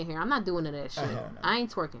just standing here. I'm not doing none of that shit. No. I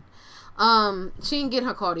ain't twerking. She didn't get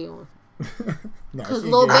her cardio on Nah, because she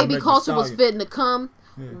little getting baby Meg Thee culture was Stallion. fitting to come.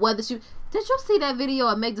 Whether she did you see that video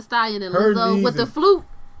of Meg Thee Stallion and Her Lizzo knees with the and- flute?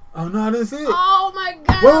 Oh no, I didn't see it. Oh my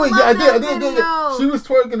god! Wait, yeah, I love did. that video. She was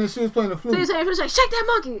twerking and she was playing the flute. She was like, shake that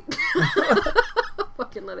monkey.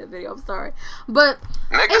 Fucking love that video. I'm sorry. But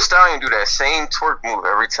Meg Thee Stallion do that same twerk move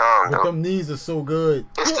every time, But though. them knees are so good.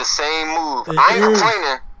 It's the same move. It I ain't is.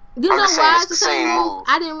 complaining. you know I'm just saying why it's it's the the same same move? move.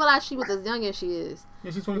 I didn't realize she was as young as she is.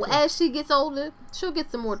 Yeah, she's 24. Well, as she gets older, she'll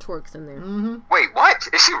get some more twerks in there. Wait, what?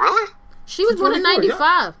 Is she really? She was She's born in 24, yeah.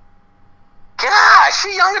 95. God,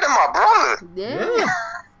 she younger than my brother. Yeah. Yeah.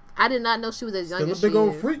 I did not know she was as young Still a as she big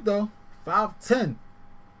old is. freak though. 5'10".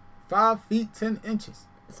 5 feet 10 inches.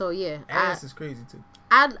 So yeah, Ass is crazy too.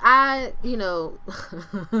 I you know,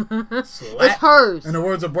 it's Slap. hers. In the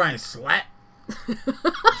words of Brian, slap.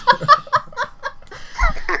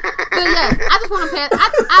 But yes, I just want to pass.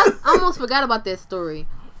 I almost forgot about that story.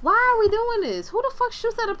 Why are we doing this? Who the fuck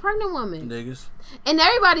shoots at a pregnant woman? Niggas. And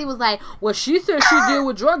everybody was like, well, she said she deal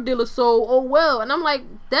with drug dealers, so oh well. And I'm like,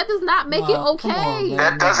 that does not make it Nah, come on, okay. man.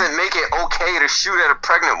 That doesn't make it okay to shoot at a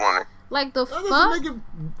pregnant woman. Like the That doesn't fuck? make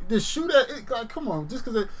it the shoot at it. Like, come on, just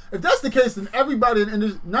because if that's the case, then everybody in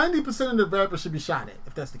this 90% of the rappers should be shot at.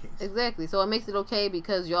 If that's the case, Exactly. So it makes it okay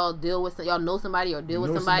because y'all deal with y'all know somebody or deal with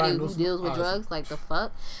Know somebody somebody, who know deals with some- drugs. Like the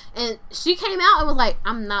fuck. And she came out and was like,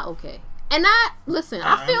 I'm not okay. And I listen.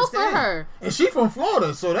 I feel for understand. her. And she from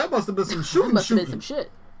Florida, so that must have been some shooting. Must have been shooting. some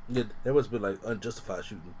shit. Yeah, that must be like unjustified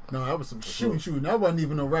shooting. No, that was some shooting. That wasn't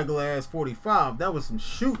even a regular ass 45. That was some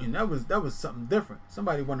shooting. That was something different.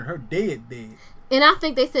 Somebody wanted her dead. And I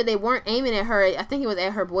think they said they weren't aiming at her. I think it was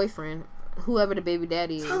at her boyfriend, whoever the baby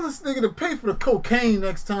daddy is. Tell this nigga to pay for the cocaine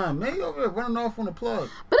next time, man. You over there running off on the plug.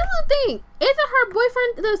 But that's the thing. Isn't her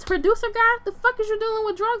boyfriend the producer guy? The fuck is you dealing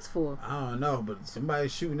with drugs for? I don't know, but somebody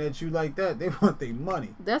shooting at you like that, they want their money.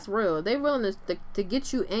 That's real. They willing to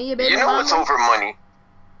get you and your baby You know it's mama. over money.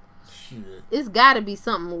 Shit. It's got to be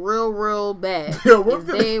something real bad. Yo, what if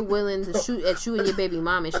if they willing to shoot at you and your baby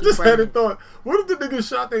mama and I she's just had a pregnant. thought. What if the niggas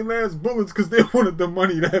shot their last bullets because they wanted the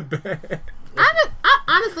money that bad?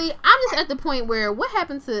 Honestly, I'm just at the point where what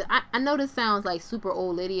happened to I know this sounds like super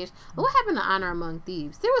old lady-ish, but what happened to honor among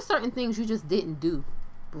thieves? There were certain things you just didn't do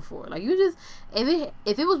before. Like you just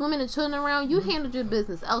if it was women and children around, you handled your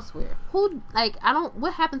business elsewhere. Who like I don't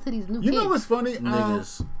what happened to these new You kids? know what's funny?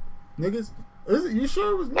 Niggas. Niggas? Is it? You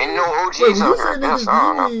sure it was niggas? Ain't no OGs Wait, when you out say there. niggas, That's I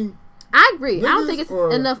don't do know. you mean I agree. I don't Niggas think it's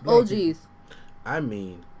or enough black OGs. I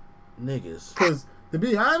mean, niggas. because to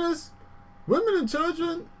be honest, women and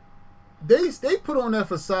children, they put on that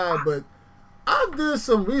facade, but I did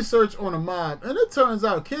some research on a mob, and it turns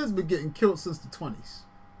out kids been getting killed since the 20s.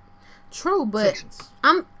 True, but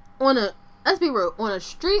I'm on a let's be real, on a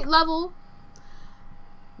street level,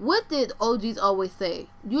 what did OGs always say?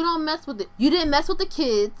 You didn't mess with the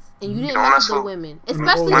kids and you didn't Don't mess mess with the with women. And the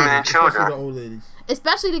Especially old Women ladies, and children. especially the old ladies.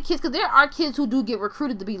 especially the kids, because there are kids who do get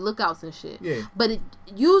recruited to be lookouts and shit. Yeah. But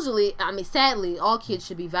usually, I mean, sadly, all kids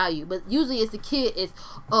should be valued. But usually, it's the kid is,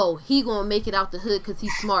 oh, he gonna make it out the hood because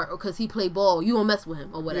he's smart or because he play ball. You gonna mess with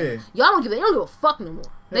him or whatever. Yeah. Y'all don't give a fuck no more.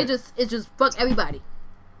 Yeah. It's just fuck everybody.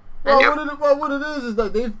 Well, Yep. what it is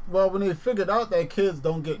that when they figured out that kids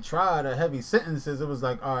don't get tried or heavy sentences, it was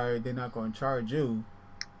like, all right, they're not going to charge you.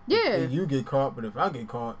 Yeah. If you get caught, but if I get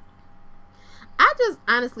caught, I just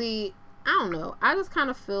honestly, I don't know. I just kind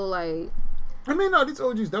of feel like I mean, no, these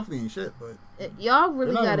OGs definitely ain't shit, but y'all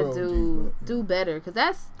really They're not gotta real OGs, but, do better because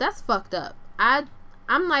that's fucked up. I'm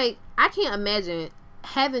like I can't imagine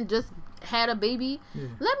having just had a baby. Yeah.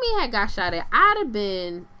 Let me have got shot at. I'd have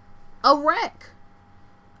been a wreck.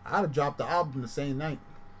 I'd have dropped the album the same night.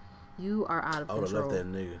 You are out of I would have control.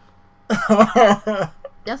 left that nigga.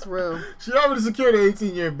 That's real. She already secured the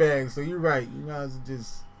 18-year bag, so you're right. You might as well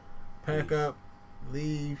just pack up,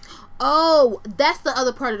 leave. Oh, that's the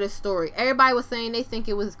other part of this story. Everybody was saying they think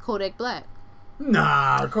it was Kodak Black.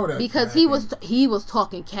 Nah, Kodak. because Black he was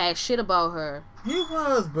talking cash shit about her. He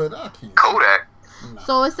was, but I can't. Kodak.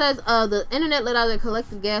 So it says the internet let out a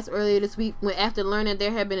collective gasp earlier this week when after learning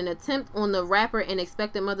there had been an attempt on the rapper and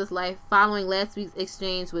expected mother's life following last week's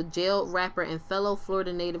exchange with jailed rapper and fellow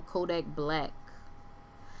Florida native Kodak Black.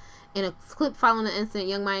 In a clip following the incident,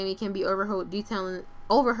 Young Miami can be overheard detailing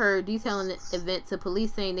the event to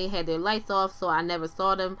police, saying they had their lights off, so I never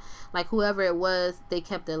saw them. Like whoever it was, they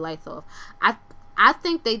kept their lights off. I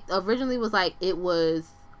think they originally was like it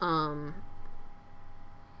was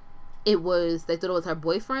they thought it was her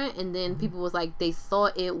boyfriend, and then people was like they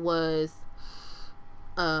thought it was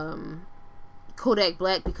Kodak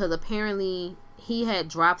Black because apparently he had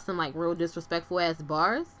dropped some like real disrespectful ass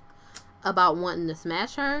bars about wanting to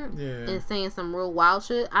smash her and saying some real wild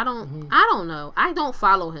shit. I don't know. I don't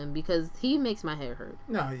follow him because he makes my hair hurt.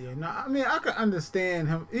 No. I mean, I can understand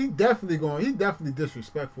him. He definitely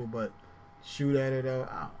disrespectful, but shoot at her though.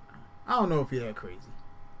 I don't know if he that crazy.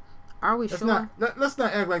 Are we sure? Let's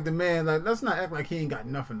not act like the man. Like, let's not act like he ain't got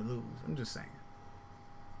nothing to lose. I'm just saying.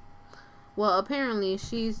 Well, apparently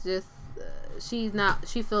she's just she's not.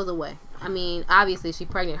 She feels away. I mean, obviously she's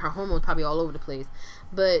pregnant. Her hormones probably all over the place,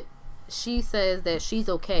 but she says that she's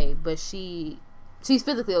okay. But she's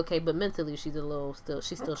physically okay, but mentally she's a little still.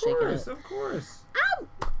 She's still shaking up. Of course.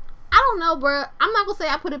 I don't know, bro. I'm not gonna say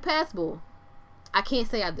I put it past Bull. I can't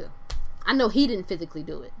say I do. I know he didn't physically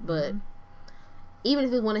do it, but. Even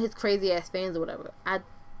if it's one of his crazy ass fans or whatever,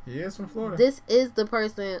 he is from Florida. This is the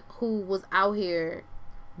person who was out here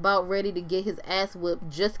about ready to get his ass whipped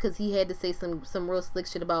just because he had to say some real slick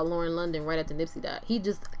shit about Lauren London right after Nipsey died. He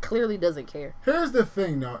just clearly doesn't care. Here's the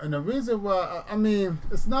thing, though, and the reason why I mean,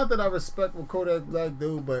 it's not that I respect what Kodak Black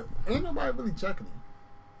do, but ain't nobody really checking him.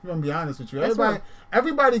 I'm gonna be honest with you.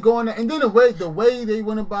 Everybody going there, and then the way they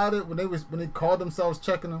went about it when they called themselves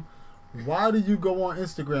checking him. Why do you go on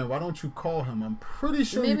Instagram? Why don't you call him? I'm pretty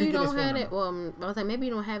sure maybe you can get his phone have number. it. Well, I was like, maybe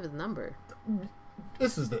you don't have his number.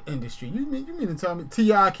 This is the industry. You mean to tell me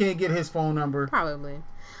T.I. can't get his phone number? Probably,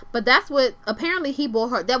 but that's what apparently he bought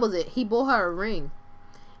her. That was it. He bought her a ring,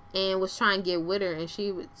 and was trying to get with her, and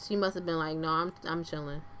she must have been like, no, I'm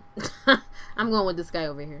chilling. I'm going with this guy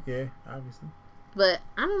over here. Yeah, obviously. But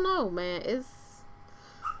I don't know, man. It's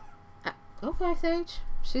okay, Sage.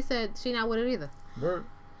 She said she not with it either. Word.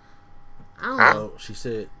 I don't know. Well, she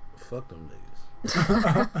said, "Fuck them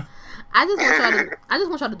niggas." I just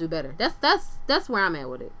want y'all to do better. That's where I'm at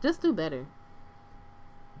with it. Just do better.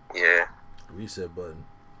 Yeah. Reset button.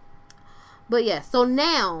 But yeah, so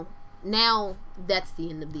now that's the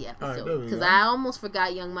end of the episode because I almost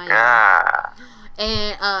forgot Young Miami.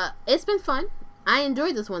 And it's been fun. I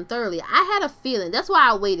enjoyed this one thoroughly. I had a feeling. That's why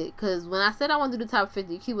I waited because when I said I want to do the top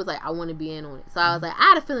 50, he was like, I want to be in on it. So I was like, I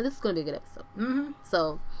had a feeling this is going to be a good episode. Mm-hmm.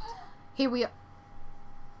 So here we are.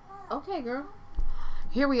 Okay, girl.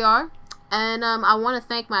 Here we are. And I want to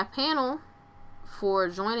thank my panel for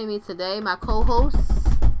joining me today. My co-hosts,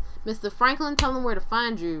 Mr. Franklin, tell them where to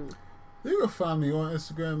find you. You can find me on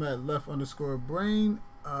Instagram at left_brain.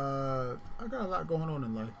 I got a lot going on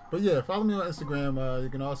in life. But yeah, follow me on Instagram. You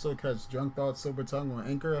can also catch Drunk Thoughts Sober Tongue on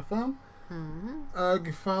Anchor FM. Mm-hmm. You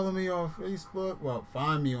can follow me on Facebook. Well,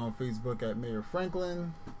 find me on Facebook at Mayor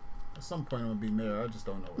Franklin. At some point I'm gonna be mayor. I just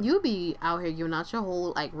don't know. You'll be out here giving out your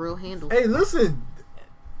whole like real handle. Hey, listen.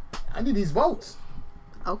 I need these votes.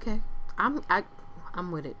 Okay. I'm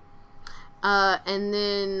with it. And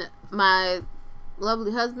then my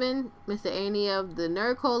lovely husband, Mr. Annie of the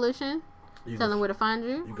Nerd Coalition. Tell them where to find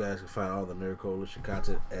you. You guys can find all the Nerd Coalition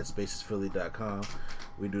content at spacesphilly.com.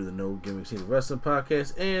 We do the No Gimmick Scene Wrestling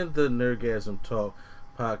podcast and the Nerdgasm Talk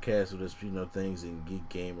podcast with just, things in geek,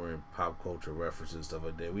 gamer, and pop culture references and stuff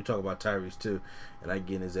like that. We talk about Tyrese too, and I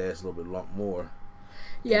get in his ass a little bit more.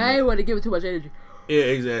 Yeah, I didn't want to give it too much energy. Yeah,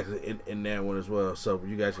 exactly. In that one as well. So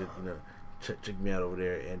you guys should, check me out over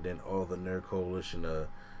there, and then all the Nerd Coalition,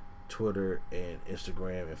 Twitter and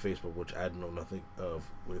Instagram and Facebook, which I know nothing of.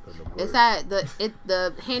 It's at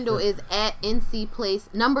the handle is at NCPlace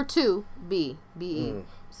 #2 BE.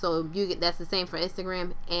 So that's the same for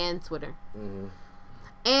Instagram and Twitter. Mm-hmm.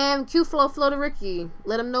 And Q-Flow to Ricky,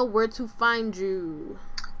 let them know where to find you.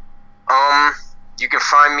 You can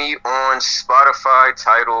find me on Spotify,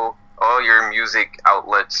 Tidal, all your music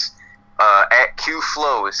outlets. At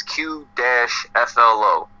Q-Flow, it's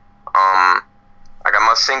Q-FLO. I got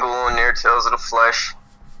my single on there, Tales of the Flesh.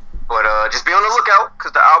 But just be on the lookout,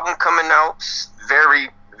 because the album coming out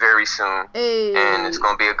very, very soon. Hey. And it's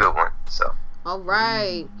going to be a good one. So. All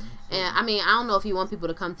right. And, I don't know if you want people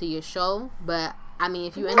to come to your show, but,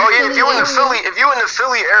 if you're in the Philly area. If you're in the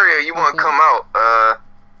Philly area, you want to come out.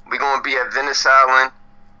 We're going to be at Venice Island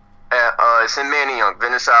It's in Manayunk.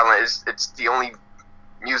 Venice Island it's the only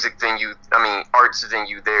arts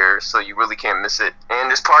venue there, so you really can't miss it. And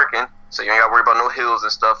there's parking, so you ain't got to worry about no hills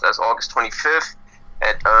and stuff. That's August 25th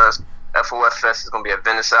at FOF Fest. Is gonna be at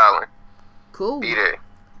Venice Island. Cool. Be there.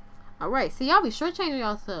 All right, so y'all be shortchanging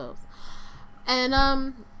yourselves. And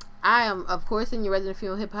I am, of course, in your resident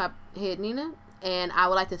female hip hop head, Nina, and I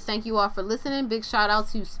would like to thank you all for listening. Big shout out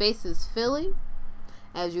to Spaces Philly,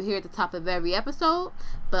 as you hear at the top of every episode,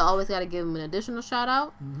 but always got to give them an additional shout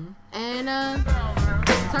out. And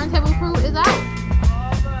Turntable Crew is out.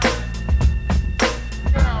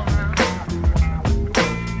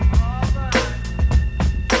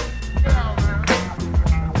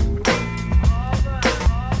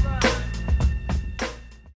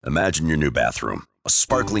 Imagine your new bathroom. A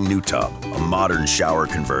sparkling new tub, a modern shower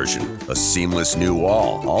conversion, a seamless new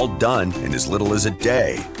wall, all done in as little as a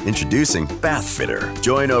day. Introducing Bath Fitter.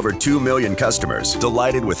 Join over 2 million customers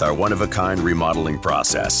delighted with our one-of-a-kind remodeling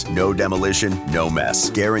process. No demolition, no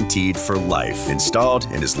mess. Guaranteed for life. Installed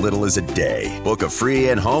in as little as a day. Book a free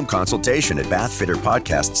in-home consultation at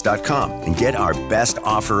bathfitterpodcasts.com and get our best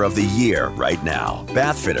offer of the year right now.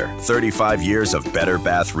 Bath Fitter, 35 years of better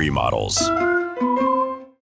bath remodels.